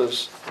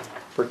Ordinances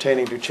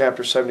pertaining to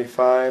Chapter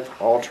 75,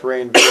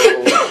 all-terrain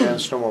vehicles and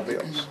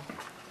snowmobiles.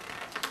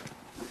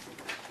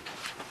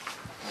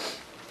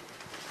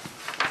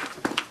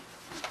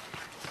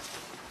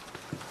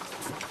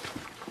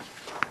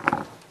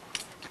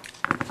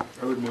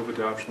 I would move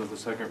adoption of the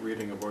second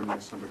reading of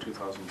ordinance number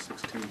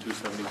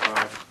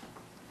 2016-275.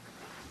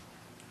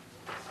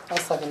 I'll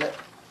second it.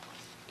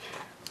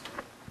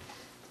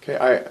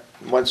 Okay,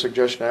 one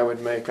suggestion I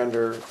would make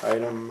under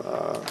item,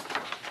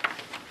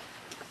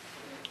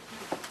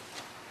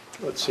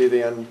 let's see,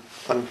 the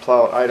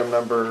unplowed, item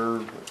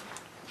number,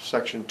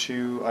 section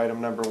 2,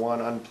 item number 1,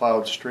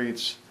 unplowed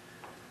streets.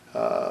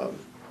 The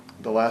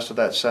last of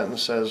that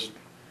sentence says,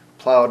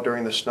 plowed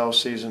during the snow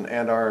season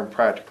and are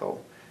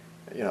impractical.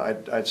 You know,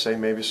 I'd say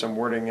maybe some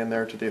wording in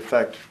there to the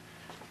effect,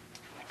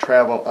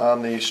 travel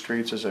on these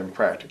streets is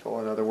impractical.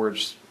 In other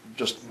words,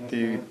 just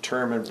the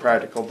term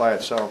impractical by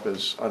itself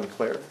is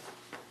unclear.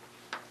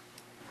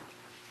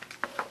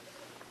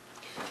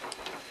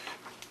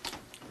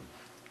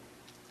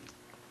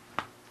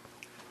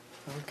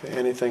 Okay,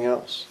 anything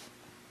else?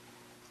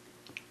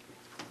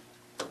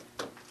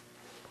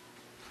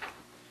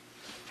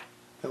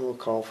 Then we'll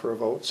call for a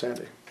vote.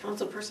 Sandy?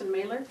 Councilperson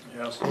Mailer?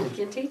 Yes.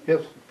 McGinty?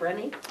 Yes.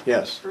 Brennan?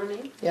 Yes.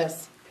 Rooney?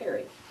 Yes.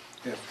 Perry?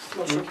 Yes.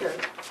 Motion carried.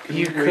 Can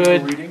You we wait for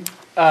could- reading?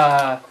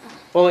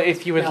 Well,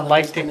 if you would Now that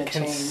like there's to been a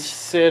change.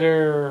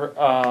 consider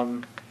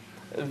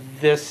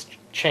this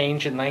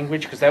change in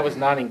language, because that was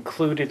not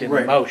included in the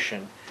Right.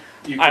 motion,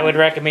 You I can- would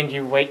recommend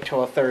you wait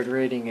till a third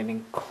reading and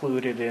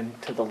include it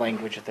into the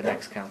language at the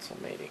next council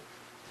meeting.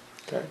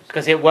 Okay.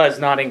 Because it was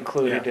not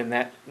included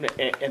Yeah.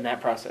 in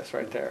that process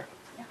right there.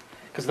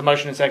 Because the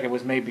motion and second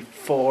was made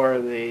before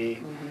the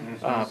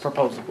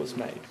proposal was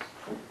made.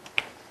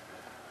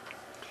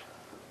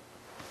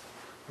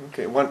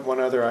 Okay, one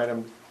other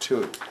item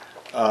too.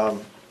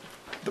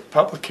 The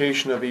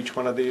publication of each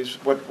one of these,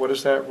 what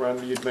is that,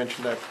 Ron? You'd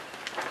mentioned that.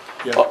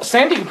 Yeah. Well,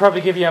 Sandy could probably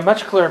give you a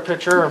much clearer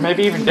picture, or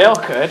maybe even Dale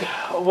could.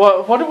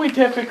 What do we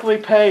typically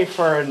pay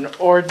for an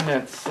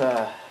ordinance?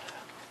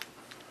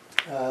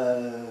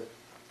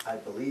 I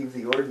believe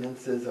the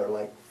ordinances are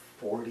like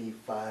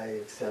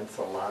 45 cents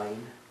a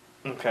line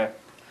Okay.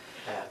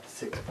 at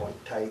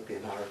 6-point type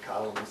in our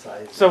column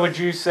size. So would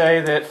you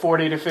say that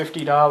 $40 to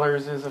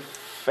 $50 is a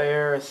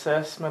fair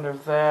assessment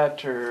of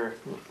that, or?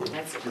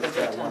 That's a Just good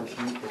that one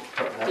time. sheet,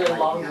 that They're might be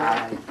longer.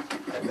 high.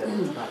 I bet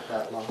it's not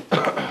that long.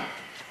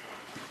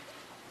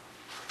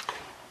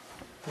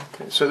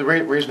 Okay, so the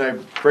reason I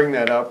bring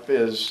that up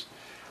is,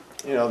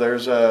 you know,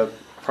 there's a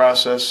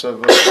process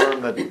of a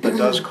firm that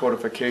does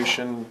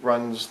codification,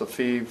 runs the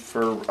fee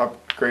for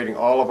upgrading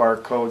all of our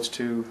codes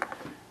to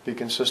be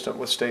consistent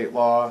with state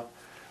law.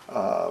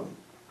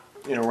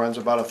 You know, runs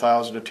about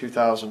 $1,000 to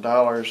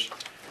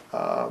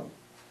 $2,000.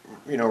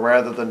 You know,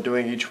 rather than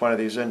doing each one of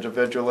these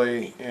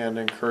individually and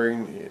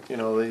incurring, you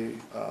know, the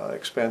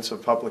expense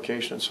of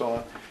publication and so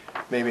on,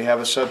 maybe have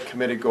a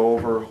subcommittee go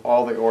over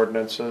all the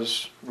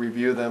ordinances,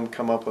 review them,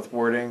 come up with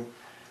wording,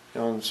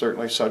 you know, and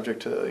certainly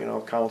subject to, you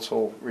know,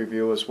 council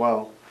review as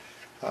well.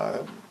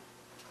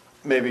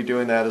 Maybe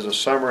doing that as a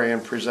summary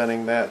and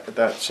presenting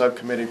that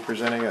subcommittee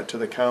presenting it to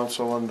the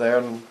council and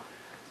then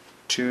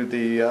to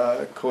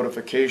the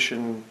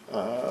codification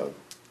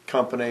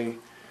company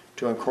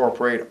to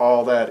incorporate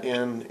all that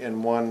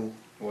in one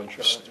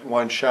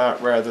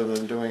shot rather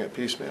than doing it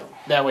piecemeal.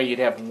 That way you'd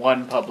have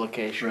one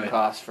publication Right.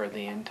 cost for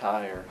the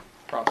entire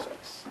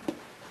process.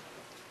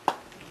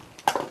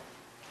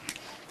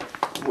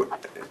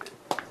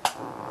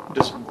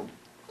 Just, It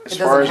as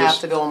far doesn't as have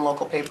this, to go in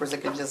local papers,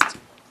 it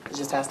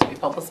just has to be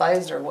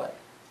publicized, or what?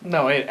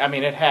 No, I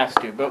mean, it has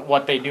to, but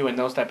what they do in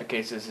those type of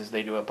cases is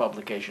they do a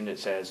publication that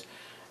says,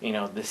 you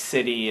know, the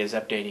city is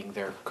updating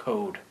their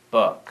code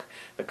book.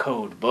 The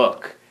code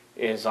book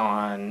is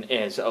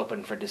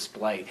open for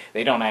display.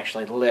 They don't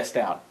actually list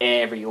out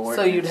every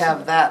ordinance. So you'd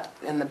have that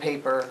in the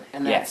paper,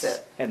 and that's Yes,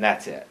 it? and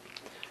that's it.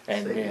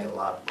 And Saving then a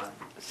lot of money.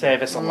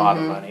 save us a lot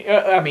of money.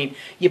 I mean,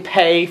 you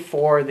pay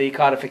for the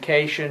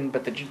codification,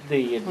 but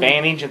the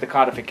advantage of the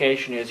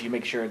codification is you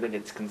make sure that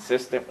it's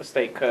consistent with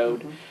state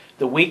code.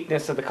 The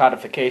weakness of the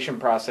codification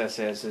process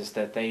is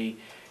that they,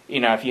 you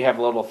know, if you have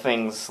little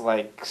things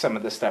like some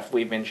of the stuff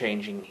we've been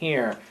changing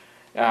here,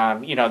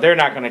 you know, they're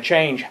not going to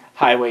change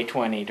Highway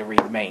 20 to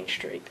read Main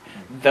Street.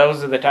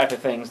 Those are the type of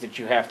things that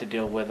you have to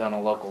deal with on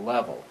a local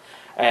level.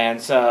 And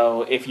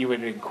so if you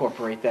would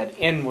incorporate that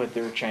in with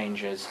their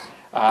changes,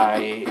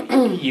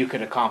 you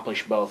could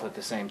accomplish both at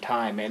the same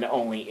time and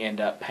only end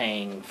up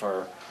paying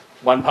for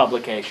one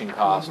publication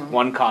cost,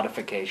 one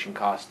codification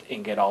cost,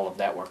 and get all of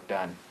that work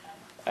done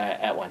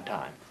at one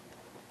time.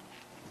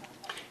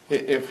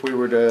 if we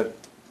were to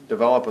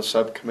develop a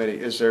subcommittee,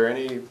 is there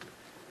any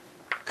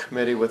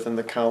committee within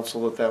the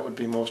council that would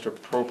be most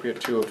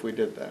appropriate to if we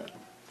did that?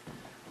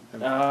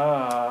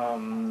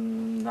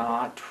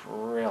 Not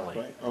really.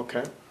 Right,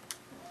 okay.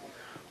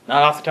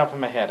 Not off the top of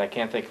my head. I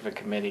can't think of a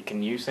committee.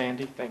 Can you,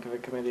 Sandy, think of a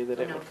committee that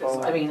it No, would 'cause,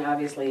 fall I mean,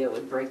 obviously it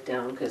would break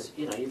down, because,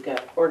 you know, you've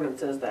got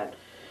ordinances that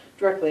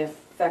directly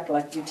affect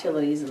like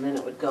utilities, and then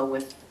it would go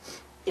with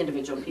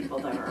individual people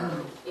that are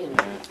in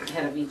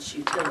head of each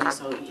utility,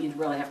 so you'd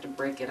really have to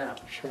break it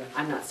up. Sure.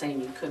 I'm not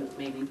saying you couldn't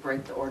maybe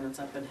break the ordinance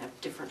up and have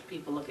different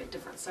people look at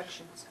different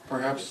sections.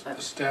 Perhaps But-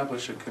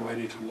 establish a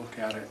committee to look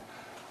at it,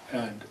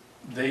 and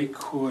they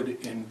could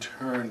in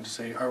turn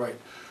say, all right,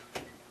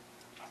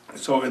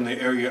 so in the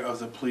area of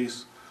the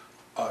police,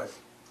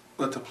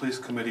 let the police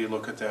committee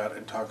look at that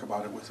and talk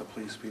about it with the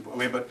police people. I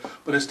mean, but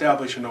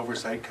establish an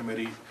oversight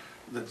committee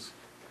that's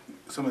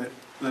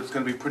that's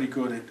gonna be pretty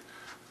good at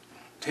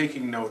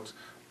taking notes,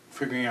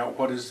 figuring out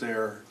what is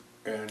there,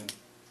 and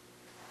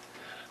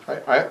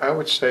I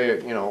would say,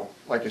 you know,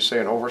 like you say,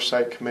 an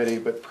oversight committee,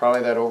 but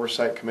probably that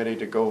oversight committee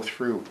to go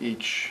through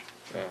each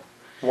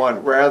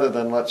one, rather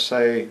than, let's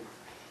say,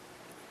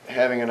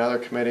 having another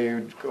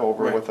committee go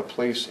over Right. with the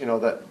police, you know,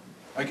 that.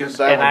 I guess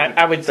that And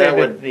I would say that that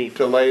would the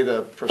delay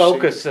the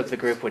focus of the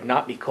group would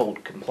not be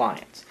code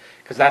compliance,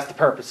 because that's the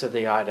purpose of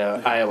the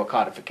Iowa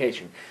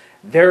codification.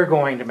 They're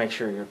going to make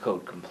sure you're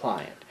code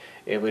compliant.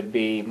 It would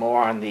be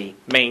more on the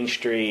Main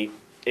Street,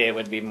 it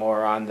would be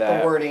more on The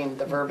wording,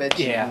 the verbiage?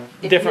 yeah,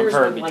 If different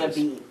yours would wanna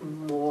verbiages. be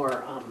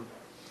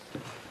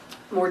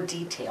more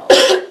detailed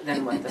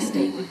than what the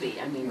state would be.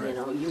 I mean, you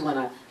know, you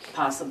wanna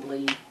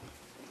possibly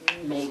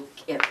make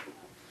it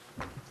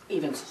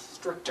even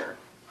stricter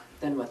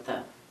than what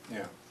the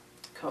yeah,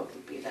 code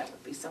would be. That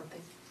would be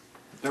something.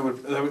 that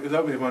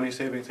would be a money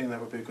saving thing. That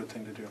would be a good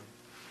thing to do.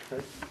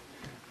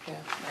 Yeah.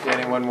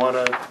 Anyone want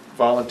to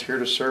volunteer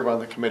to serve on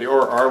the committee?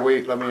 Or are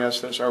we, let me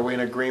ask this, are we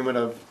in agreement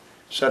of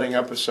setting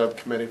up a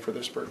subcommittee for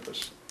this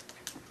purpose?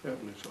 Yeah, I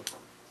believe so.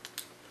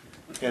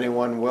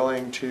 Anyone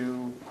willing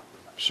to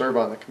serve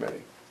on the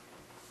committee?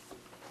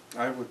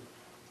 I would.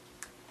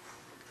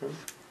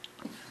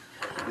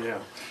 Yeah.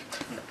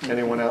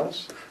 Anyone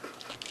else?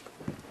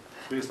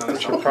 Please not a We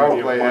should subcommittee of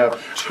probably one.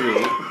 have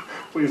two.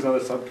 Please not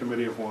a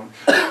subcommittee of one.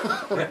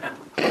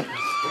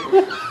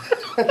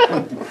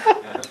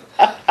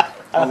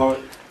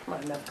 Although,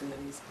 Not enough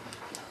committees.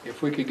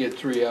 If we could get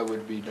three, I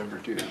would be number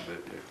two, but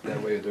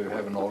that way they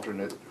have an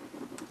alternate.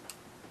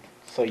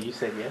 So you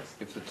said yes?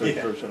 If the third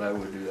person, I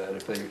would do that,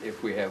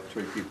 if we have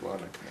three people on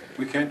the committee.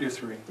 we can't do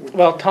three.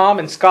 Well, Tom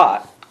and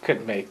Scott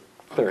could make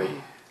 3.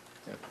 Okay.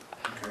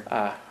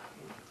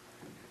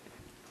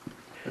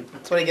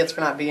 That's what he gets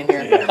for not being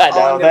here. I All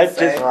know, I'm gonna that's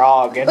say. just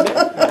wrong, isn't it?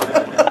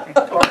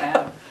 Or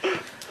Adam.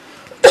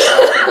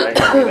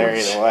 There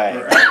either way.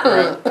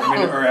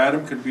 Or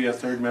Adam could be a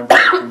third member of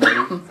the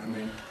committee. I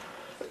mean,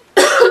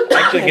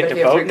 Actually get If to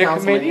you have vote three in the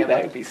councilmen, committee, you have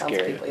that would be councilpeople,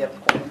 scary. you have a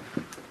quorum.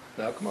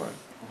 Now, come on.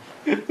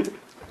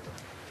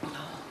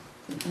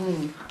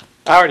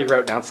 I already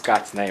wrote down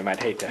Scott's name,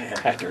 I'd hate to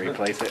have to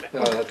replace it.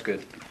 No, that's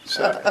good.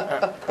 So,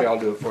 Okay, I'll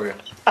do it for you.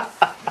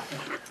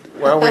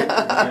 well,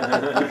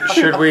 let's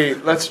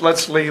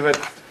leave it.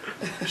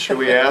 Should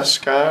we ask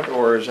Scott,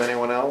 or is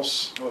anyone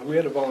else? Well, we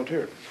had a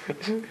volunteer.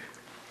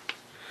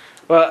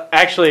 Well,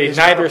 actually,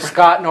 neither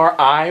Scott nor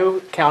I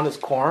count as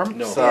quorum,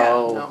 No. Yeah,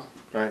 so no.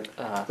 Right.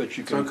 But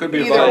you so can. it could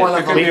be Either one of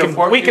it could them. be a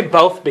four- we can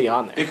both be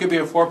on there. It could be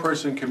a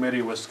 4-person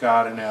committee with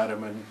Scott and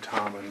Adam and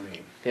Tom and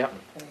me. Yep.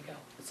 There you go.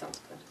 That sounds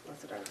good.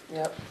 Let's do it.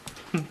 Yep.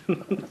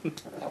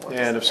 That works.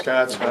 And if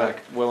Scott's not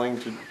willing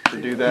to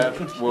do that,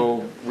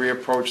 we'll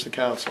reapproach the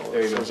council.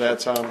 There you go. Does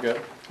that sound good?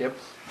 Yep.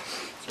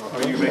 So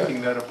are you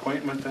making that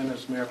appointment then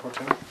as Mayor Pro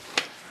Tem?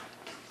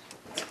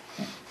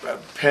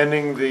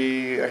 Pending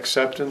the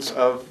acceptance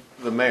of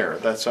the mayor.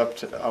 That's up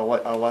to,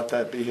 I'll let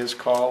that be his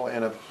call,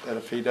 and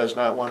if he does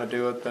not want to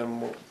do it,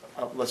 then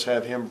let's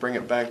have him bring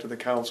it back to the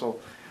council.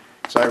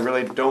 So I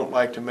really don't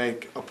like to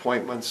make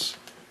appointments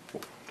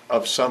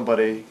of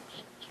somebody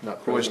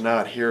who is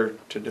not here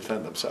to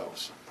defend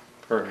themselves,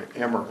 or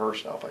him or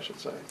herself, I should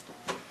say.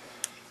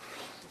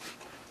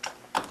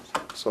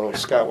 So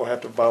Scott will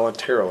have to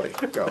voluntarily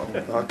go,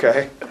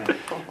 okay?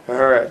 All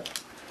right.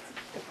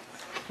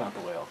 It's not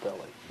the way I'll tell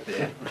it.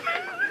 Yeah.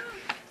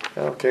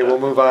 Okay, we'll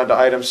move on to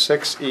item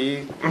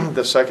 6E,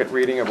 the second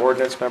reading of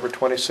ordinance number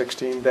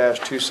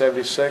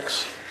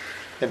 2016-276,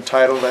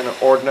 entitled an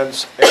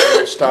ordinance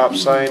adding a stop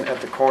sign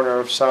at the corner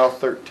of South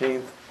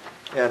 13th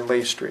and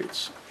Lee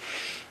Streets.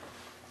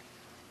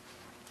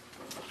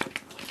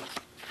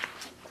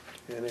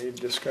 Any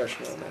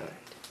discussion on that?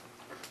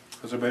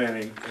 Has there been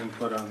any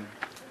input on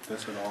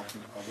this at all from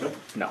the public?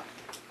 No.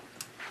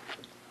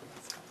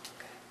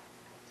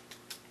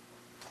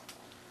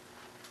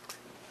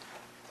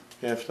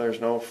 If there's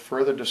no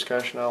further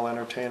discussion, I'll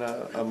entertain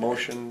a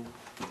motion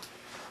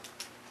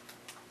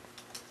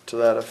to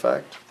that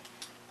effect.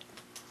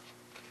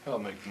 I'll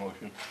make the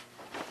motion.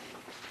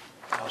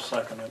 I'll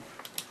second it.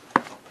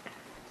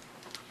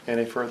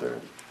 Any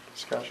further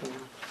discussion?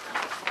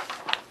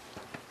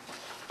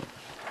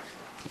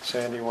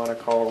 Sandy, you want to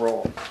call a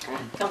roll?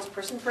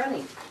 Councilperson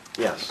Brennan,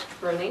 Yes.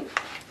 Rooney,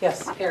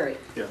 Yes. Perry,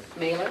 Yes.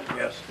 Mailer,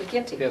 Yes.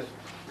 McGinty. Yes.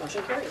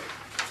 Motion carried.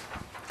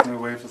 Can we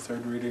waive the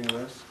third reading of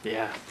this?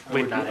 Yeah.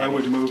 I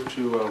would move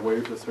to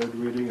waive the third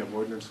reading of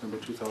ordinance number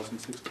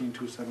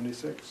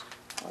 2016-276.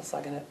 I'll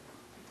second it.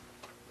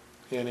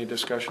 Any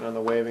discussion on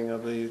the waiving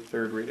of the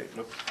third reading?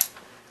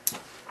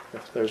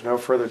 If there's no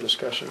further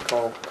discussion,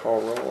 call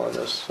roll on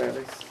this,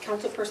 Sandy?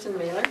 Councilperson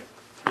Mailer,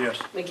 Yes.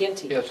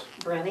 McGinty. Yes.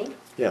 Brennan,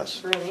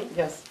 Yes. Rooney,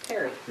 Yes.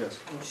 Perry. Yes.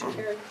 Motion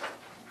carried.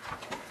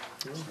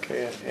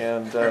 Okay,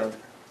 and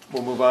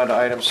we'll move on to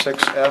item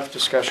 6F,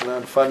 discussion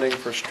on funding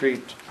for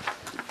street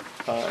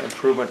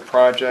improvement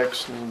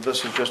projects. And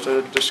this is just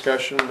a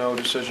discussion, no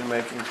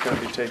decision-making is going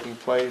to be taking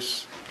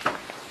place.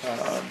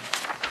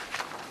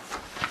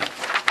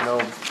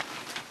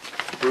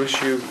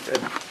 Bruce, you had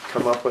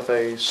come up with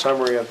a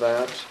summary of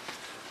that.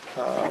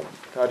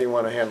 How do you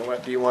want to handle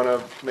it? Do you want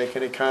to make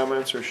any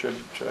comments, or should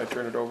I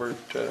turn it over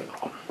to?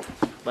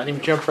 Let him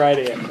jump right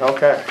in.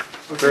 Okay,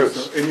 Okay,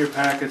 Bruce. so in your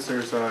packets,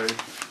 there's a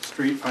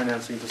street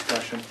financing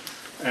discussion.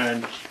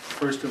 And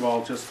first of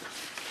all, just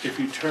if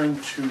you turn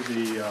to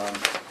the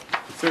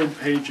third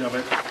page of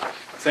it,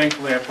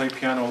 thankfully I play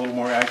piano a little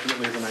more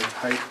accurately than I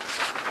type.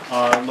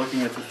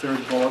 Looking at the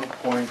third bullet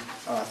point,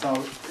 I thought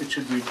it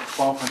should read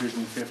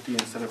 1,250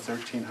 instead of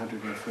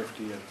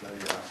 1,350 at the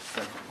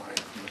second line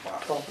from the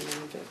bottom.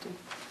 1250.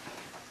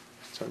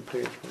 It's on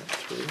page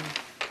 3.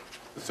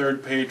 The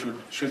third page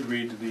should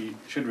read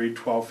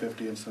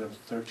 1,250 instead of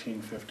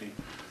 1,350.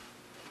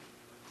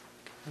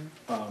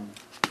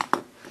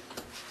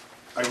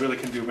 I really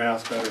can do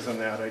math better than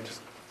that.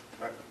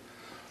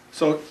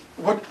 So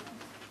what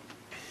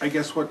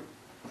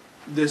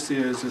this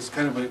is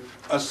kind of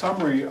a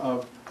summary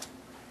of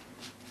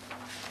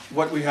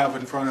what we have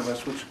in front of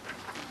us, which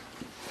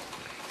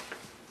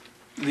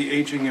the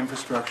aging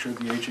infrastructure,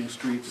 the aging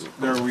streets,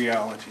 they're a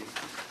reality.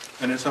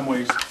 And in some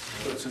ways,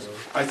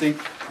 I think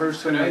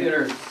personally. Can I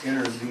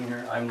intervene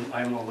here?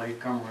 I'm a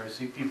latecomer. I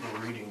see people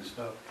reading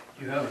stuff.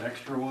 Do you have an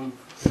extra one?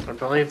 I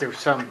believe there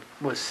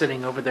was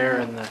sitting over there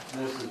in the.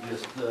 This is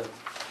just the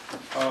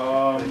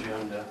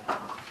agenda.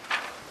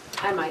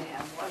 I might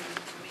have one,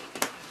 maybe.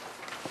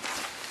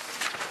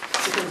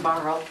 You can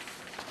borrow.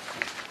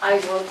 I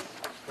will.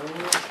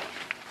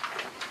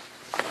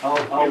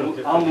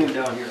 I'll move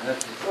down here.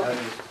 That's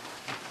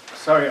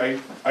Sorry,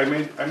 I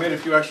made a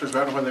few extras. I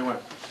don't know when they went.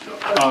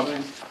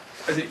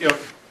 I think,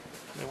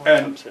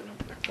 and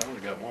I only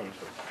got one,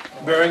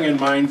 so. bearing in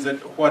mind that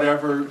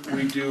whatever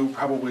we do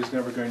probably is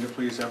never going to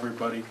please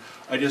everybody,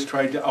 I just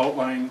tried to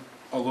outline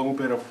a little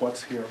bit of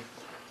what's here.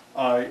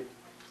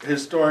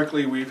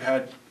 Historically, we've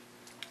had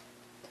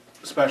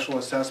special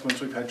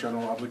assessments, we've had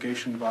general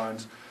obligation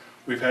bonds,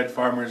 we've had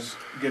farmers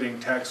getting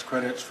tax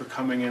credits for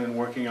coming in and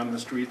working on the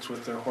streets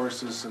with their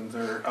horses and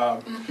their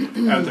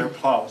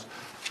plows.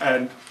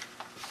 And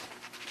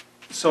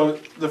so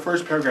the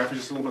first paragraph is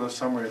just a little bit of a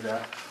summary of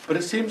that. But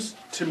it seems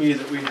to me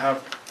that we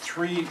have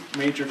three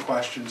major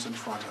questions in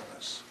front of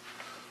us.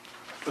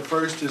 The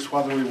first is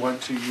whether we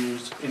want to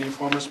use any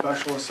form of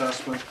special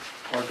assessment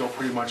or go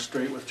pretty much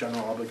straight with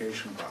general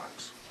obligation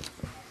bonds.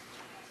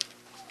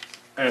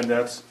 And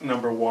that's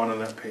number one on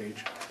that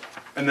page.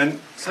 And then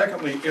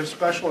secondly, if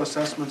special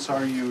assessments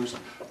are used,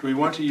 do we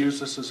want to use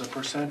this as a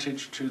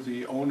percentage to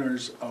the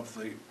owners of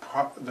the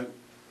cost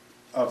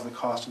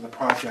of the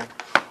project,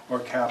 or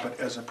cap it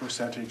as a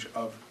percentage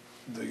of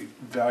the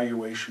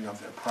valuation of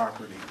their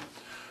property?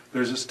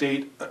 There's a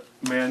state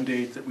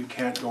mandate that we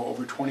can't go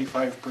over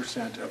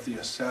 25% of the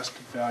assessed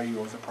value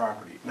of the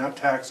property, not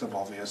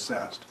taxable, the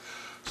assessed.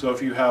 So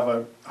if you have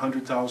a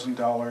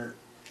 $100,000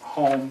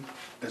 home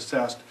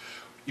assessed,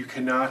 you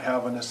cannot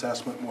have an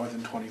assessment more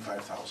than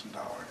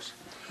 $25,000.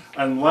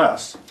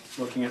 Unless,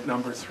 looking at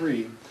number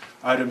 3,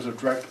 items of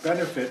direct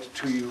benefit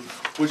to you,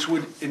 which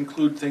would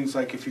include things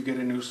like if you get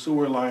a new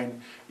sewer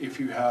line, if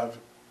you have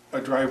a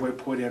driveway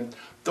put in,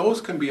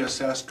 those can be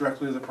assessed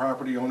directly to the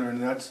property owner,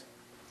 and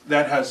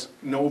that has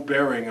no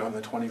bearing on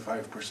the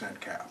 25%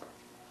 cap.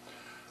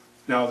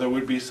 Now, there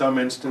would be some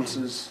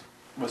instances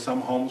with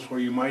some homes where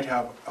you might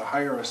have a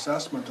higher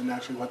assessment than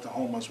actually what the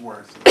home was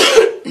worth.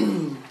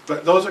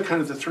 But those are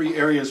kind of the three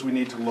areas we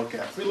need to look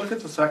at. If we look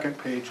at the second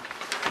page,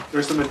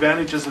 there's some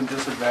advantages and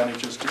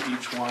disadvantages to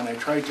each one. I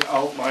tried to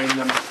outline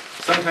them.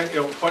 Sometimes,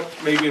 what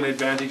may be an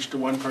advantage to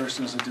one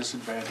person is a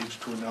disadvantage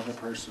to another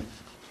person.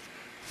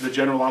 The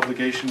general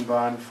obligation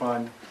bond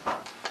fund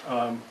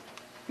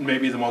may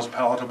be the most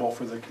palatable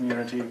for the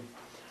community.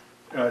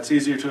 It's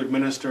easier to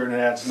administer and it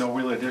adds no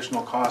really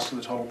additional cost to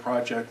the total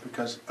project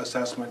because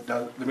assessment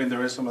does,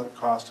 there is some other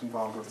cost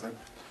involved with it.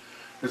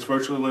 It's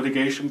virtually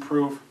litigation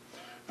proof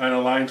and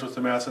aligns with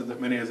the method that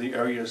many of the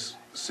areas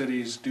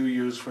cities do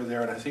use for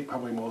there, and I think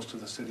probably most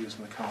of the cities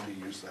in the county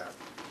use that.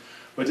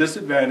 But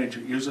disadvantage,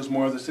 it uses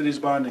more of the city's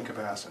bonding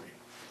capacity.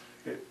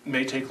 It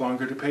may take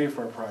longer to pay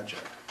for a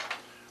project.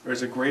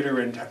 There's a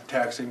greater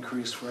tax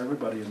increase for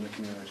everybody in the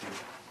community.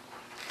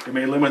 It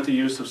may limit the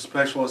use of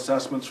special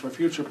assessments for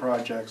future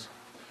projects,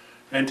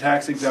 and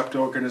tax-exempt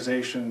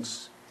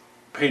organizations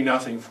pay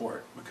nothing for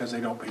it because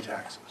they don't pay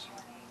taxes.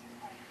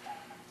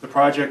 The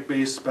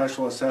project-based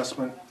special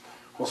assessment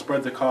will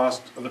spread the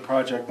cost of the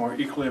project more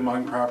equally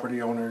among property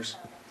owners,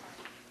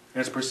 and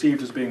it's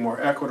perceived as being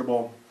more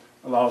equitable,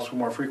 allows for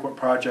more frequent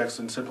projects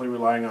than simply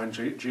relying on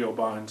GO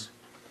bonds.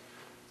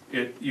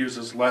 It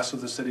uses less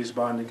of the city's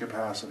bonding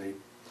capacity,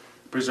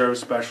 preserves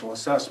special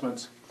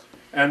assessments,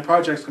 and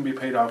projects can be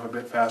paid off a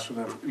bit faster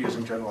than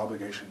using general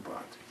obligation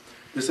bonds.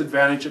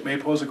 Disadvantage, it may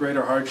pose a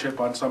greater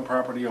hardship on some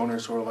property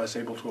owners who are less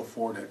able to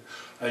afford it.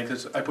 I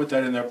think I put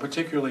that in there,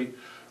 particularly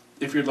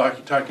if you're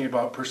talking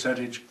about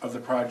percentage of the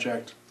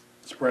project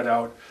spread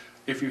out.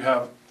 If you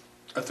have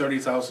a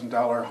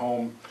 $30,000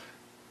 home,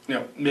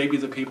 maybe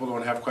the people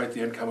don't have quite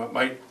the income.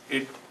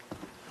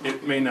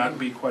 It may not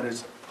be quite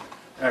as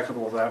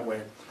equitable that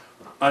way.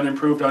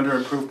 Unimproved,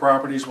 underimproved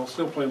properties will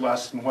still pay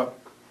less than what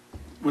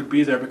would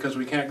be there because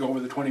we can't go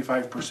over the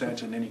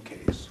 25% in any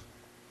case.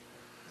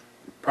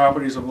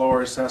 Properties of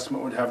lower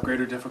assessment would have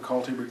greater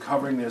difficulty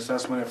recovering the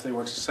assessment if they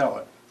were to sell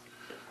it.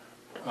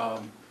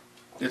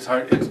 It's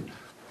hard.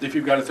 If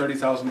you've got a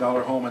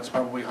 $30,000 home, it's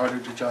probably harder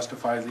to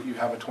justify that you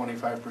have a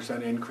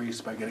 25%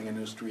 increase by getting a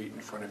new street in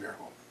front of your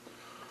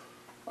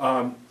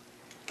home.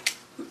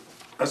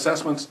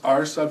 Assessments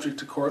are subject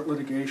to court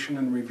litigation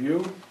and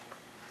review.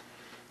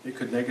 It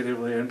could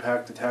negatively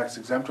impact the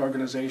tax-exempt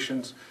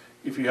organizations.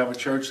 If you have a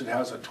church that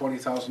has a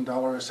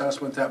 $20,000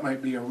 assessment, that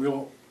might be a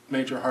real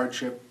major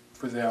hardship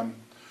for them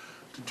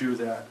to do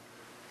that.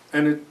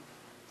 And it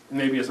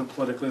maybe isn't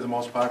politically the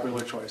most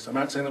popular choice. I'm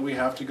not saying that we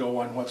have to go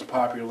on what's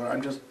popular.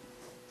 I'm just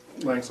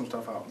laying some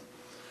stuff out.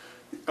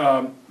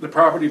 The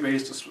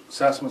property-based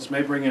assessments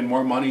may bring in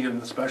more money than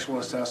the special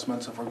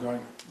assessments if we're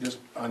going just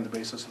on the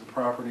basis of the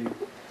property.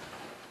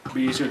 It'd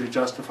be easier to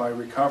justify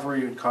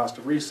recovery and cost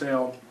of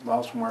resale,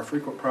 allows for more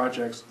frequent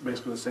projects,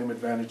 basically the same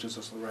advantages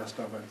as the rest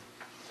of it.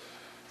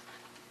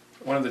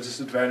 One of the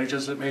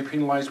disadvantages, it may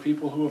penalize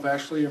people who have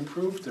actually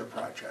improved their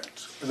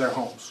projects, their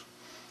homes.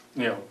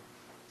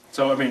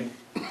 So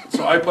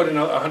I put in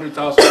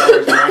 $100,000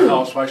 in my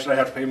house, why should I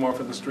have to pay more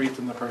for the street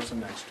than the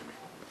person next to me?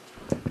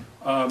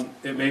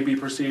 It may be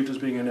perceived as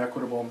being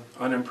inequitable.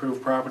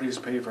 Unimproved properties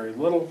pay very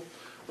little,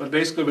 but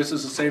basically this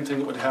is the same thing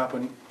that would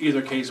happen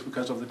either case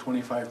because of the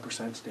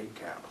 25% state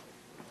cap.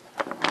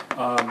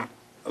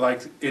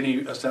 Like any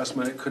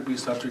assessment, it could be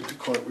subject to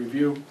court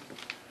review,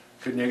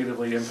 could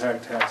negatively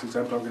impact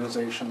tax-exempt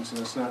organizations,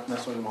 and it's not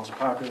necessarily the most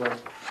popular.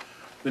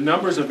 The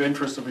numbers of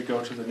interest, if we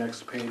go to the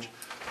next page,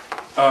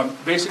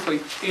 basically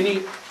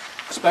any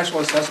special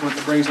assessment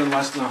that brings in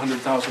less than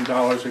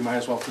 $100,000, we might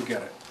as well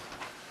forget it.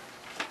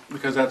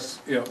 Because that's,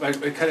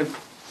 it kind of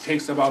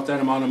takes about that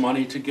amount of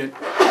money to get,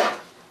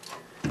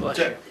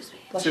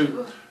 to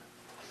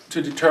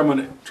determine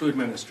it, to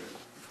administer it.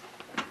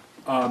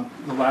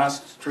 The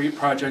last street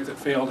project that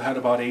failed had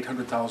about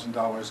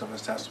 $800,000 of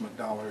assessment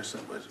dollars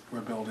that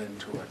were built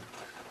into it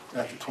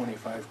at the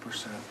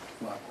 25%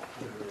 level.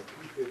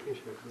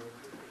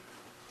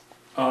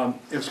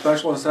 If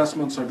special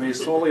assessments are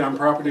based solely on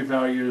property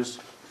values,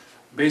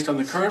 based on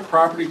the current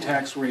property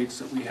tax rates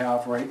that we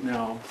have right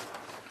now,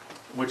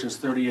 which is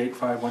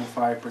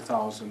 $38,515 per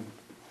thousand,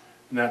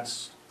 and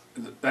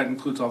that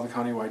includes all the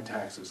countywide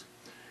taxes.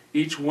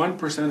 Each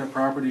 1% of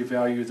property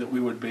value that we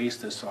would base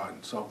this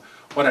on. So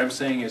what I'm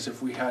saying is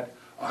if we had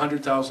a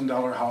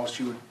 $100,000 house,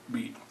 you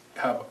would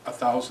have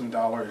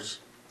 $1,000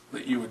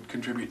 that you would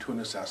contribute to an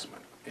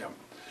assessment.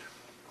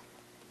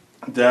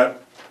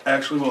 That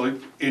actually will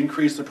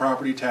increase the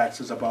property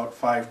taxes about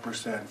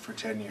 5% for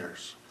 10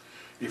 years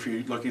if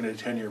you're looking at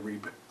a 10-year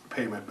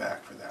repayment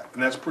back for that.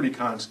 And that's pretty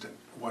constant.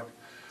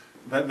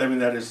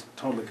 That is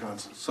totally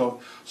constant. So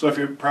if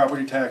your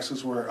property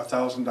taxes were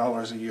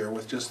 $1,000 a year,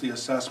 with just the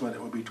assessment,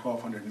 it would be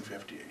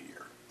 $1,250 a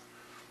year.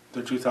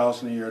 The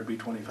 $2,000 a year would be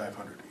 $2,500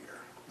 a year.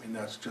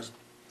 That's just.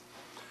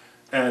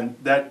 And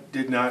that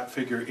did not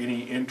figure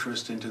any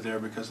interest into there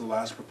because the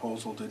last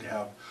proposal did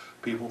have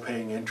people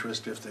paying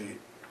interest if they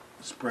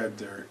spread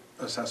their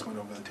assessment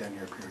over the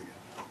 10-year period.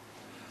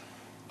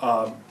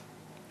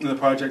 The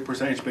project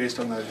percentage based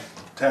on the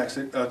tax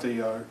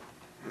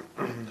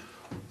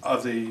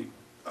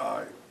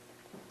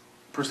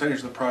percentage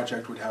of the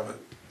project would have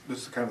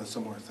this is kind of a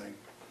similar thing.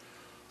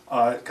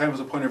 Kind of as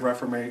a point of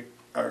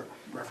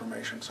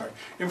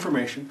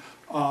information.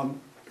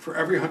 For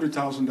every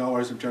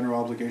 $100,000 of general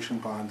obligation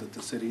bond that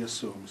the city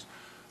assumes,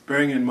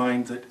 bearing in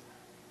mind that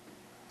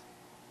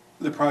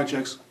the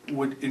projects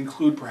would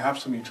include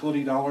perhaps some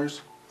utility dollars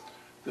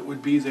that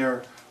would be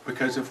there,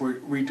 because if we're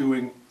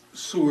redoing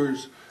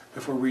sewers,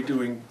 if we're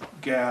redoing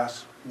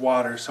gas,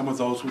 water, some of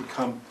those would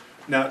come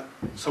not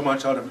so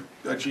much out of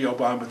a GO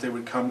bond, but they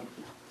would come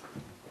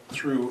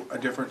through a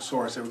different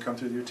source. They would come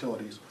through the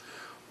utilities.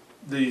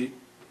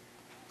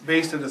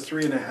 Based at a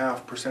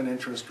 3.5%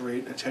 interest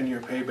rate, a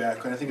 10-year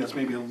payback, and I think that's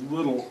maybe a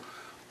little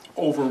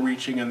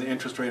overreaching in the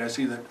interest rate. I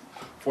see that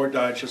Fort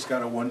Dodge just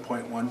got a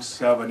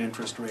 1.17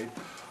 interest rate.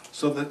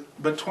 So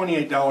but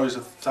 $28 a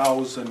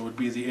thousand would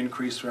be the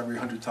increase for every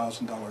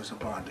 $100,000 of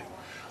bonding.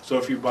 So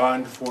if you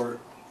bond for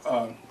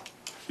 $1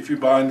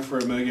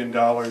 million,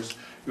 it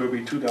would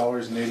be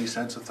 $2.80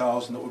 a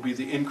thousand. That would be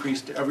the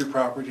increase to every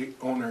property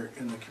owner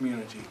in the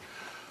community.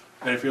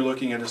 And if you're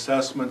looking at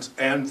assessments,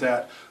 and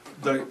that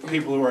the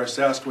people who are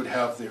assessed would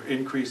have their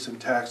increase in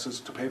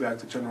taxes to pay back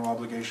the general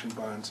obligation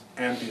bonds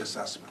and the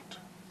assessment.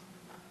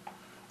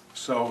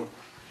 So,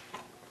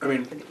 I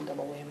mean, They're getting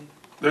double whammy.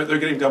 They're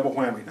getting double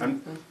whammy.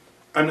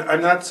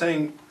 I'm not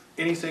saying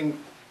anything.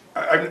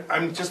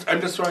 I'm just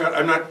throwing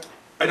out.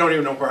 I don't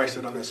even know where I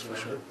sit on this for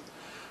sure.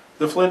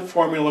 The Flint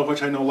formula,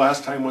 which I know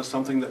last time was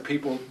something that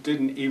people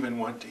didn't even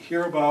want to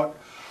hear about,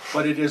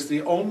 but it is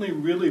the only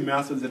really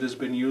method that has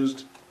been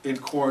used in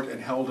court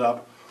and held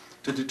up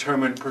to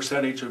determine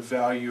percentage of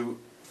value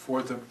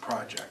for the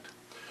project.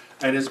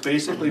 And it's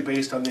basically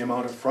based on the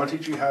amount of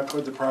frontage you have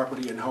toward the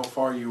property and how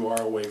far you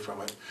are away from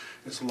it.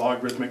 It's a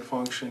logarithmic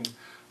function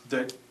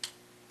that,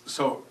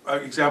 so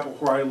example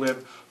where I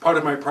live, part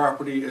of my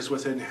property is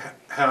within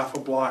half a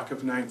block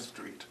of 9th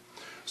Street.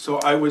 So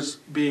I was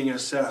being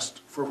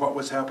assessed for what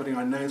was happening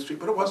on 9th Street,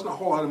 but it wasn't a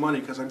whole lot of money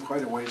because I'm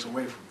quite a ways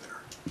away from there.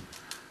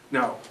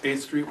 Now,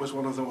 8th Street was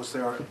one of those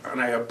there, and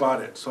I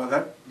abut it, so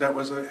that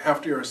was a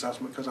heftier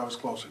assessment because I was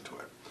closer to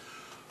it.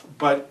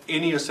 But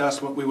any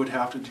assessment, we would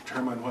have to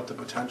determine what the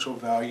potential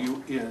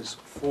value is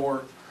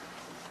for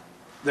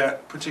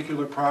that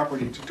particular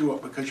property to do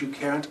it, because you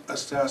can't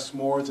assess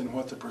more than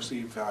what the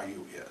perceived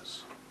value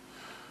is.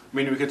 I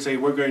mean, we could say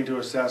we're going to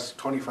assess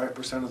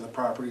 25% of the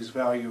property's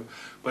value,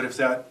 but if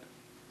that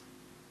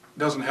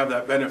doesn't have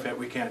that benefit,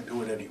 we can't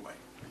do it anyway.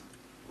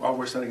 All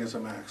we're setting is a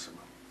maximum.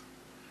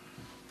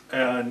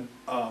 And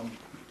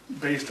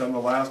based on the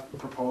last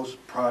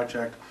proposed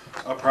project,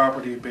 a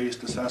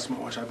property-based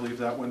assessment, which I believe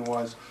that one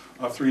was,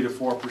 of 3 to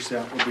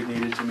 4% would be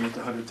needed to meet the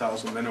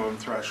 100,000 minimum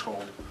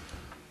threshold.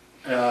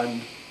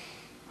 And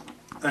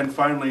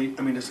finally,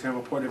 I mean, it's kind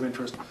of a point of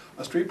interest,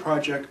 a street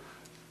project,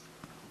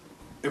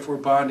 if we're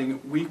bonding,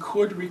 we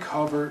could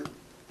recover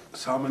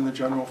some in the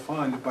general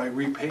fund by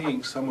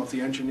repaying some of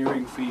the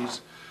engineering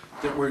fees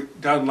that were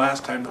done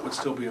last time that would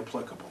still be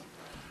applicable.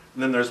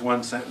 And then there's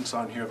one sentence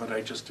on here that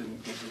I just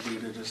didn't get to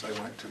read it as I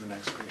went to the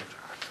next page.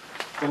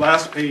 The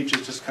last page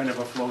is just kind of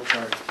a flow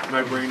chart.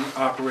 My brain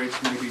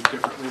operates maybe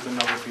differently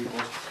than other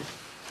people's,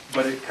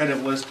 but it kind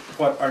of lists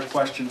what our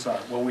questions are.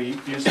 Will we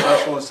use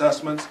special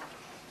assessments?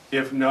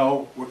 If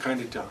no, we're kind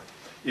of done.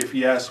 If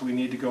yes, we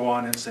need to go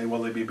on and say,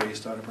 will they be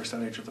based on a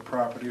percentage of the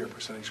property or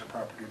percentage of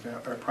property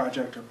or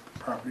project or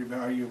property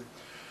value?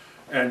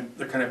 And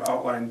they're kind of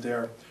outlined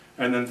there.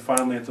 And then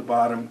finally at the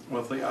bottom,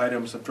 will the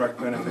items of direct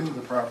benefit to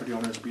the property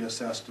owners be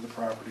assessed to the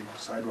property,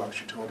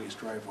 sidewalks, utilities,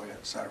 driveway,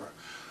 etc.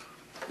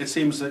 It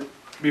seems that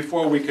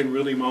before we can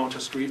really mount a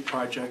street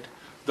project,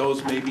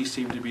 those maybe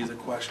seem to be the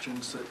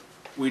questions that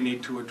we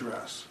need to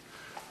address.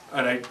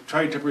 And I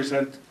tried to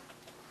present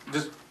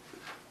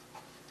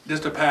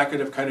just a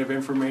packet of kind of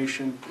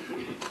information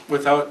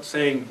without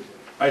saying,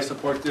 I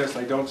support this,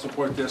 I don't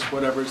support this,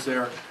 whatever's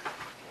there.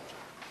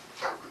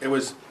 It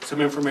was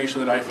some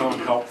information that I found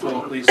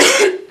helpful, at least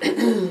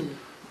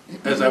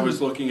as I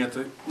was looking at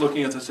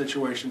the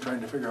situation,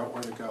 trying to figure out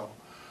where to go,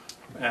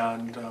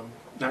 and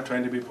not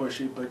trying to be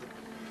pushy, but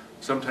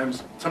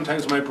sometimes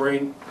my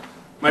brain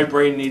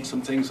needs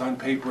some things on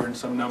paper and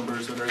some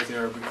numbers that are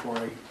there before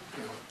I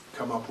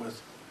come up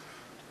with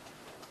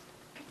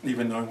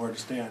even knowing where to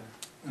stand.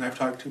 And I've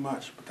talked too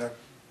much, but that,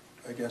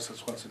 I guess,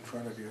 is what's in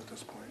front of you at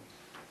this point.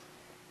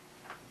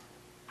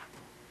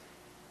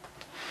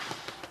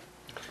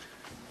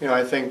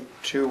 I think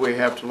too, we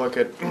have to look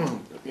at,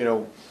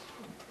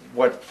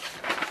 what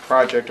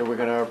project are we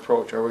going to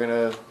approach? Are we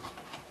going to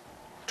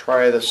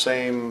try the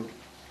same,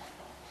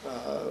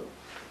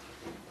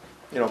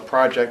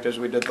 project as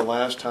we did the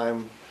last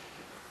time?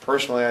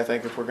 Personally, I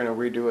think if we're going to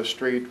redo a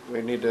street,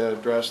 we need to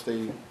address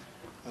the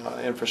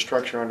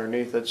infrastructure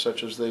underneath it,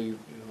 such as the,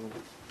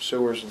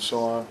 sewers and so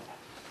on.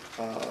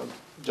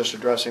 Just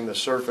addressing the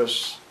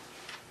surface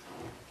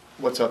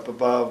what's up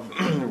above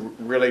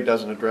really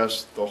doesn't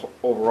address the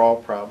overall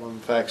problem. In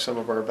fact, some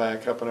of our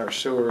backup in our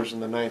sewers in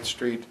the 9th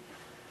Street,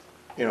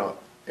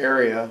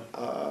 area,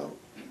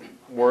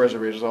 were as a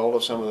result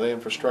of some of the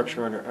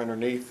infrastructure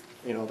underneath,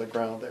 the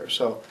ground there.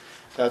 So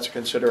that's a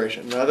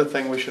consideration. Another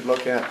thing we should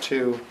look at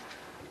too,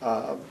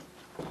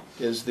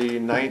 is the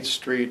 9th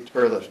Street,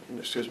 or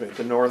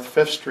the North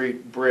 5th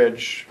Street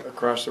Bridge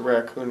across the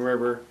Raccoon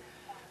River.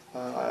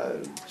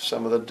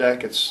 Some of the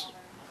deck,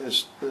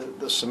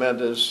 the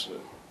cement is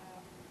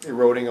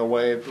eroding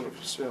away,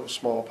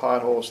 small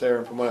potholes there,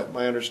 and from what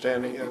my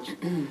understanding is,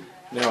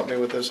 and help me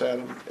with this,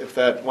 Adam,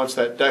 once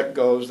that deck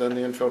goes, then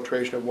the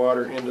infiltration of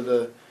water into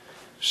the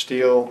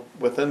steel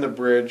within the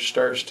bridge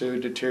starts to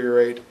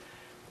deteriorate,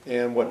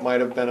 and what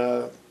might have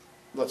been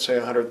let's say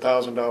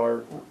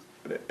 $100,000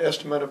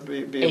 estimate of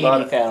be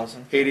about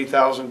 80,000.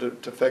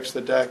 80,000 to fix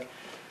the deck,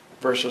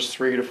 versus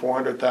 300,000 to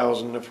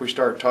 400,000 if we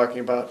start talking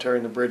about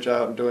tearing the bridge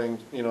out and doing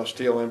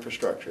steel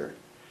infrastructure.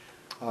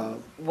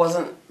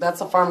 That's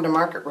a farm to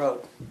market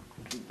road.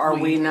 Are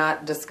we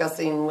not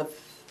discussing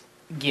with?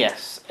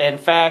 Yes. In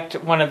fact,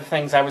 one of the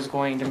things I was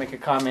going to make a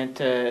comment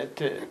to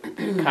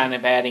kind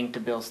of adding to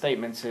Bill's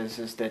statements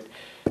is that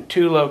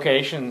 2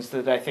 locations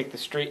that I think the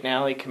Street and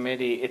Alley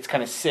Committee, it's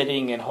kind of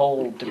sitting and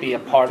hold to be a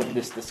part of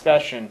this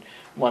discussion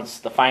once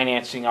the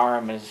financing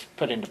arm is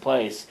put into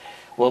place,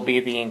 will be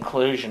the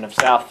inclusion of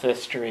South 5th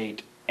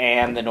Street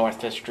and the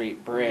North 5th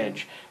Street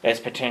Bridge as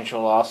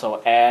potential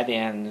also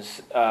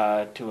add-ins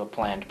to a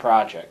planned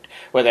project.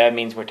 Whether that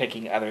means we're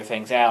taking other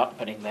things out,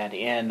 putting that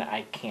in,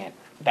 I can't.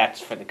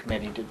 That's for the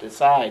committee to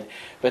decide.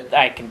 But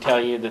I can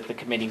tell you that the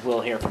committee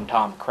will hear from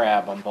Tom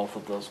Crabb on both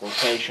of those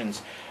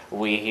locations.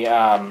 We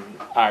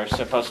are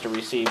supposed to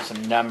receive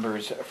some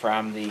numbers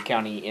from the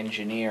county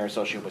engineer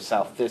associated with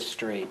South 5th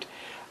Street.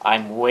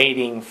 I'm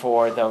waiting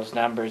for those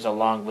numbers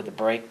along with the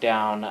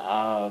breakdown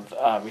of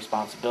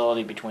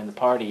responsibility between the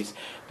parties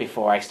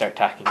before I start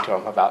talking to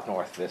them about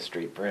North 5th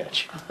Street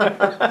Bridge. And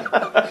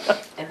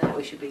that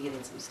we should be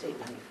getting some state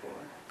money for.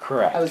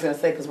 Correct. I was going to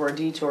say, because we're a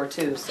detour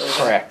too, so.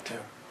 Correct. Yeah.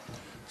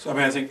 So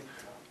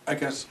I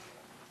guess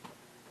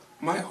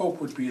my hope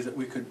would be that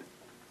we could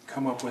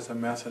come up with a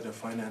method of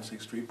financing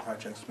street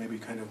projects, maybe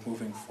kind of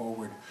moving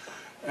forward,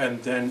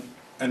 and then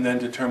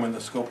determine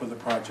the scope of the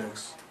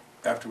projects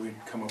after we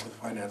come up with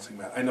financing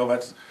that. I know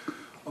that's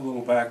a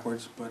little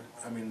backwards, but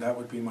that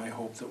would be my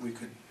hope, that we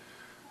could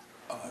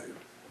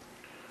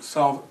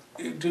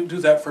do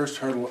that first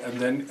hurdle, and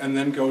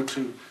then go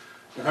to,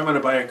 if I'm going to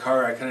buy a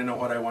car, I kind of know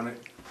what I want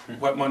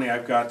what money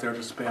I've got there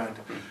to spend,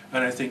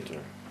 and I think.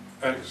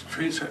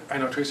 Teresa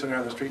and I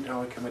are the Street and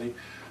Alley Committee.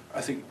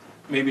 I think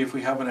maybe if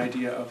we have an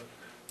idea of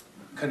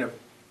kind of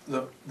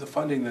the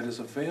funding that is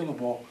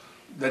available,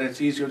 that it's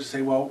easier to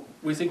say, well,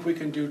 we think we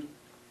can do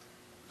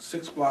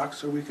 6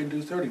 blocks or we can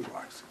do 30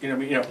 blocks.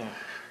 Yeah.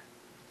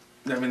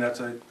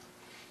 That's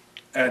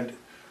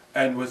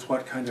and with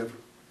what kind of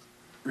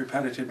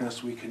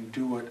repetitiveness we can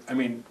do it. I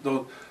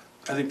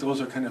think those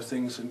are kind of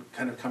things, and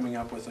kind of coming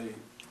up with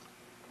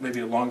maybe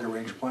a longer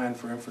range plan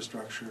for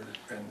infrastructure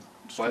and.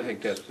 Well, I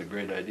think that's a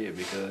great idea,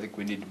 because I think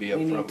we need to be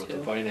upfront with the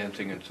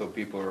financing, and so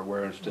people are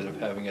aware, instead of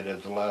having it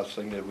as the last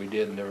thing that we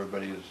did and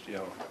everybody is,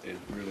 is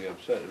really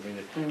upset.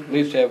 At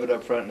least have it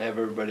up front and have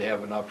everybody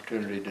have an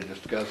opportunity to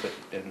discuss it,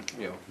 and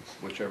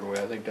whichever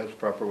way. I think that's the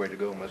proper way to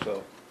go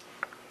myself.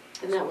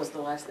 And that was the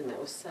last thing that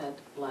was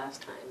said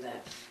last time,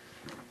 that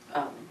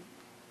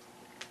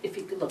if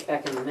you could look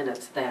back in the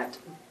minutes, that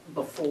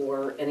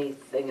before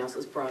anything else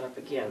is brought up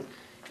again,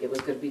 it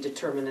was going to be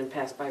determined and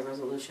passed by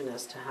resolution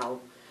as to how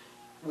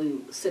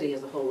city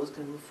as a whole was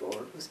going to move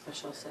forward with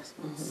special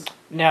assessments.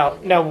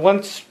 Now,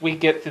 once we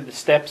get through the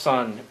steps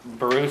on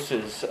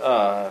Bruce's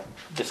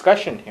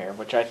discussion here,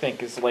 which I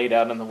think is laid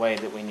out in the way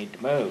that we need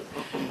to move,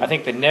 I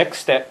think the next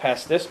step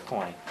past this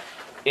point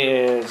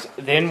is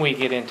then we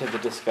get into the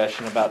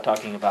discussion about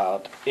talking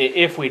about,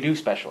 if we do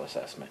special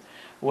assessment,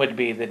 would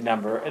be the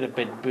number, it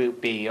would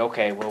be,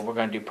 okay, well, we're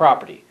going to do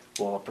property.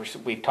 Well,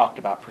 we've talked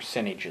about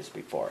percentages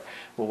before.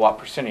 Well, what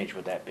percentage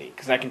would that be?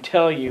 Because I can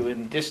tell you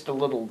in just a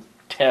little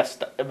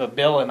test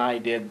Bill and I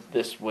did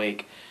this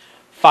week,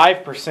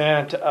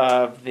 5%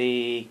 of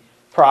the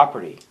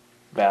property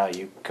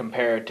value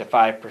compared to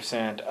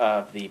 5%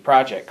 of the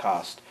project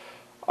cost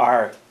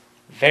are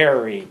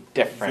very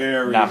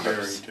different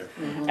numbers. Very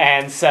different.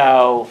 And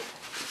so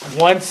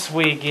once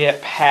we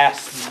get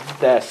past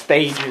the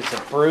stages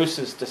of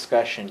Bruce's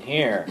discussion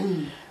here,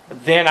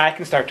 then I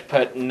can start to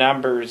put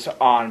numbers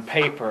on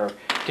paper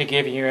to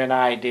give you an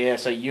idea,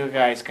 so you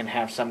guys can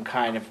have some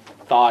kind of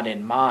thought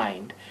in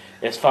mind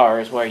as far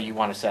as where you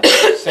want to set the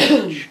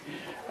percentage.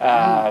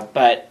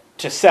 But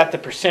to set the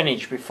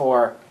percentage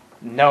before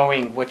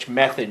knowing which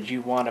method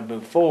you want to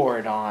move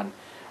forward on.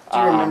 Do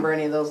you remember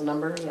any of those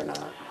numbers or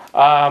not?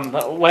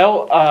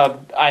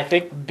 I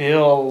think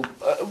Bill,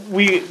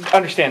 we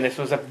understand this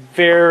was a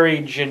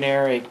very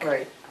generic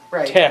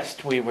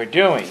test we were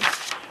doing.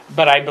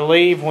 But I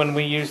believe when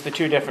we use the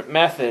 2 different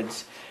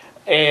methods,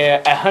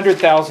 a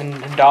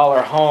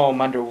 $100,000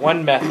 home under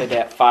one method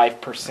at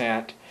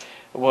 5%,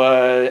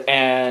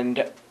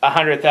 and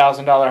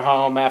 $100,000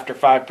 home after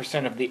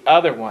 5% of the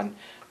other one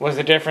was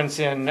the difference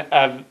in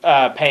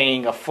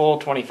paying a full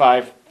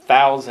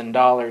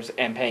 $25,000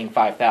 and paying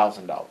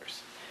 $5,000.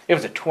 It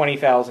was a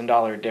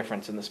 $20,000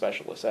 difference in the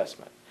special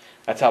assessment.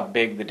 That's how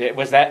big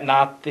was that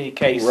not the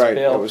case, Right,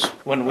 Bill? it was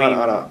when we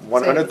on a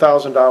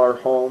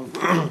 $100,000 home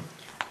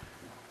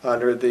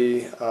under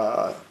the,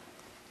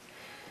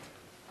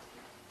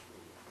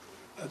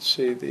 let's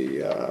see,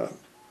 the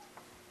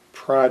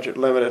project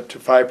limited to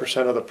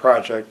 5% of the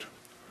project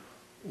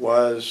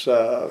was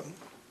let's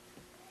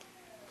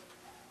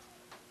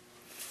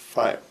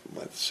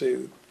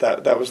see,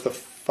 that was the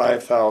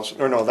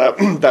 5,000, or no,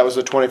 that was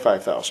the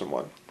 25,000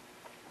 one.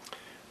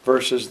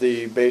 Versus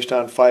the, based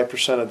on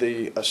 5% of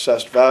the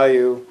assessed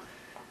value,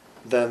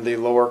 then the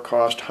lower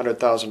cost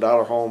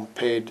 $100,000 home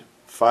paid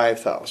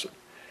 $5,000.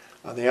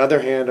 On the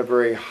other hand, a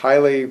very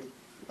highly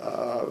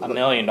 $1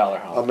 million home.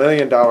 $1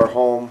 million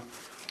home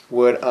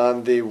would,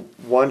 on the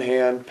one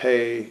hand,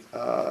 pay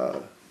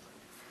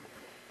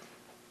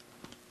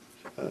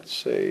let's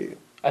see,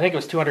 I think it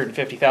was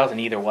 $250,000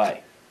 either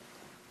way.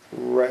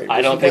 right.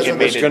 I don't think it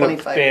made was gonna-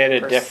 a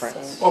bit of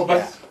difference. Well, but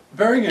Yeah.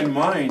 bearing in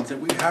mind that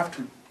we have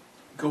to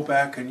go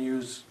back and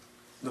use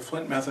the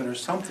Flint method or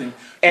something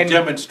to And-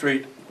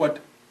 demonstrate what.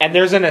 And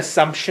there's an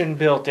assumption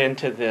built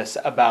into this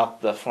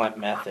about the Flint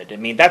method. I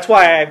mean, that's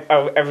why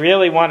I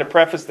really want to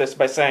preface this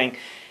by saying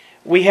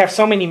we have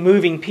so many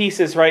moving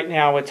pieces right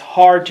now, it's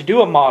hard to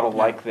do a model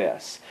like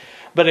this.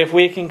 But if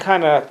we can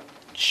kind of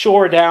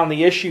shore down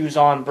the issues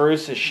on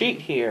Bruce's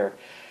sheet here,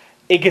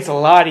 it gets a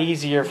lot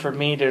easier for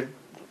me to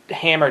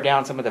hammer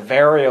down some of the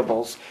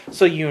variables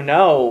so you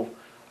know.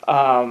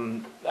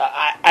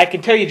 I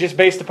can tell you just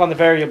based upon the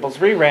variables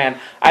we ran,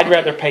 I'd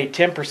rather pay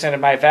 10%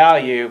 of my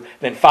value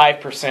than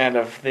 5%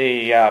 of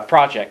the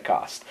project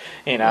cost.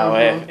 You know,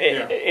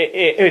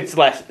 it's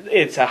less.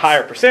 It's a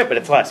higher percent, but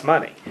it's less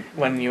money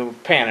when you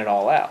pan it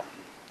all out.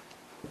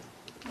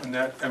 And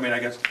that, I mean, I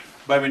guess,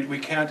 but I mean, we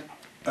can't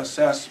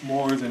assess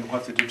more than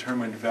what the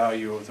determined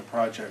value of the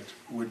project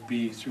would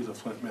be through the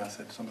Flint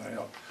method, somebody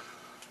else.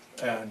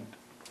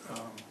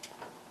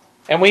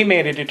 And we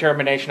made a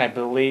determination, I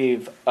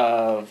believe,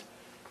 of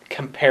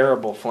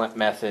comparable Flint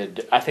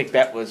method. I think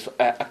that was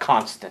a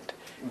constant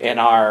in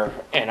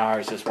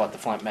ours is what the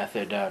Flint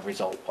method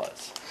result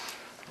was.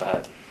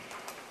 But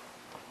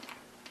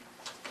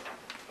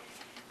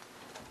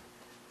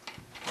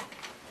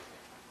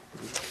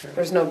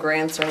There's no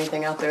grants or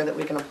anything out there that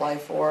we can apply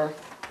for?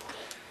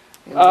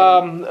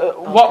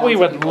 what we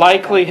would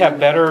likely have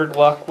better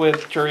luck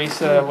with,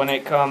 Teresa, when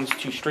it comes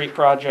to street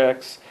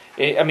projects,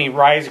 I mean,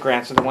 RISE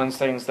grants are the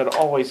things that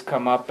always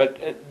come up,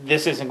 but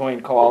this isn't going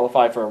to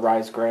qualify for a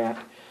RISE grant.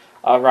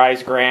 A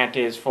RISE grant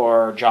is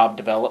for job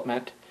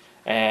development,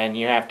 and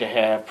you have to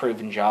have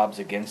proven jobs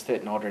against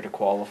it in order to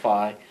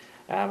qualify.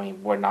 I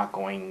mean, you're not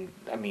going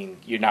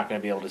to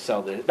be able to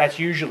sell this. That's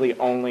usually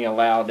only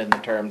allowed in the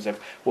terms of,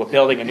 we're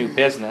building a new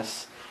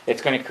business.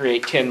 It's going to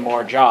create 10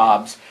 more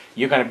jobs.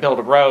 You're going to build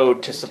a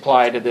road to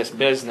supply to this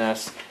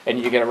business, and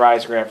you get a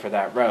RISE grant for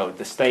that road.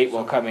 The state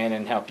will come in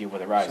and help you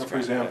with a RISE grant. So, for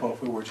example,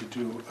 if we were to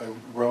do a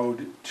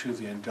road to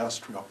the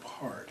industrial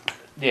park.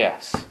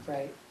 Yes.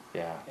 Right.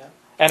 Yeah. Yeah.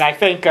 And I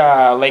think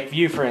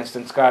Lakeview, for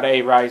instance, got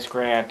a RISE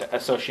grant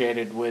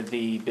associated with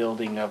the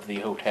building of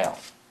the hotel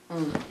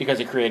because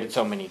it created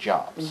so many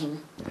jobs.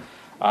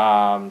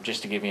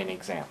 Just to give you an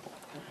example.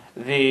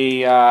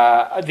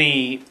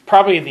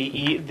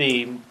 Probably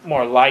the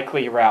more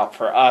likely route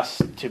for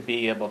us to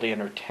be able to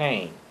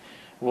entertain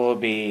will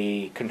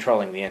be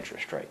controlling the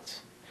interest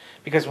rates,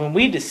 because when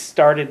we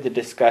started the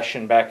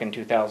discussion back in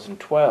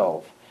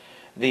 2012,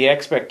 the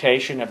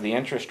expectation of the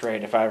interest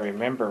rate, if I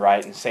remember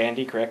right, and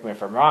Sandy, correct me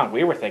if I'm wrong,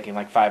 we were thinking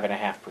like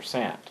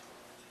 5.5%.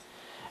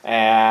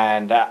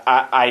 And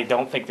I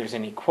don't think there's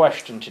any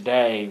question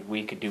today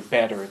we could do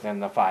better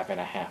than the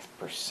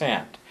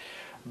 5.5%.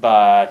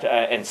 But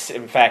and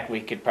in fact,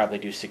 we could probably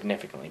do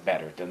significantly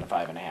better than the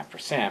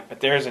 5.5%. But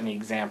there's an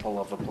example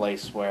of a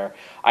place where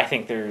I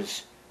think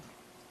there's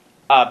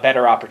a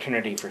better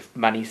opportunity for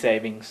money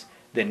savings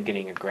than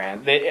getting a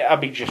grant. I'll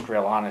be just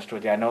real honest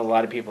with you. I know a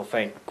lot of people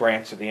think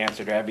grants are the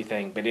answer to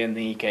everything, but in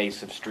the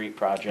case of street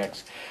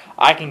projects,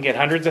 I can get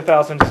hundreds of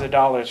thousands of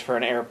dollars for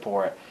an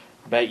airport,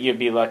 but you'd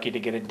be lucky to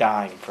get a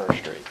dime for a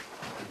street.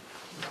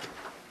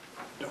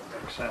 Don't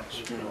make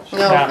sense.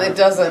 No, it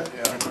doesn't.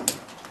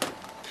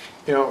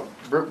 You know,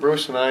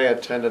 Bruce and I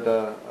attended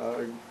a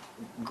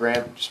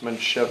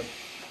grantsmanship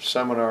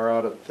seminar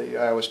out at the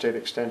Iowa State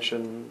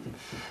Extension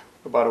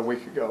about a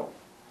week ago.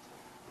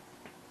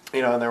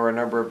 You know, and there were a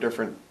number of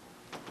different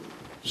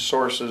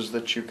sources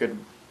that you could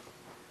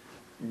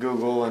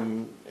Google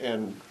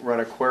and run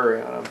a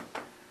query on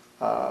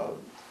them.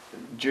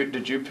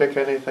 Did you pick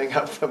anything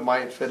up that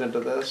might fit into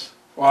this?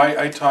 Well,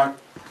 I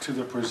talked to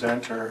the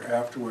presenter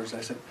afterwards.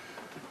 I said,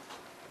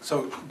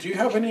 so do you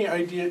have any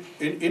idea,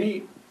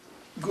 any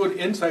good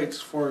insights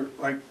for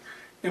like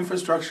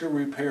infrastructure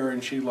repair?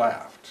 And she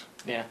laughed.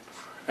 Yeah.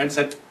 And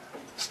said,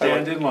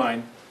 stand in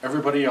line.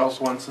 Everybody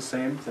else wants the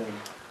same thing.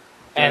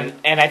 And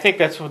I think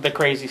that's what the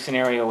crazy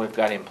scenario we've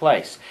got in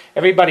place.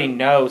 Everybody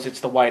knows it's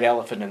the white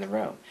elephant in the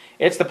room.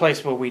 It's the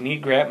place where we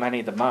need grant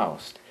money the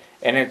most.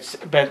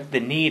 But the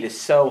need is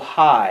so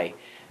high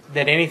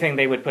that anything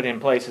they would put in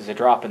place is a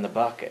drop in the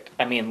bucket.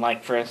 I mean,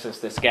 like for instance,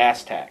 this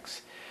gas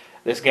tax.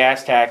 This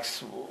gas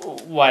tax,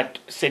 what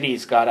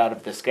cities got out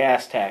of this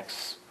gas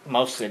tax,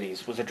 most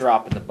cities, was a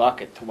drop in the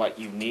bucket to what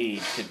you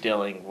need to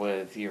dealing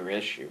with your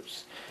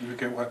issues. You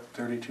get what,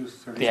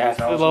 32,000? Yeah,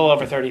 a little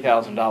over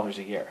 $30,000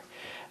 a year.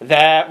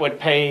 That would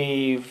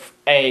pave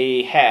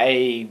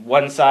a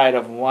one side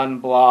of one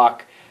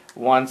block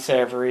once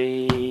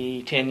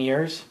every 10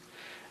 years.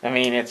 I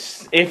mean,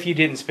 it's if you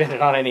didn't spend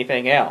it on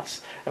anything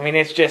else. I mean,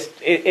 it's just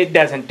it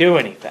doesn't do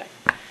anything.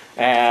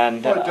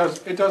 And Well,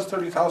 it does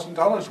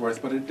 $30,000 worth,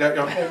 but it,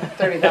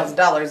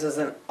 $30,000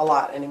 isn't a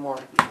lot anymore.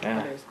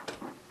 Yeah.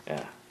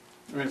 Yeah.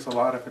 I mean, it's a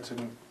lot if it's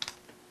in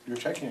your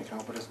checking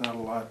account, but it's not a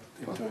lot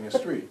in doing a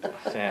street.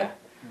 Yeah.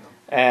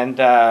 And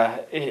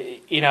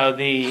you know,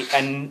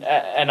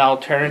 an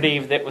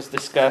alternative that was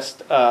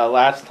discussed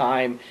last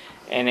time,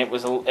 and it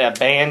was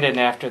abandoned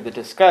after the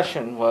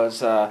discussion,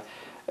 was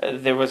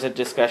there was a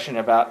discussion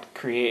about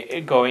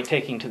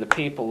taking to the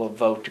people a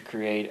vote to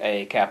create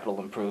a capital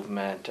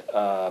improvement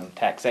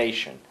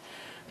taxation.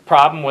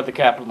 Problem with the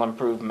capital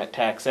improvement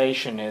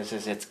taxation is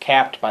it's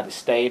capped by the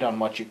state on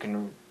what you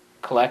can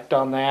collect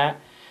on that.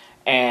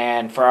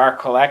 And for our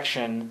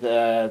collection,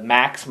 the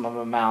maximum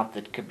amount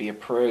that could be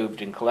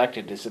approved and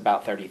collected is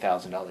about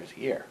 $30,000 a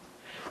year,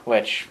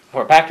 which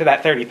we're back to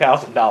that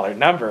 $30,000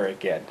 number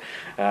again.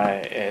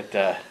 But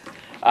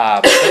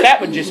that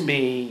would just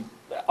be,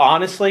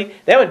 honestly,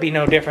 that would be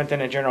no different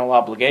than a general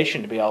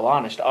obligation, to be all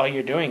honest. All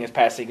you're doing is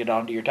passing it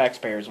on to your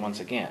taxpayers once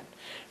again.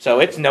 So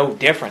it's no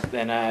different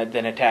than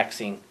a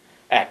taxing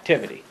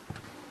activity.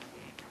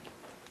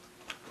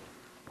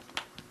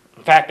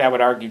 In fact, I would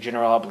argue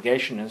general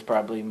obligation is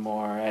probably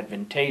more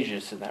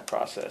advantageous in that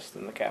process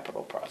than the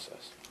capital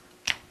process.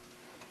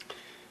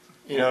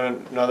 You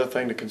know, another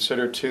thing to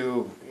consider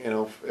too, you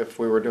know, if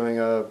we were doing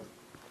a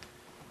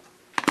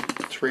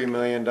 $3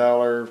 million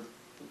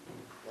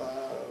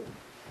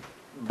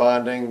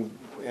bonding,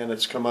 and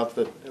it's come up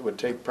that it would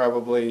take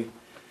probably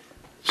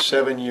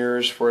 7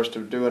 years for us to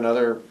do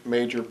another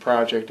major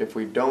project if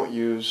we don't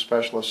use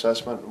special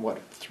assessment, what,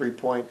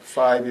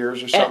 3.5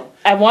 years or something?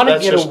 I want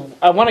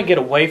to get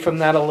away from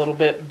that a little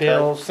bit,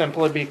 Bill, Okay.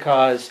 simply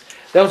because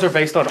those are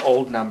based on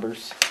old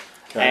numbers.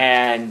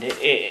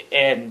 Okay.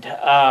 And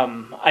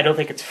I don't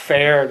think it's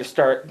fair to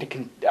start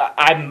to.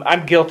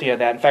 I'm guilty of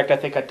that. In fact, I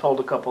think I told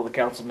a couple of the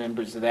council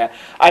members of that.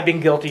 I've been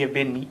guilty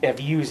of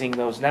using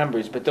those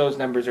numbers, but those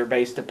numbers are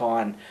based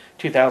upon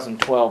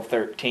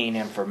 2012-13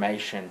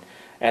 information,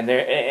 and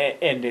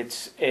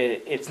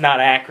it's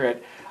not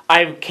accurate.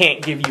 I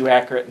can't give you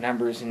accurate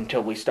numbers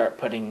until we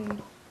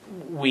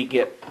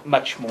get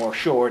much more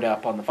shored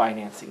up on the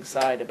financing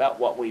side about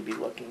what we'd be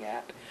looking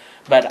at.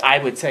 But I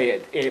would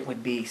say it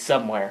would be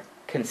somewhere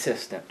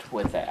consistent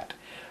with that.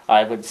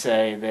 I would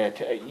say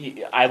that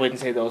I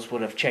wouldn't say those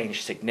would have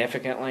changed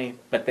significantly,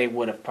 but they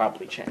would have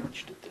probably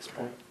changed at this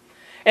point.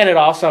 And it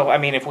also, I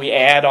mean, if we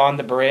add on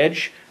the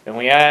bridge and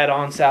we add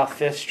on South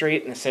 5th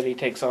Street and the city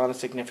takes on a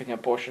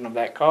significant portion of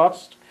that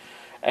cost,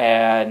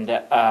 and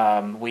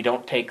we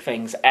don't take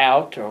things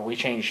out, or we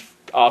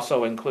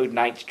also include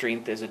 9th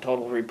Street as a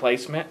total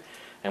replacement,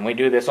 and we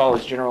do this all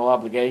as general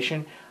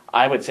obligation,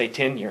 I would say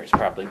 10 years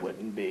probably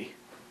wouldn't be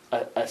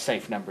a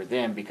safe number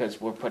then,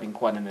 because we're putting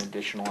quite an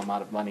additional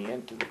amount of money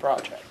into the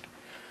project.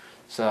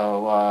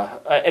 So,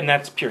 and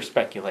that's pure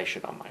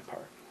speculation on my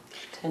part.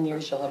 10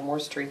 years, you'll have more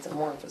streets and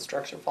more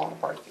infrastructure falling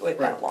apart if you wait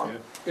that long. Yeah.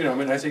 You know, I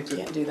mean, I think that,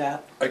 Can't do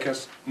that. I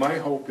guess my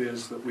hope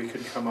is that we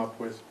can come up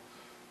with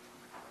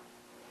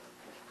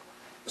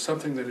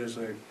something that is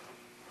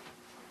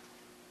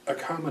a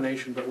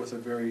combination, but with a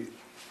very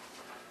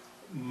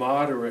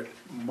moderate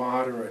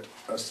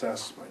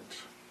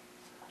assessment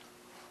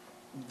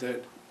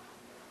that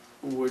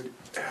would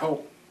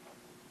help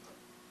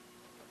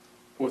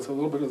with a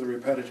little bit of the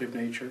repetitive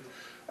nature,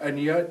 and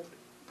yet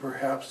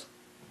perhaps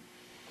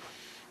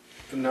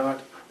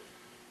not.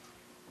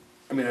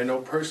 I mean, I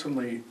know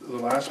personally, the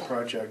last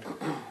project,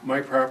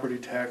 my property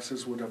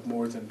taxes would have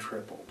more than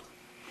tripled.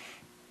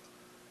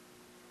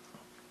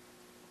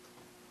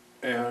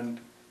 And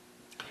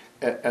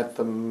At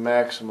the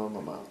maximum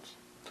amounts.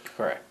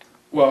 Correct.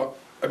 well,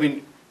 I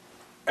mean,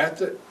 at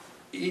the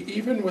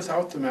even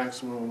without the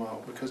maximum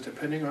amount, because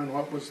depending on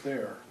what was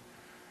there,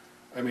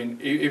 I mean,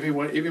 if you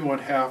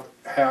want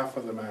half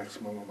of the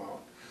maximum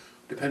amount,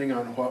 depending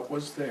on what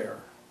was there,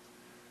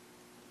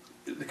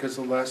 because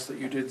the less that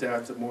you did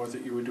that, the more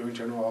that you were doing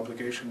general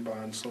obligation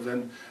bonds. So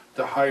then,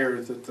 the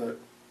higher that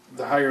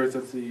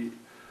the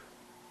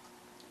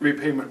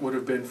repayment would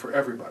have been for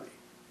everybody.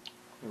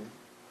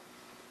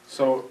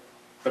 So,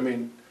 I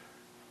mean,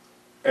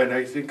 and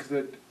I think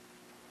that,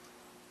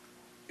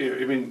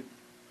 I mean,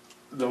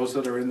 those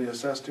that are in the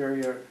assessed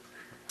area,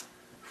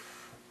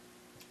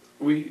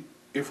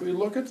 if we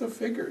look at the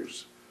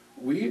figures,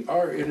 we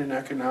are in an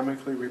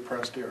economically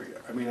repressed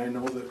area. I mean, I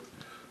know that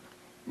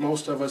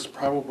most of us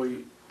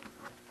probably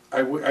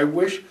I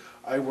wish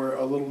I were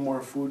a little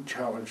more food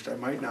challenged. I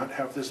might not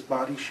have this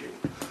body shape.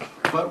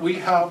 But we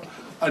have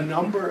a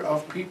number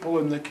of people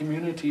in the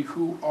community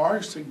who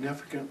are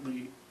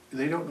significantly,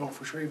 they don't know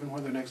for sure even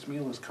where their next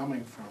meal is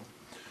coming from.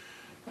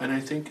 And I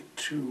think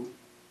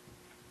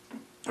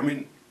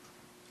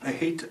I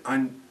hate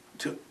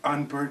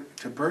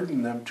to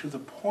burden them to the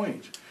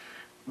point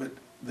that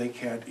they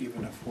can't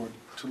even afford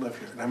to live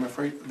here. And I'm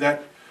afraid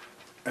that,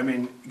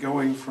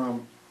 going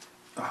from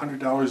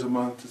 $100 a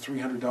month to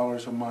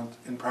 $300 a month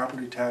in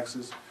property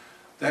taxes,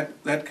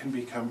 that can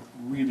become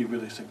really,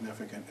 really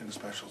significant in a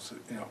special,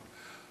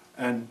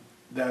 and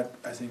that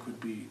I think would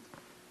be,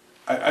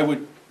 I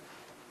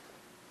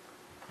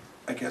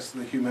guess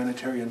the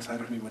humanitarian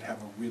side of me would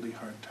have a really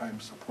hard time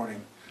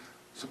supporting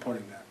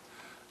that.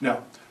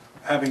 Now,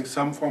 having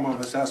some form of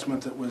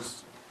assessment that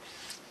was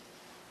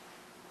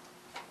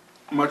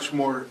much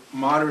more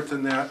moderate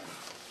than that,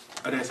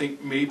 and I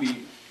think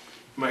maybe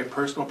my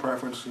personal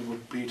preference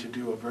would be to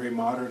do a very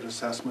moderate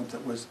assessment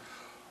that was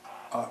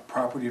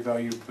property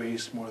value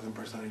based more than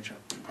percentage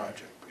of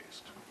project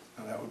based.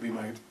 Now that would be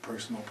my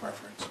personal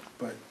preference,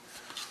 but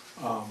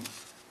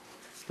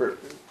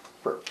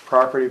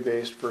property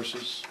based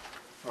versus,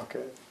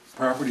 okay.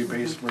 Property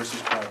based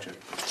versus project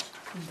based.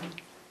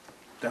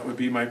 That would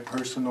be my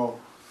personal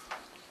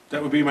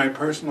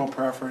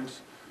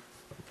preference.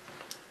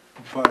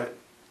 But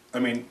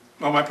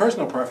my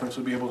personal preference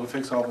would be able to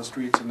fix all the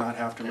streets and not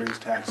have to raise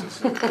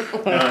taxes.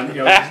 And,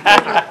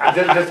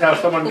 just have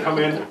someone come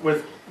in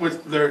with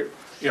their,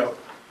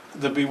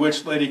 the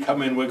bewitched lady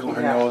come in, wiggle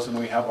her nose, and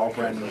we have all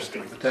brand new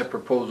streets. But that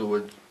proposal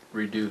would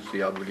reduce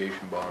the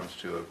obligation bonds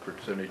to a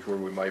percentage where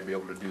we might be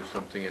able to do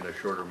something in a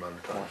shorter amount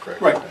of time,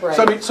 correct?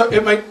 Right. So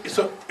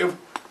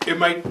it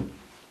might,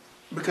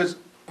 because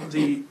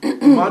the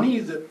money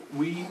that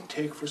we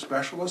take for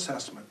special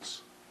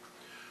assessments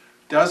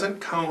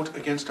doesn't count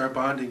against our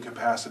bonding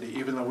capacity,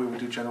 even though we would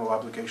do general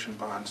obligation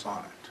bonds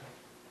on it,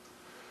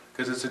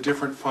 because it's a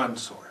different fund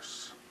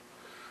source.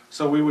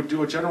 So we would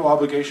do a general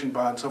obligation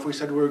bond. So if we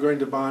said we were going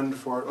to bond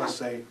for, let's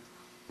say,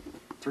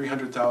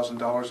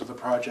 $300,000 of the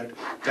project,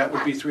 that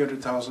would be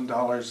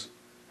 $300,000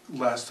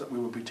 less that we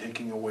would be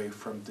taking away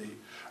from the,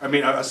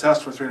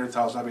 assessed for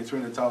 $300,000, that'd be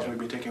 $300,000 we'd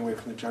be taking away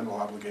from the general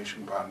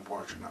obligation bond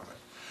portion of it.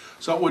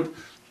 So it would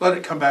let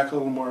it come back a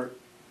little more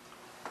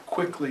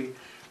quickly,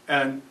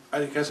 and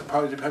I guess it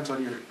probably depends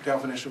on your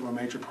definition of a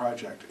major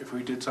project. If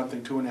we did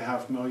something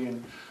 $2.5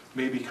 million,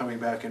 maybe coming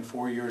back in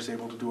 4 years,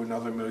 able to do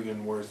another $1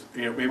 million worth,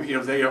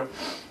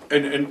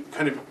 and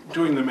kind of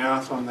doing the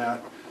math on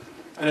that.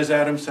 And as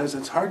Adam says,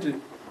 it's hard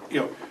to,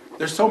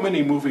 there's so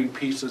many moving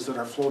pieces that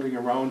are floating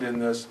around in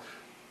this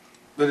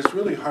that it's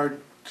really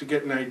hard to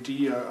get an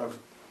idea of.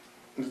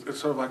 It's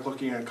sort of like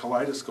looking at a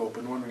kaleidoscope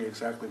and wondering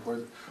exactly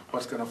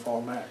what's going to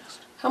fall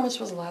next. How much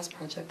was the last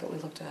project that we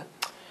looked at?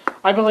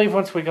 I believe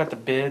once we got the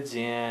bids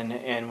in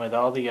and with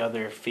all the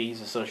other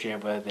fees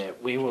associated with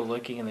it, we were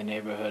looking in the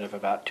neighborhood of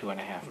about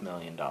 $2.5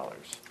 million.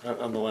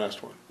 On the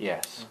last one?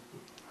 Yes.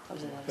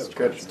 That's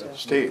good.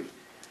 Steve?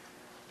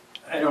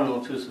 I don't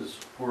know if this is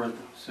for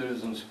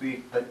citizen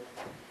speak, but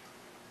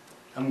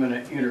I'm going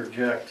to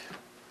interject.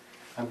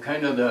 I'm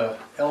kind of the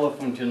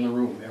elephant in the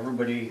room.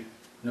 Everybody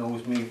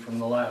knows me from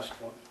the last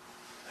one.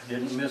 I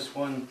didn't miss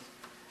one.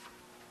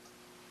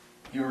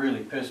 You really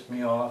pissed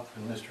me off,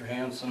 and Mr.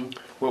 Hanson.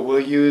 Well, we'll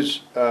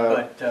use,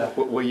 let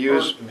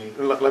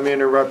me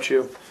interrupt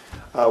you.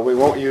 We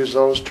won't use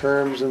those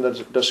terms in the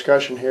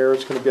discussion here.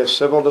 It's going to be a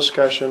civil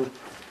discussion.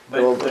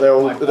 But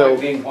my point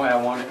being why I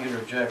want to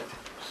interject,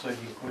 so you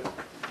quit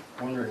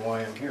wondering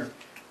why I'm here.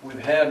 We've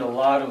had a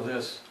lot of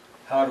this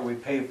how do we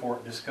pay for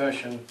it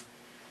discussion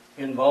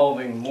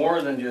involving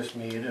more than just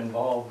me. It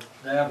involved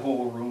that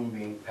whole room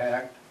being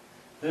packed,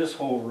 this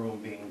whole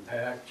room being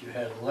packed. You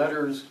had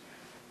letters,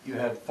 you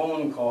had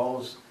phone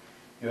calls,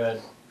 you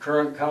had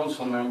current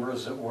council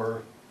members that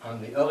were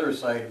on the other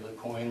side of the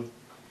coin.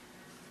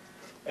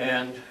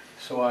 And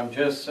so I'm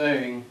just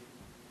saying,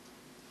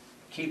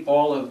 keep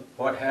all of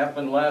what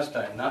happened last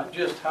time, not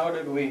just how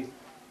did we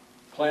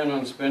plan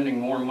on spending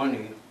more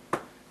money,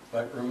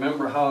 but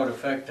remember how it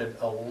affected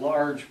a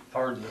large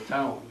part of the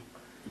town.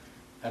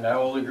 And I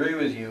will agree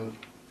with you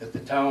that the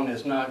town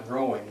is not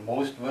growing.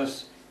 Most of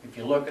us, if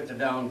you look at the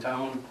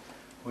downtown,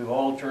 we've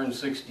all turned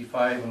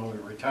 65 and we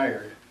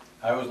retired.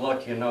 I was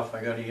lucky enough,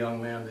 I got a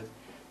young man to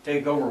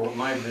take over what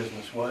my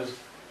business was.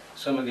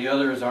 Some of the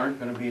others aren't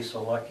going to be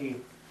so lucky.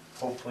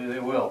 Hopefully they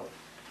will.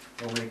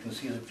 Nobody can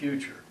see the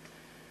future.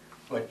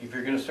 But if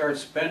you're going to start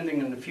spending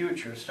in the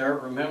future,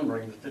 start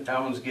remembering that the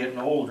town's getting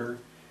older,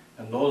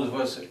 and those of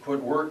us that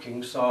quit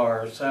working saw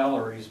our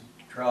salaries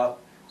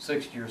drop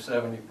 60 or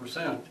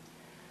 70%.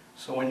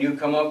 So when you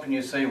come up and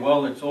you say,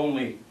 well, it's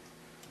only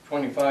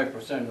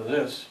 25% of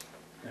this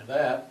or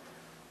that,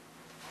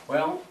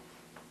 well,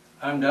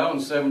 I'm down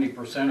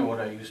 70% of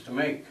what I used to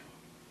make.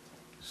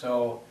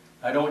 So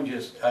I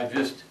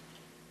just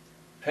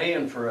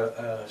paying for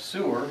a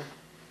sewer,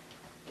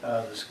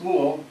 the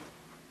school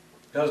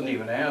doesn't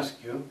even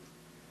ask you.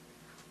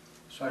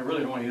 So I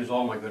really don't want to use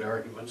all my good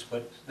arguments,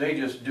 but they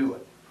just do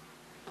it.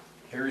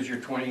 here's your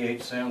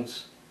 28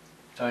 cents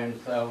times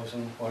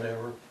 1,000,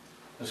 whatever.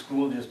 The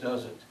school just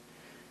does it.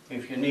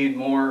 If you need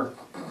more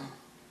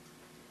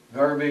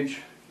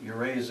garbage, you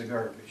raise the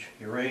garbage.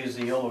 You raise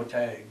the yellow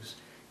tags.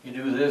 You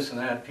do this and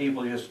that,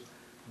 people just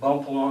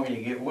bump along and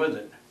you get with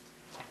it.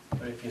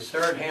 But if you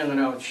start handing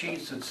out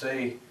sheets that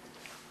say,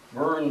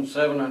 burn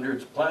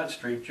 700 Platt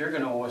Street, you're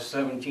gonna owe us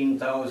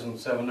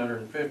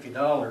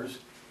 $17,750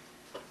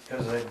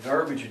 because that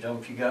garbage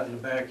dump you got in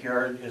the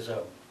backyard is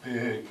a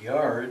big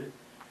yard,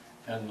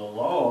 and the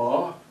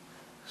law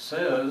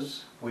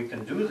says we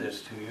can do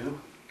this to you.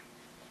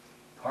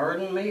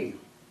 Pardon me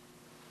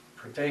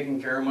for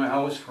taking care of my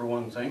house for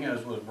one thing,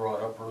 as was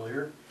brought up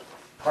earlier.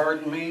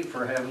 Pardon me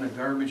for having a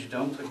garbage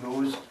dump that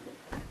goes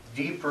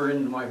deeper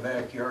into my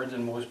backyard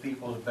than most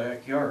people's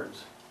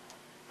backyards.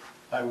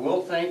 I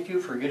will thank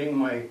you for getting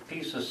my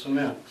piece of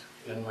cement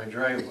in my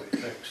driveway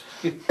fixed.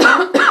 Because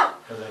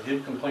I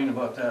did complain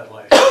about that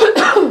last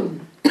year.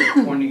 It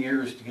took 20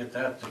 years to get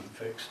that thing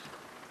fixed.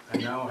 I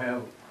now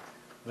have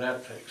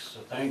that fixed, so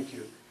thank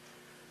you.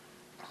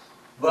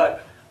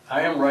 But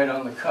I am right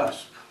on the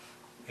cusp.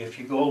 If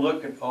you go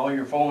look at all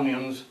your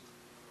phone-ins,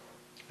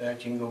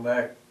 that you can go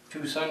back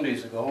 2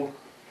 Sundays ago,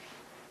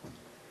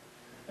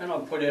 and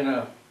I'll put in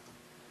a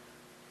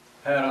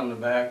pat on the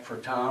back for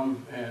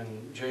Tom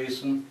and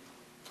Jason.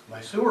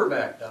 My sewer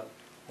backed up,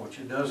 which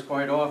it does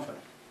quite often.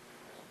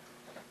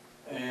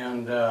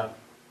 And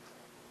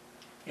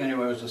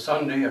anyway, it was a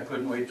Sunday, I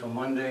couldn't wait till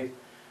Monday.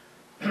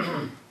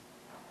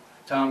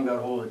 Tom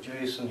got hold of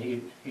Jason,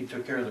 he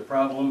took care of the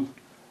problem.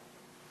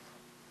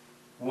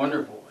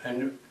 Wonderful.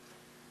 And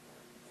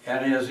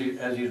as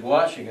he's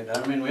washing it,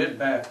 I mean, it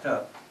backed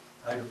up.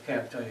 I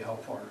can't tell you how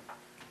far.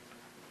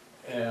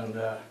 And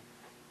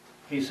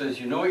he says,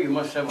 you know, you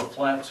must have a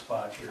flat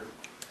spot here.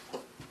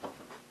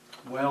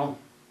 Well,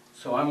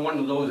 so I'm one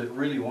of those that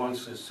really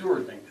wants this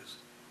sewer thing.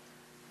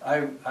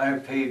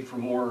 I've paid for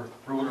more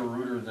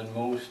Roto-Rooter than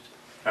most.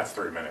 That's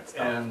 3 minutes.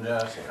 And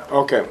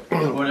Okay.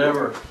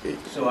 whatever.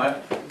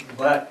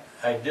 But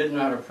I did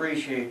not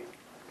appreciate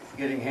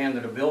getting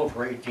handed a bill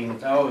for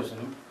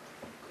 $18,000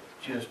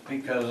 just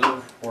because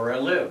of where I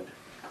lived.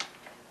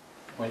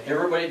 When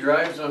everybody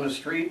drives on the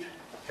street,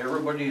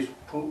 everybody's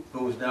poop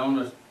goes down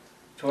the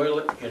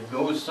toilet, it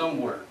goes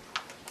somewhere.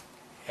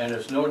 And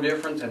it's no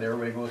different than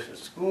everybody goes to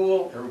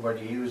school,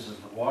 everybody uses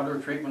the water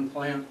treatment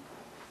plant.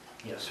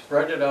 You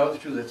spread it out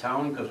through the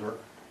town because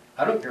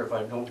I don't care if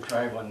I don't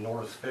drive on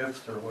North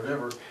 5th or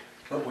whatever,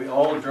 but we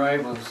all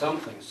drive on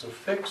something. So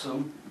fix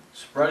them,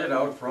 spread it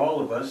out for all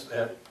of us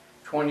at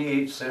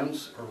 28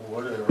 cents or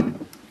whatever.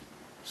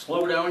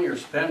 Slow down your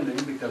spending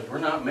because we're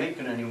not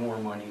making any more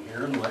money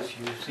here unless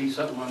you see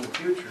something on the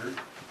future,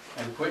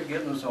 and quit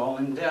getting us all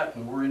in debt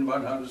and worrying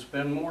about how to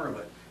spend more of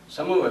it.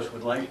 Some of us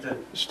would like to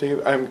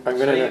Steve, I'm going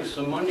save to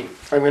some money.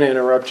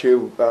 interrupt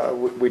you.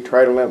 We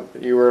try to limp.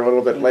 You were a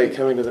little bit late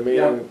coming to the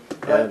meeting.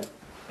 But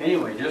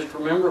anyway, just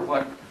remember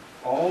what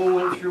all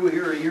went through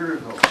here a year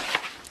ago.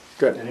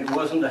 Good. And it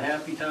wasn't a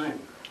happy time.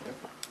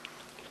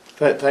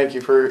 Thank you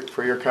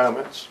for your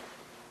comments.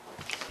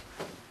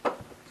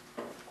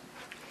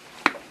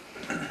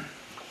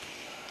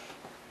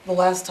 The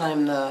last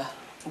time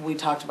we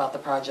talked about the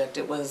project,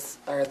 it was,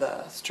 or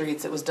the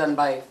streets, it was done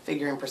by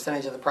figuring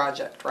percentage of the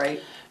project,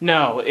 right?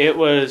 No, it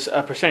was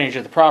a percentage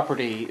of the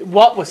property.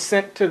 What was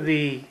sent to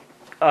the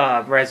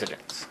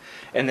residents,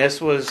 and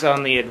this was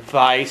on the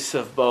advice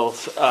of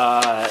both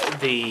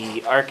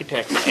the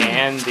architects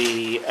and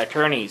the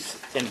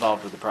attorneys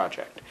involved with the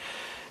project,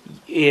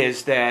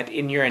 is that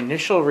in your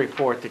initial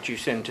report that you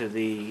send to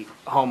the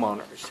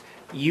homeowners,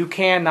 you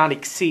cannot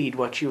exceed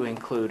what you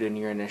include in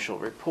your initial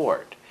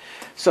report.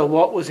 So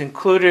what was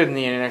included in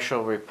the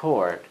initial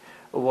report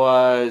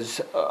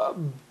was,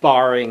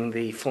 barring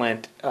the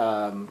Flint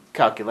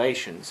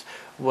calculations,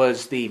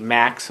 was the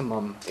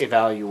maximum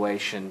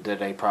evaluation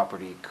that a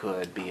property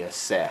could be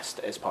assessed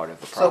as part of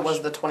the project. So it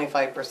was the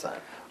 25%?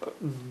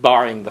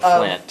 Barring the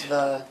Flint.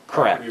 The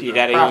Correct. You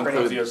got to Property.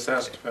 include The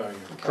assessed value.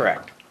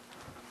 Correct.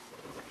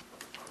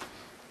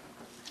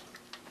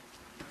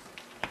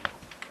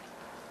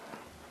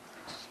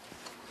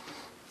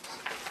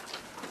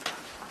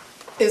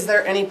 Is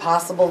there any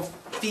possible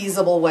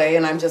feasible way,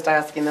 and I'm just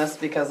asking this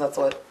because that's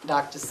what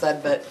Doc just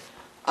said, but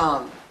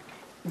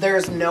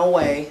there's no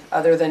way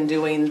other than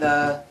doing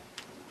the,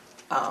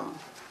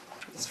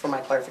 just for my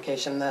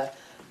clarification, the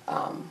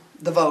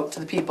vote to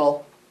the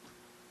people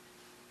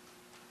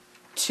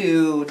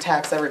to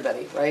tax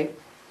everybody, right?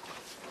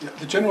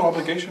 The general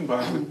obligation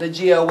bond, The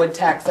GO would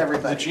tax the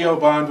everybody. GO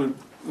bond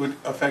would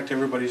affect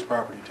everybody's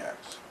property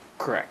tax.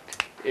 Correct.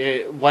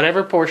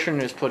 Whatever portion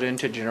is put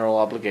into general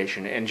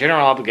obligation, and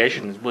general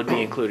obligations would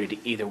be included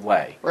either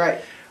way. Right.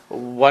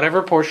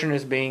 Whatever portion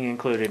is being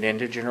included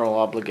into general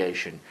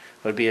obligation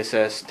would be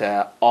assessed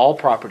to all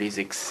properties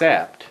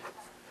except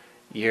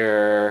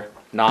your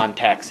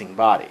non-taxing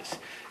bodies.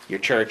 Your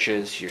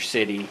churches, your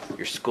city,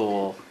 your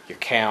school, your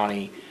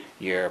county,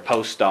 your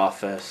post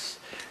office,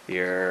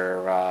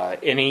 your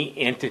any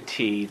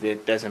entity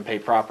that doesn't pay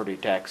property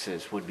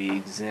taxes would be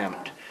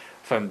exempt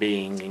from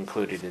being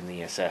included in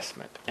the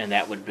assessment, and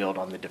that would build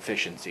on the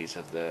deficiencies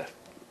of the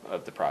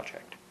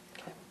project.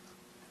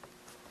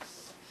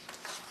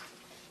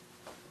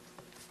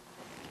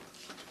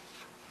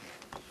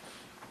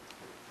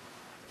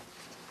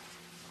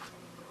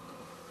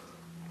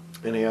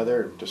 Any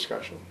other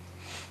discussion?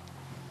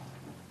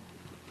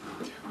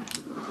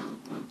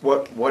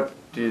 What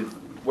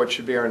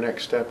should be our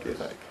next step, do you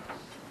think?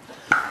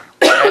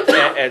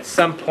 At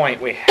some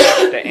point, we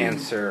have to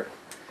answer,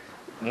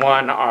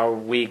 one, are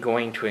we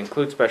going to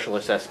include special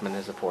assessment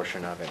as a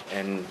portion of it?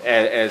 And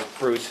as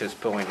Bruce has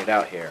pointed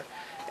out here.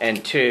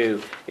 And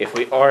two, if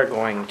we are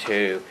going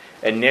to,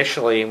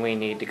 initially, we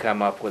need to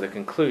come up with a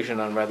conclusion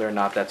on whether or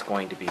not that's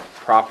going to be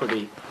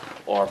property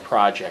or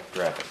project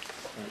driven.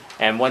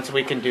 And once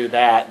we can do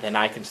that, then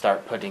I can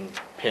start putting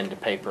pen to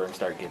paper and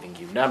start giving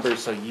you numbers,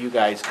 so you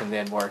guys can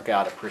then work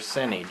out a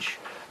percentage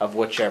of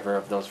whichever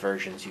of those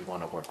versions you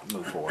want to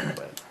move forward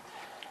with.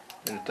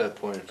 And at that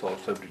point, it's all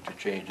subject to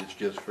change. It's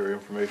just for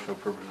informational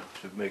purposes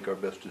to make our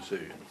best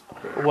decision.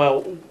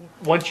 Well,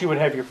 once you would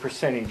have your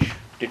percentage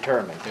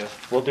determined, Yes.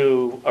 we'll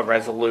do a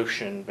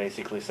resolution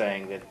basically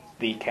saying that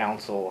the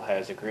council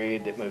has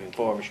agreed that moving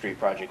forward with street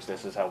projects,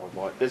 this is how we're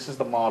going, this is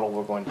the model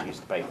we're going to use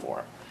to pay for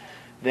them.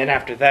 Then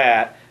after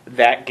that,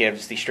 that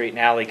gives the street and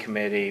alley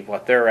committee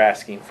what they're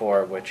asking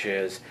for, which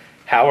is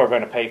how we're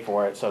going to pay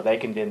for it, so they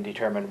can then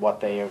determine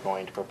what they are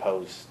going to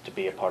propose to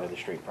be a part of the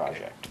street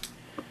project.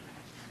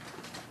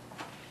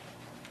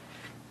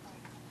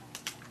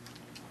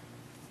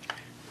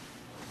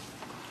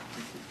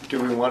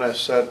 Do we want to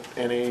set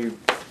any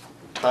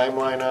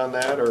timeline on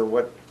that, or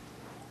what?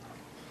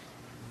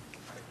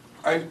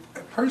 I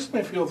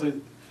personally feel that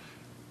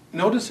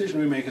no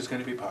decision we make is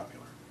going to be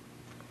popular.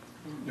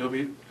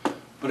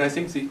 But I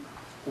think the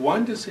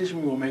one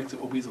decision we will make that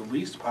will be the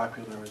least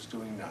popular is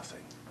doing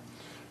nothing.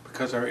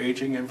 Because our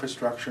aging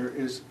infrastructure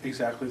is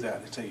exactly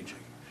that, it's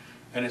aging.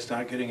 And it's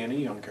not getting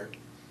any younger,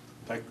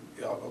 like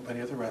many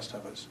of the rest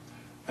of us.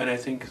 And I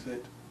think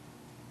that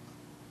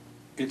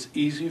it's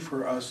easy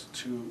for us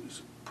to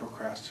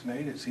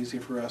procrastinate, it's easy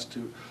for us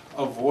to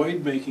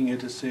avoid making a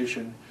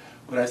decision,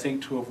 but I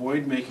think to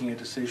avoid making a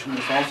decision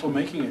is also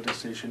making a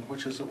decision,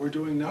 which is that we're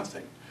doing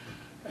nothing.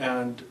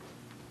 And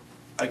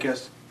I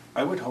guess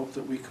I would hope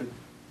that we could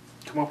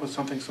come up with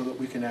something so that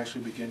we can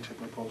actually begin to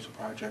propose a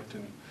project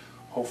and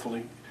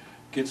hopefully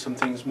get some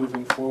things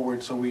moving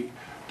forward, so we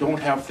don't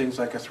have things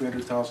like a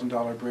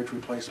 $300,000 bridge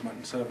replacement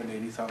instead of an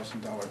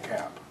 $80,000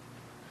 cap.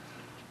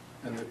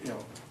 And that,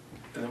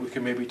 and that we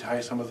can maybe tie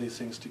some of these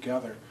things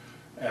together.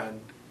 And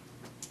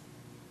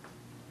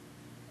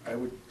I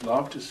would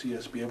love to see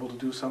us be able to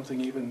do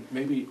something even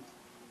maybe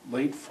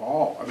late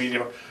fall. I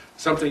mean,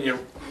 something,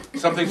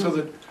 something so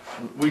that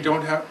we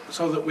don't have,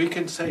 so that we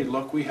can say,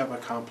 look, we have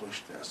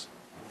accomplished this.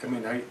 I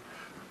mean,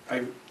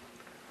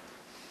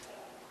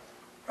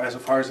 as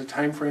far as the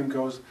time frame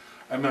goes,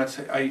 I'm not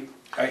saying,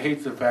 I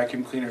hate the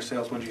vacuum cleaner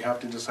salesman, you have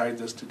to decide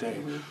this today.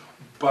 Mm-hmm.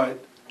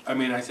 But, I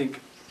mean, I think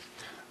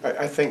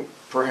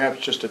perhaps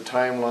just a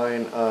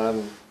timeline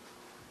on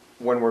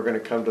when we're going to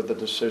come to the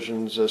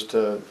decisions as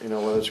to,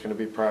 whether it's going to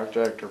be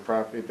project or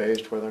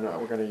property-based, whether or not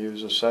we're going to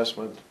use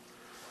assessment.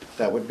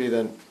 That would be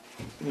the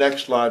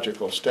next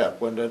logical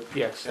step, wouldn't it?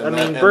 Yes.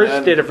 And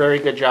Bruce did a very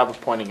good job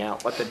of pointing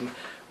out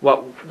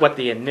what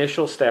the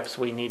initial steps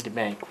we need to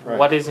make. Right.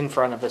 What is in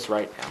front of us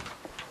right now?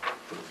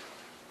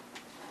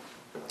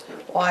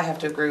 Well, I have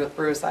to agree with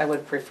Bruce. I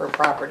would prefer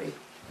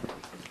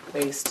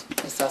property-based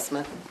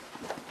assessment.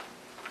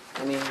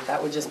 I mean,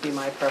 that would just be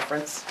my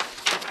preference.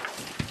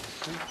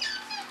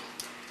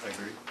 I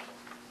agree.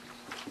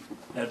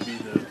 That'd be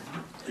the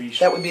least.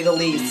 That would be the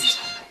least.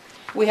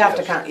 We have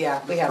to we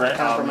have to I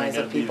compromise mean, with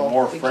it'd be people.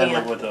 more We friendly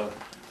can't. with the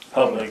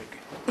public.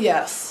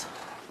 Yes.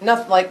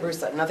 Nothing, like Bruce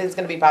said, nothing's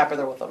gonna be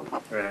popular with them.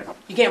 Right.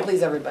 You can't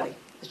please everybody.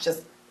 It's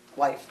just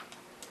life.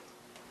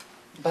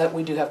 But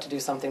we do have to do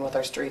something with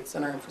our streets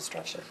and our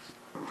infrastructure.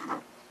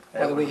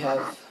 Whether we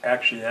have,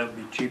 Actually, that would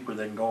be cheaper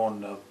than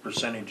going the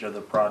percentage of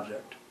the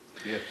project.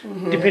 Yes.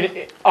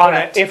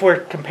 If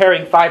we're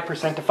comparing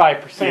 5% to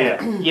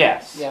 5%,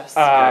 yes. Yes.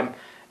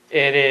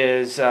 It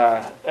is,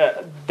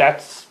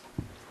 that's,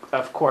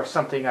 of course,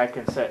 something I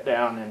can set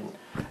down and,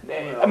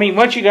 I mean,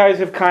 once you guys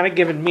have kind of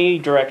given me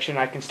direction,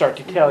 I can start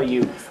to tell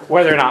you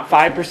whether or not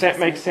 5%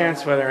 makes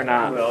sense, whether or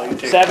not Well, you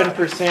take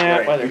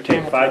 7%, whether you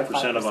take 10%.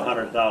 5% of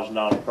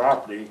 $100,000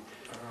 property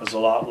is a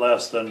lot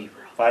less than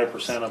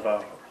 5% of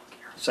a,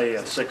 say,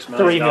 a $6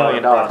 million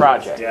 $3 million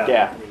project,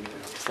 yeah.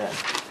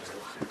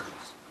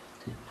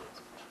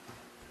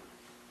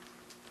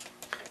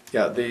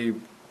 Yeah, the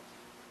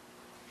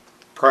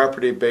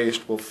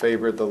property-based will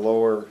favor the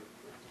lower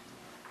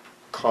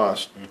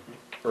cost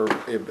or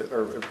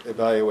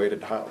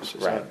evaluated house.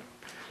 Is Right.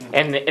 that-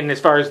 And as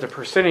far as the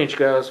percentage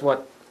goes,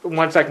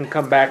 once I can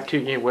come back to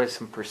you with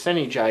some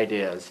percentage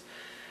ideas,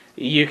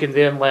 you can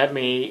then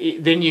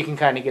then you can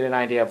kind of get an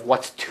idea of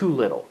what's too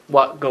little,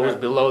 what goes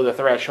below the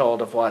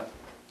threshold of what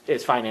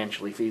is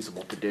financially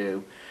feasible to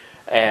do,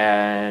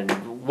 and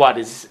what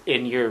is,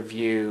 in your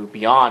view,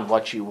 beyond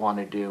what you want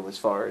to do as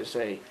far as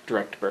a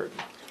direct burden.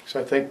 So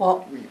I think,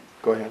 Well-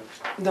 go ahead.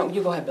 No,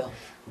 you go ahead, Bill.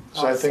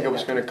 So I I'll think say it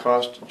was that. gonna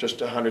cost just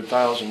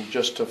 100,000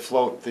 just to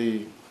float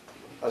the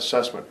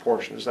assessment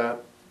portion, is that?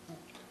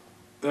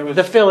 That was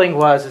The filling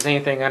was, is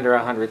anything under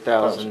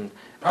 100,000.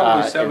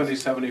 probably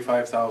is-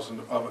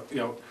 75,000 of, it, you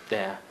know,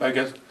 Yeah, I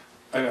guess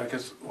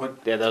what,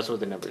 yeah, those were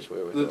the numbers we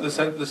were.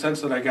 the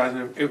sense that I got,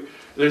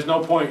 there's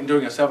no point in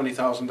doing a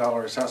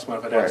 $70,000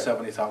 assessment if it Right. adds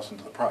 70,000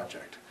 to the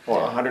project.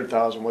 Well,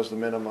 100,000 was the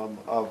minimum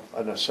of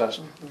an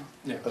assessment,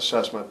 Yeah.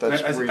 assessment, And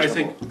that's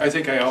reasonable. I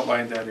think I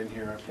outlined that in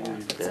here, I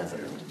believe. Yeah.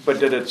 But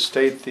did it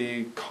state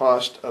the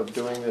cost of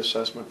doing the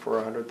assessment for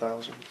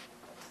 100,000?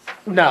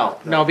 No,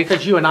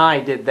 because you and I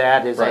did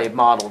that as a Right.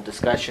 model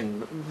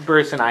discussion.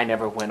 Bruce and I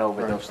never went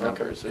over Right, those okay.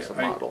 numbers as a Yeah,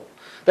 I- model.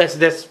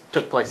 This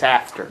took place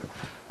after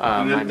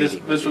And my then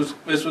meeting.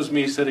 this was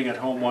me sitting at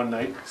home one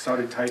night,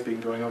 started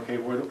typing, going, okay,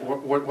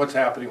 what's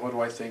happening, what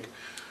do I think?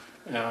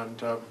 And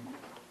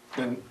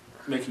then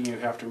making you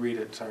have to read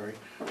it, sorry.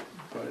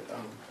 But,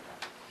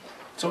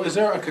 so is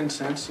there a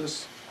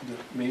consensus that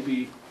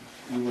maybe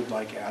you would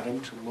like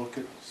Adam to look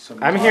at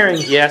some? I'm hearing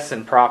yes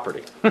in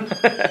property.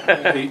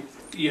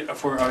 Yeah,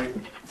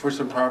 for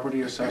some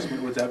property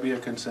assessment, would that be a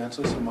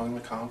consensus among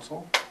the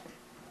council?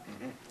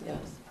 Yes.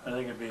 I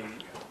think it'd be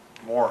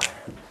more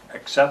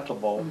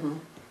acceptable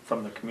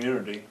from the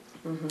community.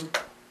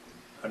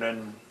 And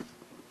then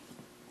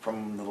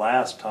from the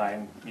last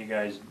time you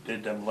guys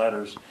did them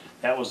letters,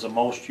 that was the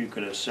most you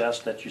could assess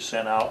that you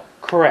sent out.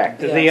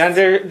 Correct. Yes.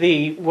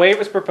 The way it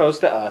was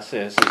proposed to us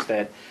is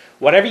that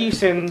whatever you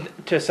send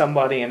to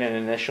somebody in an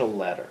initial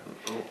letter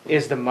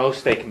is the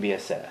most they can be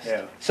assessed.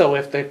 Yeah. So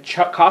if the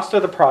cost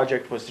of the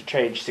project was to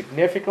change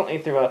significantly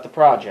throughout the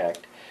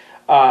project,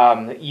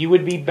 you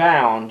would be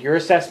bound, your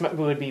assessment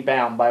would be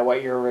bound by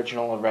what your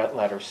original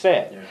letter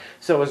said. Yeah.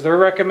 So is their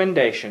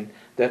recommendation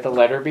that the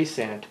letter be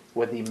sent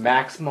with the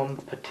maximum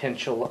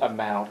potential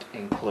amount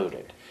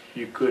included?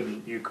 You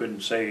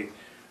couldn't say,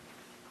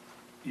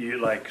 you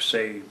like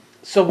say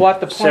So what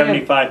the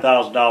plan...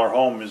 $75,000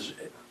 home is,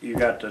 you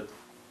got to,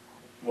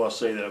 well,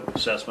 say the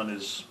assessment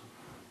is,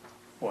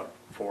 what,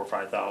 4,000 or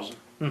 5,000?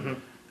 Mhm.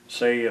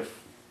 Say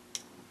if,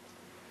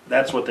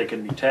 that's what they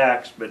can be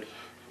taxed, but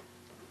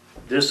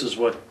this is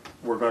what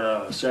we're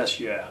gonna assess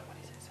you at.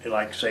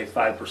 Like, say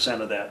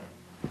 5% of that.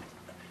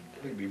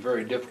 It'd be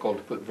very difficult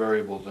to put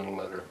variables in a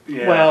letter.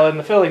 Yeah. Well, and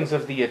the feelings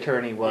of the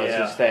attorney was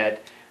Yeah. is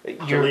that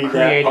you're leave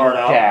that creating part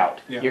out.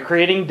 doubt. Yeah. You're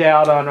creating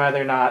doubt on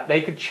whether or not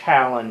they could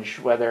challenge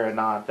whether or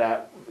not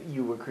that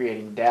you were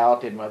creating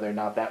doubt in whether or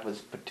not that was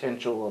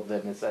potential of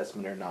an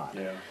assessment or not.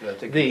 Yeah. I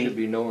think The- it should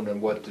be known on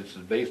what this is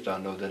based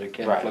on, though, that it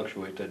can Right.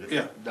 fluctuate. That it,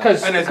 Yeah.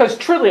 Because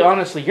truly,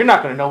 honestly, you're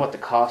not going to know what the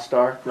costs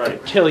are Right.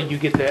 until you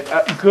get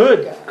the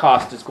good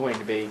cost is going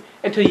to be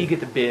until you get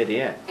the bid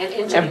in And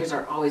engineers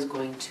are always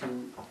going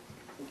to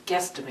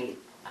guesstimate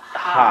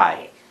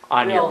high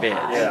on real your bid.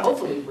 high, Yeah.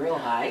 hopefully real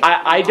high.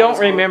 I don't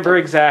Always remember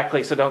hope.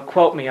 exactly, so don't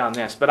quote me on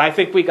this, but I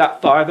think we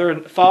got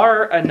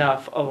far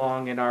enough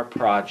along in our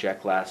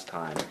project last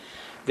time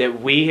that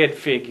we had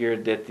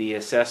figured that the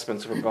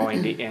assessments were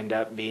going to end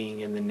up being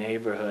in the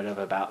neighborhood of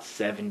about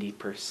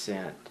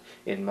 70%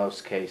 in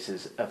most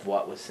cases of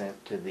what was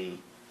sent to the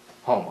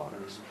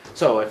homeowners.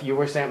 So if you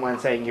were sent one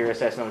saying your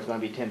assessment was going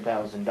to be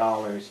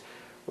 $10,000,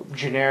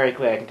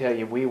 generically I can tell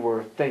you we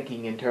were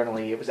thinking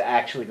internally it was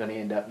actually going to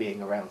end up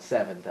being around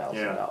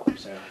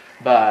 $7,000. Yeah.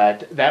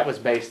 But that was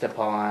based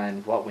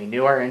upon what we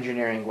knew our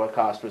engineering, what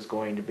cost was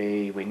going to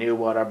be, we knew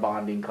what our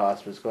bonding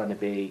cost was going to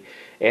be,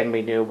 and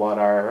we knew what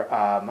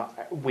our,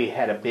 we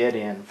had a bid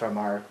in from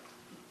our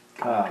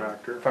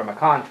Contractor. from a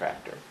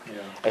contractor.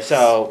 Yeah.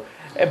 So,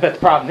 but the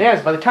problem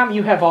is, by the time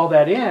you have all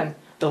that in,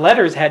 the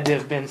letters had to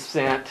have been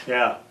sent,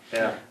 Yeah,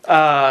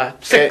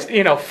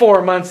 yeah.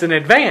 4 months in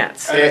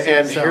advance.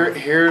 And So-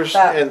 here's,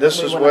 That- and this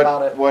we is went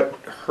about it what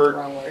hurt,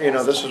 wrong way you know,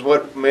 last this time. is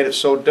what made it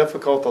so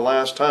difficult the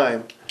last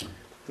time.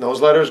 Those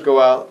letters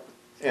go out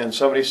and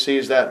somebody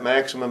sees that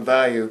maximum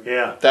value,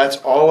 Yeah, that's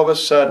all of a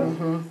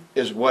sudden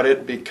is what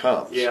it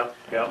becomes. yeah,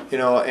 yeah. You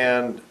know,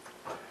 and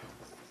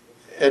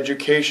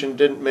education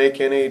didn't make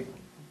any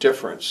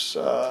difference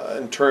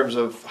in terms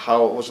of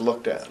how it was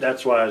looked at.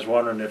 That's why I was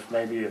wondering if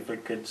maybe if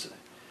it could,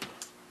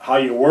 how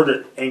you word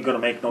it ain't gonna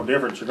make no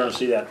difference. You're gonna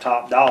see that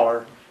top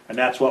dollar, and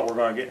that's what we're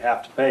gonna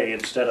have to pay,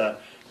 instead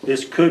of,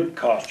 this could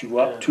cost you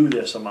up to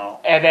this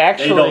amount. And They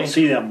actually, don't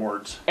see them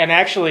words.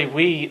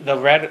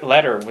 the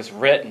letter was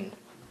written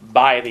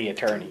by the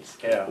attorneys.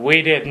 Yeah.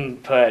 We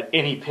didn't put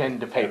any pen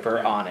to paper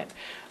on it.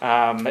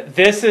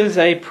 This is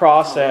a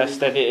process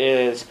that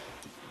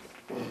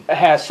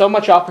has so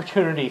much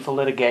opportunity for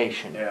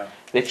litigation Yeah.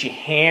 that you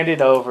hand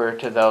it over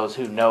to those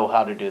who know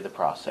how to do the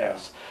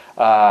process.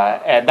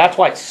 And that's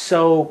why it's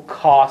so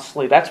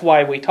costly. That's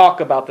why we talk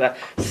about the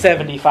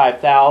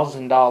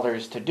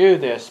 $75,000 to do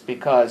this,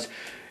 because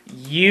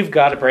you've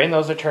got to bring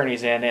those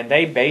attorneys in, and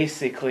they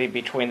basically,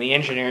 between the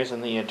engineers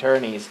and the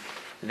attorneys,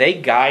 they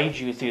guide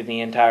you through the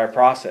entire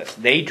process.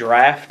 They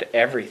draft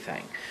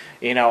everything.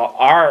 You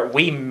know,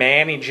 we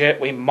manage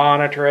it, we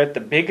monitor it. The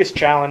biggest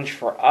challenge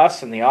for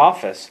us in the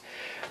office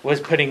was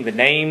putting the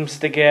names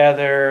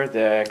together,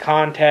 the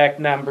contact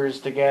numbers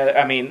together.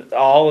 I mean,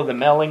 all of the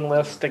mailing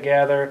lists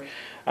together.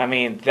 I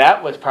mean,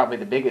 that was probably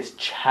the biggest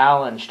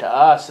challenge to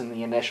us in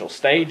the initial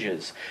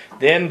stages.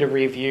 Then to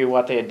review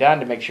what they had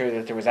done to make sure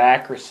that there was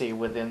accuracy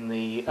within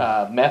the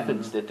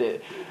methods that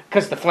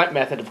because the Flint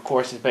method, of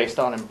course, is based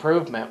on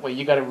improvement. Well,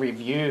 you got to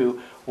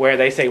review where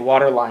they say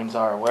water lines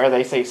are, where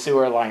they say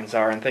sewer lines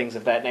are, and things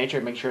of that nature,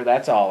 and make sure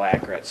that's all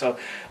accurate. So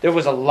there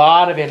was a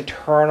lot of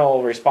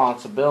internal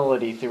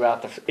responsibility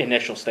throughout the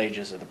initial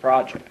stages of the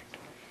project.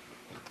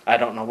 I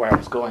don't know where I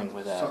was going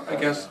with that. So I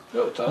guess,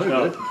 No, it sounds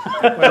good.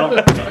 Well,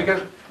 I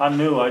guess, I'm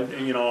new,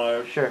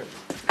 a Sure.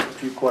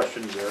 few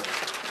questions there.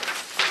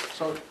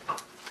 so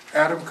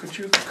Adam, could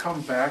you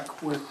come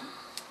back with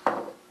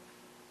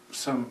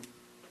some,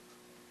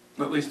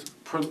 at least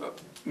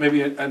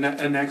maybe a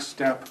next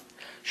step?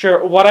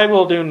 Sure. What I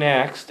will do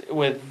next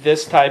with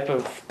this type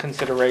of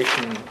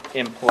consideration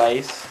in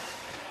place,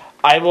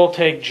 I will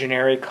take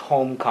generic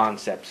home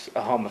concepts,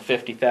 a home of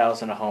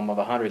 50,000, a home of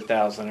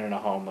 100,000, and a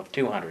home of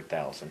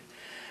 200,000.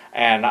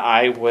 And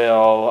I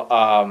will,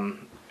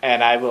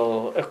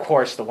 of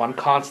course, the one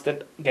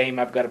constant game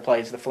I've got to play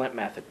is the Flint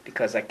method,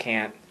 because I'll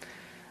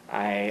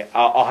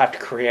have to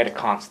create a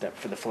constant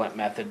for the Flint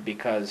method,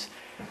 because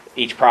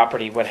each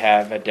property would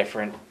have a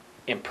different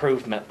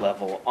improvement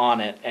level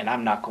on it, and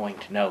I'm not going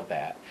to know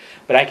that.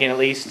 But I can at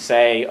least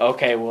say,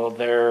 okay, well,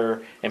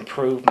 their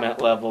improvement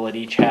level at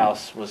each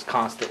house was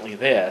constantly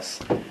this.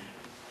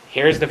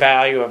 Here's the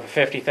value of a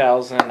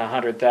 $50,000,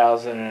 a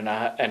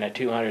 $100,000, and a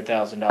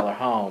 $200,000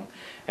 home.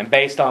 And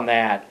based on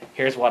that,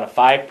 here's what a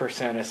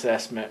 5%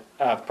 assessment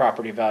of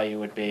property value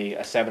would be,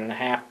 a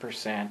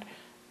 7.5%,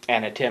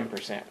 and a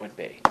 10% would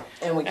be.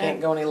 And we can't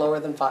go any lower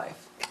than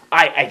 5.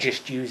 I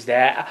just use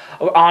that.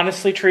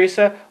 Honestly,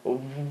 Teresa,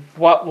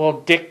 what will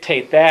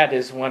dictate that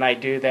is when I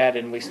do that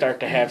and we start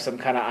to have some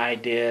kind of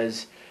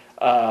ideas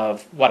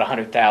of what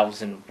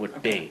 100,000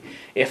 would be.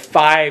 If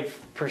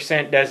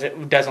 5%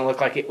 doesn't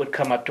look like it would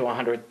come up to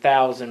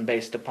 100,000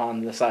 based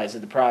upon the size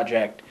of the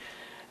project,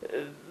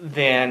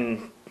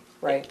 then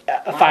Right.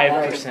 a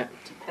 5%.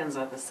 Depends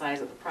on the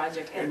size of the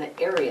project and the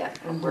area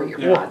where your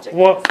Well, project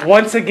well, is.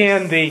 once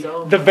again, the There's a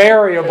lot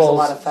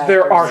variables. of factors.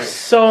 There are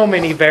so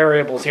many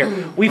variables here.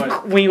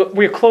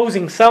 We're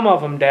closing some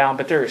of them down,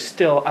 but there is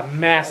still a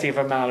massive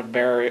amount of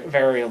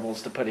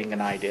variables to putting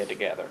an idea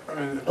together.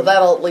 Well,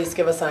 that'll at least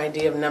give us an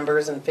idea of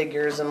numbers and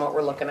figures and what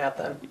we're looking at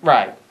then.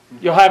 Right.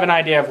 You'll have an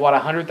idea of what a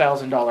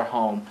 $100,000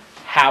 home,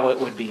 how it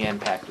would be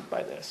impacted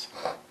by this.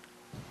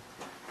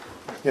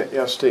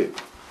 Yeah, Steve.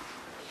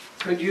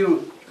 Could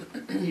you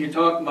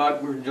talk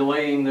about we're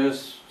delaying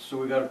this, so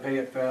we gotta pay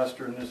it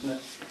faster and this and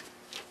that.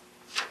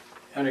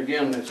 And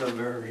again, it's a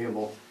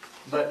variable,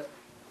 but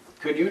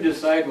could you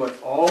decide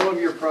what all of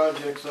your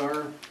projects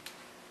are?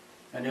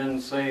 And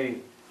then say,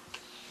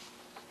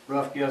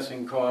 rough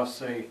guessing costs,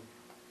 say,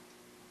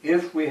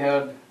 if we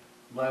had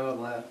blah, blah,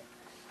 blah,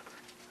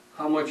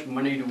 how much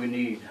money do we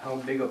need? How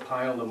big a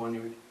pile of money?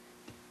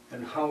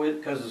 And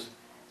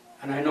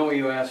and I know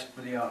you asked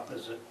for the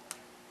opposite,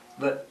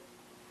 but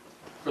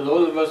for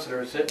those of us that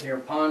are sitting here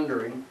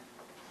pondering,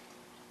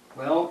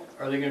 well,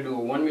 are they gonna do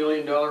a $1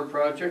 million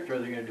project? Are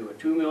they gonna do a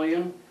 $2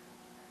 million?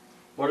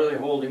 What are they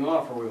holding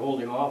off? Are we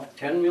holding off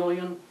 10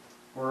 million?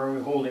 Or are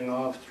we holding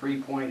off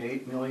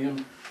 3.8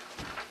 million?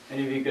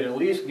 And if you could at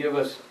least give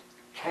us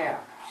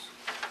caps,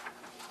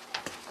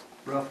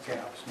 rough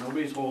caps.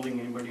 Nobody's holding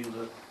anybody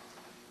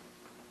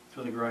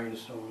to the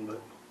grindstone,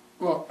 but.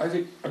 Well,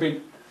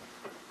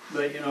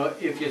 But you know,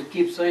 if you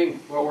keep saying,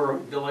 well, we're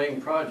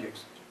delaying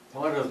projects,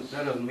 well, that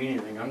doesn't mean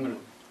anything. I'm gonna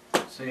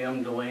say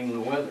I'm delaying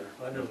the weather.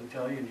 That doesn't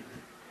tell you anything.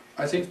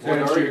 I think What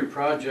that are your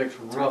projects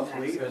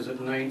roughly? Is it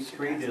 9th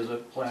Street? Is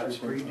it Platt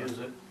Street? Is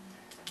it,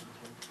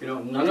 you know,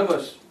 none of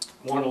us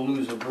wanna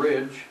lose a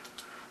bridge.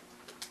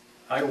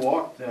 I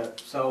walk that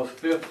South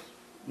Fifth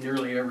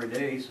nearly every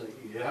day, so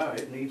yeah,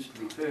 it needs to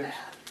be fixed.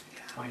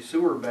 My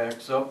sewer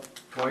backs up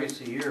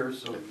twice a year,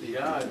 so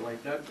yeah, I'd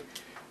like that.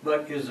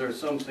 But is there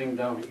something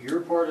down at your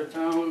part of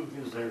town?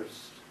 Is there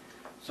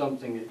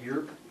something at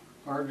your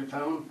part of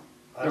town?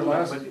 I don't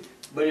know,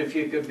 but if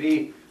you could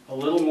be a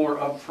little more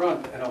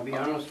upfront, and I'll be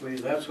honest with you,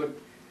 that's what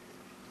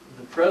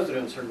the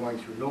presidents are going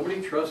through.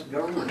 Nobody trusts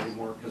government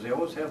anymore, because they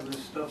always have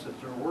this stuff that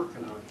they're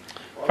working on.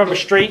 From a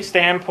street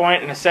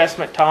standpoint, an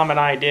assessment Tom Crabb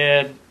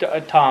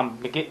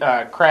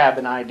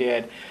and I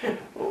did,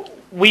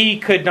 we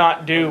could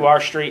not do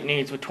our street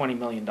needs with $20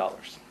 million.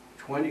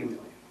 20 million.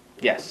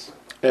 Yes.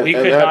 And- We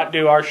and could that- not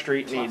do our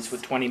street needs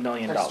with $20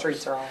 million. Our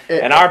streets are all.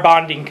 And our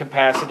bonding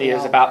capacity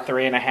is about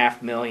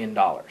 $3.5 million.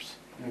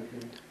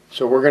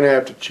 So we're gonna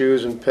have to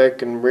choose and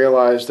pick and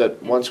realize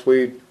that once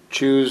we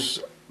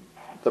choose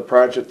the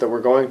project that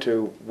we're going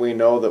to, we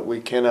know that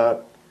we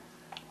cannot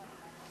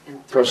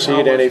And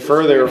proceed any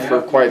further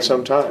for quite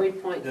some time.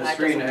 3.5 Does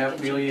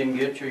 3.5 million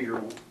get you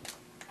your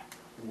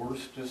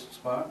worstest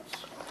spots?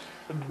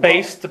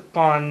 Based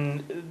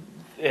upon.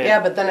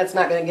 Yeah, but then it's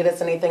not gonna get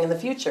us anything in the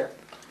future.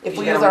 if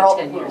we You use gotta our,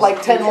 wait 10 years.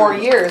 like 10 more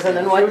years and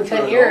then what, in Future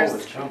 10 is years?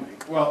 always coming.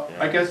 Well,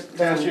 I guess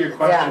to answer your Yeah,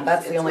 question,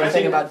 that's the only I thing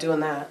think about doing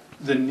that.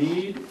 the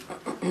need,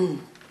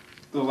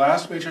 the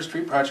last major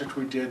street project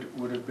we did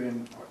would have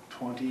been, what,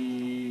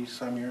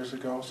 20-some years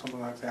ago, something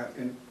like that,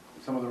 in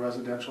some of the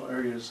residential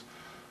areas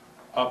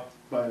up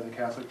by the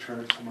Catholic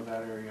Church, some of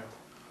that area.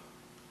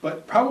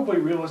 But probably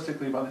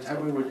realistically, by the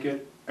time we would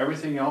get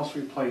everything else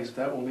replaced,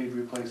 that will need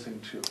replacing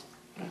too.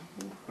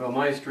 Well,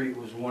 my street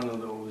was one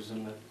of those,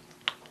 and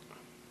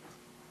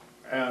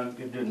And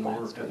it didn't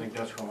work. I think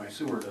that's why my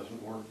sewer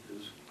doesn't work,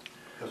 is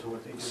because of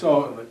what they did.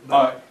 so, to it.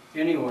 But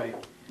anyway,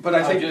 but I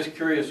I'm think just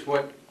curious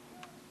what,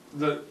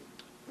 the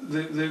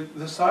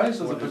size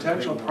of the What is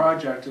potential big?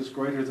 project is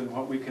greater than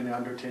what we can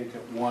undertake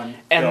at one.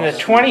 And fell the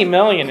swoop. 20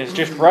 million is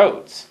just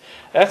roads.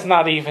 That's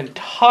not even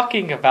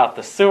talking about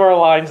the sewer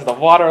lines, the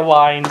water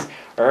lines,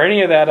 or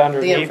any of that The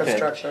underneath it.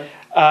 infrastructure.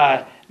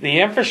 The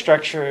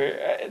infrastructure,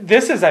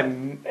 this is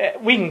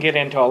we can get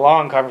into a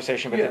long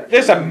conversation, but Yeah.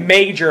 this is a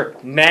major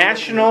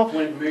national,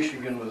 Flint,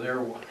 Michigan was their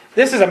one.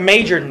 this is a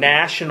major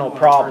national Turn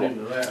problem.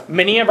 into that.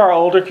 Many of our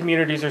older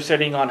communities are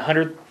sitting on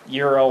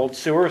 100-year-old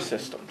sewer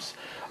systems.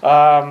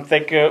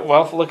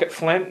 Look at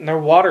Flint and their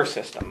water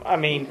system. I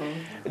mean,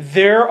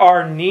 there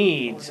are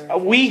needs.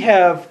 We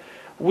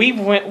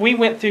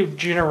went through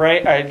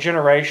a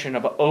generation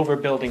of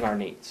overbuilding our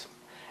needs.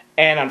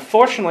 And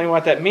unfortunately,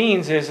 what that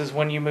means is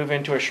when you move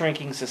into a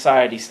shrinking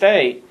society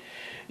state,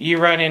 you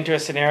run into a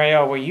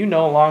scenario where you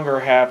no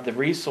longer have the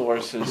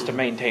resources to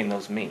maintain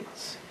those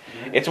means.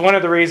 It's one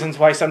of the reasons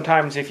why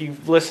sometimes if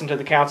you've listened to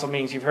the council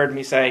meetings, you've heard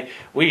me say,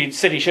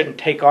 city shouldn't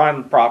take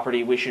on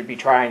property, we should be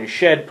trying to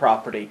shed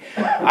property.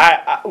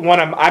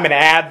 I'm an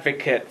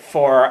advocate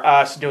for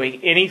us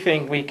doing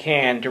anything we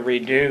can to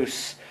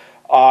reduce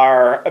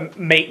our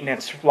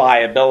maintenance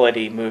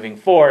liability moving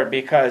forward,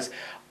 because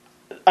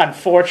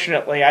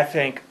unfortunately,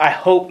 I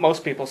hope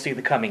most people see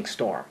the coming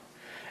storm.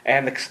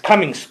 And the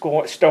coming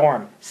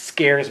storm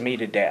scares me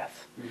to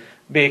death.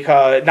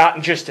 Because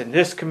not just in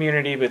this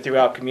community, but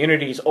throughout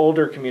communities,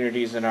 older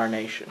communities in our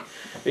nation.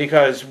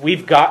 Because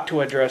we've got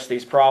to address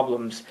these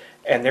problems,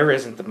 and there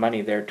isn't the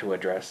money there to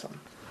address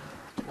them.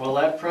 Well,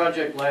 that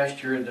project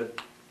last year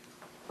that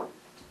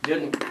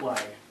didn't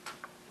fly,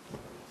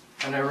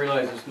 and I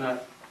realize it's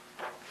not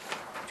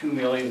 2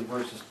 million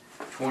versus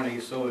 20,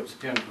 so it's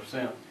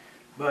 10%.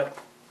 But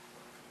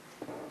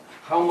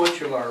how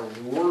much of our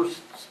worst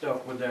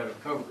stuff would that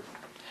have covered?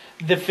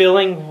 The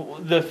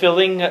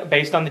filling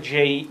based on the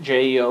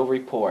JEO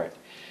report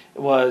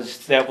was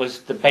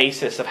the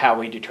basis of how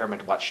we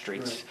determined what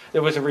streets. Right.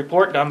 There was a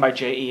report done by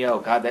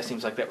JEO. God, that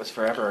seems like that was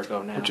forever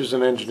ago now. Which is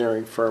an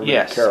engineering firm in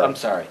Yes, Carroll. I'm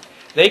sorry.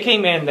 They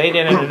came in, they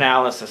did an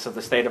analysis of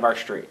the state of our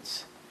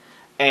streets.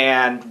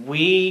 And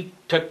we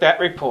took that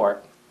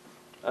report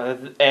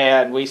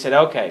and we said,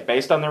 okay,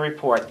 based on the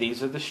report,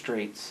 these are the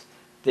streets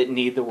that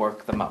need the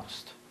work the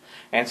most.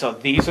 And so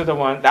these are the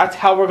ones, that's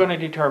how we're going to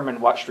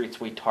determine what streets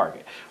we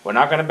target. We're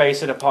not going to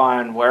base it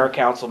upon where a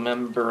council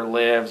member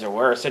lives or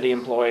where a city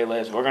employee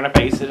lives. We're going to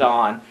base it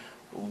on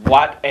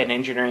what an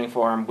engineering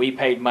firm we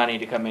paid money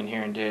to come in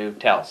here and do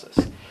tells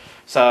us.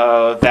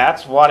 So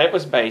that's what it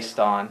was based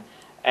on.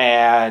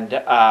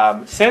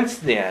 And since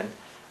then,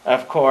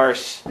 of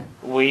course,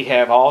 we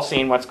have all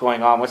seen what's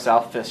going on with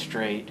South Fifth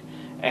Street.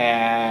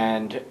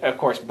 And of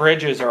course,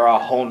 bridges are a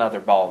whole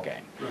nother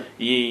ballgame. Right.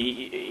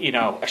 You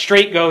know, a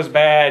street goes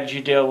bad,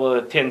 you deal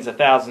with tens of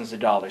thousands of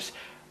dollars.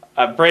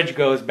 A bridge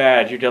goes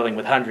bad, you're dealing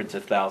with hundreds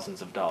of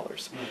thousands of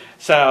dollars. Right.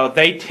 So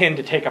they tend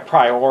to take a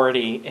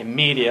priority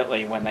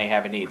immediately when they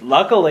have a need.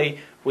 Luckily,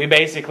 we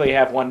basically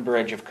have one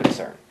bridge of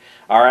concern.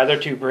 Our other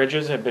two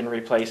bridges have been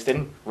replaced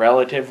in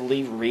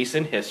relatively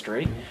recent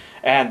history,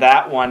 and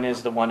that one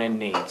is the one in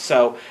need.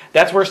 So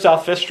that's where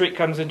South Fifth Street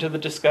comes into the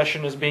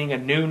discussion as being a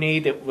new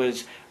need that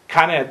was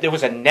there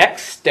was a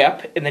next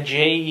step in the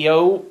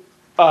JEO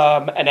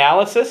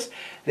analysis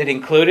that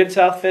included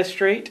South Fifth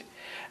Street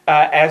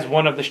as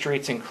one of the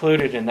streets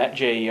included in that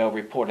JEO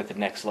report at the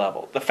next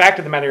level. The fact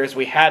of the matter is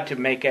we had to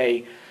make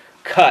a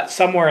cut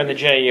somewhere in the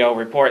JEO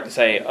report and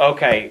say,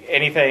 okay,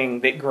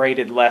 anything that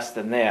graded less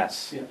than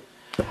this. Yeah.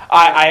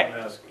 I'm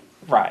asking.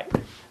 right.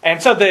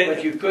 And so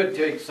But you could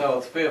take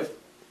South Fifth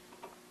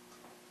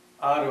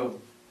out of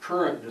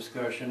current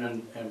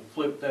discussion and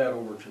flip that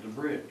over to the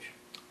bridge.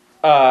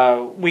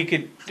 we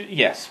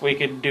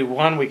could do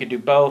one, we could do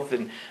both,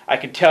 and I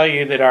could tell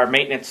you that our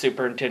maintenance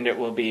superintendent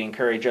will be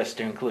encourage us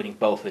to including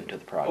both into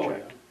the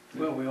project.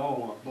 Well, we all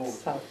want both.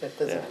 South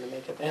Fifth isn't going to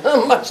make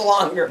it much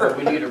longer. But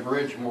we need a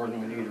bridge more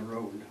than we need a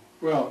road.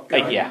 Well,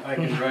 Yeah. I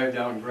can drive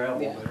down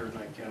gravel Yeah. better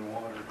than I can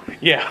water.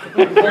 Yeah.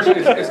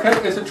 unfortunately,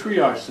 it's a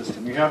triage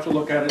system. You have to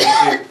look at it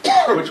and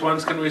see which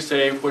ones can we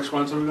save, which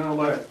ones are we going to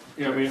let,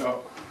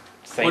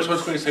 which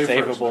ones can we save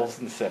first? Savables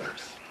and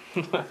sinners.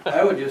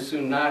 I would just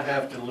soon not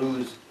have to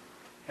lose,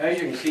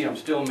 as you can see, I'm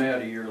still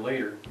mad a year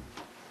later,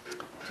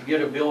 to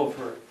get a bill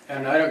for,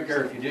 and I don't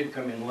care if you did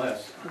come in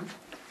less.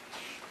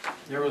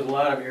 There was a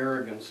lot of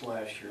arrogance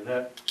last year.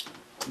 That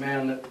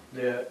man,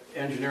 the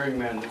engineering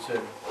man that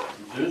said,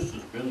 this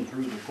has been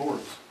through the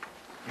courts.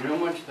 You know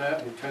how much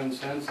that and 10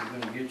 cents is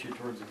gonna get you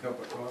towards a cup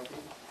of coffee?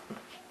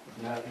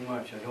 Not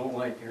much. I don't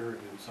like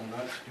arrogance. I'm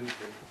not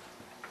stupid.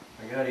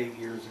 I got 8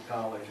 years of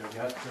college. I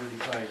got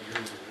 35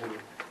 years of work.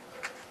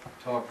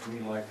 Talk to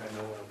me like I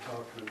know what I'm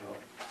talking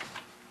about.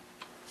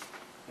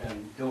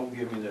 And don't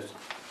give me this,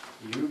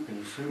 you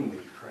can sue me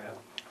crap.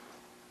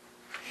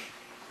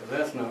 Because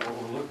that's not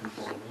what we're looking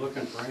for. We're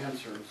looking for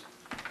answers.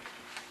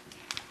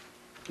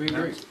 We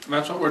agree.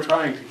 That's what we're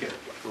trying to get.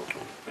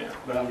 Yeah.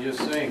 But I'm just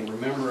saying,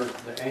 remember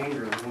the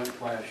anger that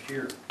went last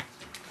year.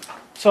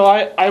 So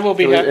I will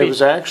be It happy.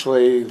 was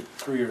actually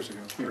 3 years ago.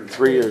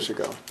 3 years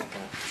ago.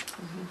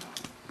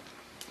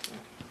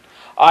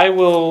 I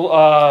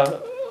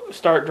will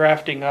start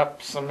drafting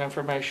up some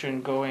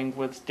information going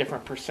with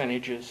different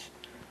percentages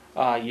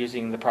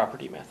using the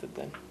property method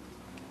then.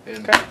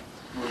 And Okay.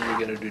 when are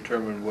we gonna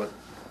determine what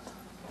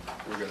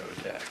we're gonna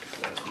attack?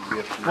 We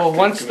have to- Well,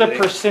 once the committee?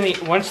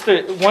 percentage,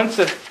 once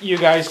you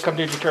guys come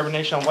to a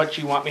determination on what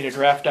you want me to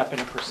draft up in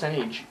a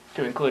percentage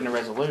to include in a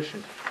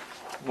resolution,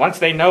 once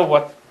they know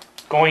what's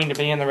going to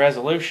be in the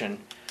resolution,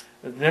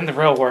 then the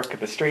real work of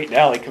the street and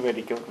alley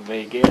committee can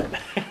begin.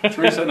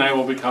 Teresa and I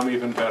will become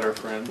even better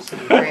friends.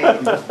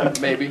 Great.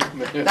 Maybe.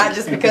 Not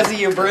just because of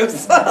you,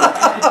 Bruce.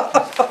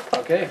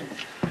 Okay.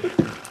 Do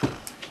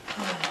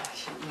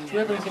we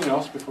have anything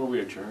else before we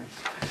adjourn?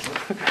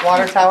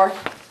 Water tower?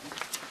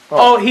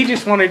 Oh, he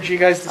just wanted you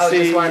guys to Oh,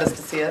 see. just wanted us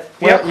to see it.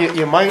 Well, you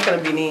It's might, gonna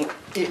be neat.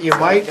 you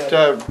might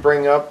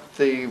bring up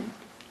the,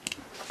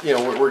 you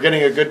know, we're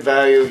getting a good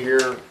value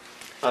here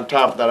on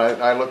top of that.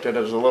 I looked at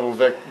it as a little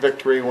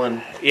victory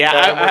when Yeah,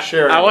 Adam was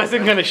sharing. I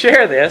wasn't going to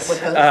share this.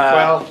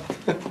 Well,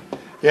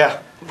 yeah.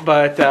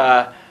 But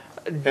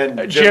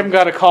And Jim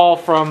got a call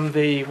from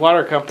the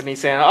water company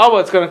saying, oh, well,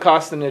 it's going to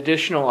cost an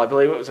additional, I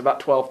believe it was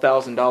about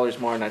 $12,000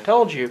 more than I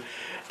told you.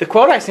 The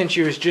quote I sent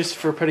you is just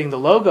for putting the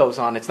logos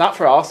on. It's not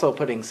for also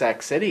putting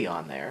Sac City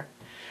on there.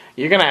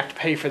 You're going to have to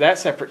pay for that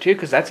separate too,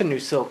 because that's a new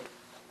silk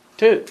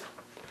too.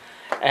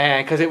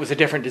 And because it was a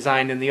different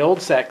design than the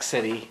old Sac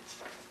City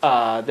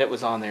that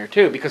was on there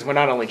too, because we're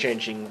not only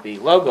changing the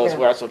logos,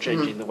 we're also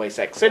changing the way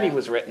Sac City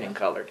was written and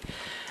colored.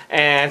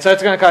 And so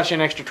it's going to cost you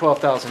an extra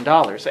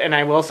 $12,000. And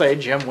I will say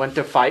Jim went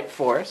to fight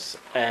for us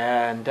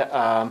and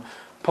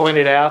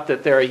pointed out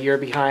that they're a year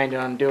behind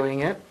on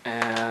doing it.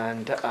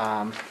 And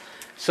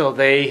so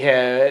they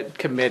had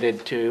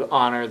committed to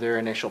honor their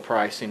initial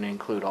pricing and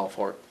include all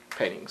 4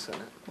 paintings in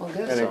it. Well,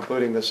 good. And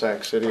including the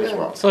Sac City as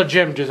well. So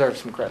Jim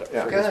deserves some credit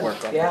Yeah. for his Good.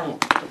 work on Yeah,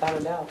 without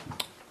a doubt.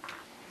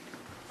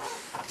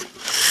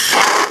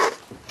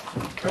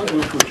 I'll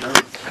move to adjourn.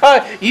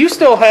 that. You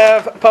still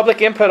have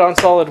public input on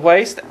solid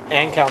waste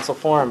and council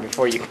forum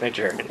before you can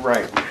adjourn.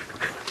 Right.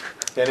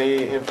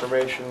 Any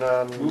information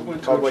on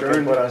Movement to public adjourn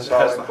input on has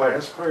the solid waste?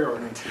 highest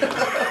priority.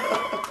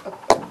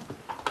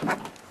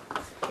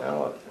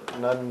 No,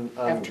 none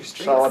on After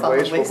street, solid solid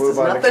waste. We'll waste move is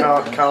on to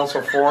nothing.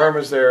 council forum.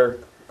 Is there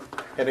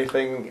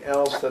anything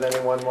else that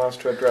anyone wants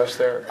to address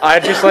there? I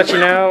just let you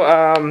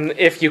know,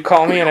 if you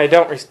call me and I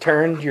don't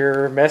return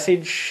your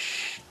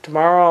message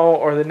tomorrow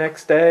or the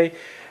next day,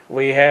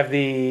 we have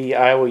the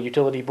Iowa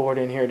Utility Board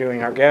in here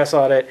doing our gas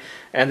audit,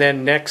 and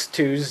then next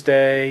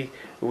Tuesday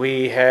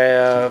we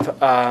have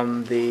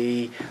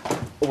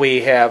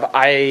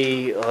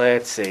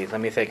let's see,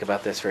 let me think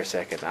about this for a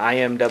second.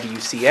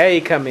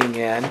 IMWCA coming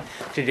in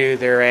to do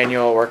their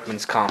annual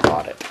workman's comp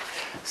audit.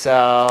 So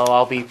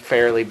I'll be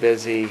fairly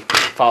busy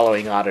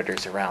following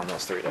auditors around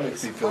those 3 That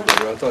makes days. me feel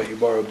better. I thought you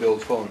borrowed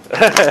Bill's phone.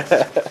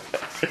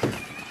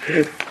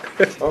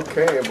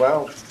 Okay,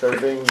 well, there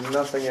being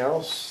nothing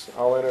else,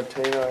 I'll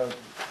entertain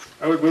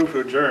I would move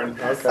to adjourn.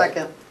 Okay.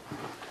 Second.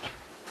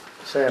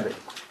 Sandy.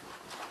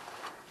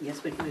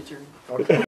 Yes, we can adjourn. Okay.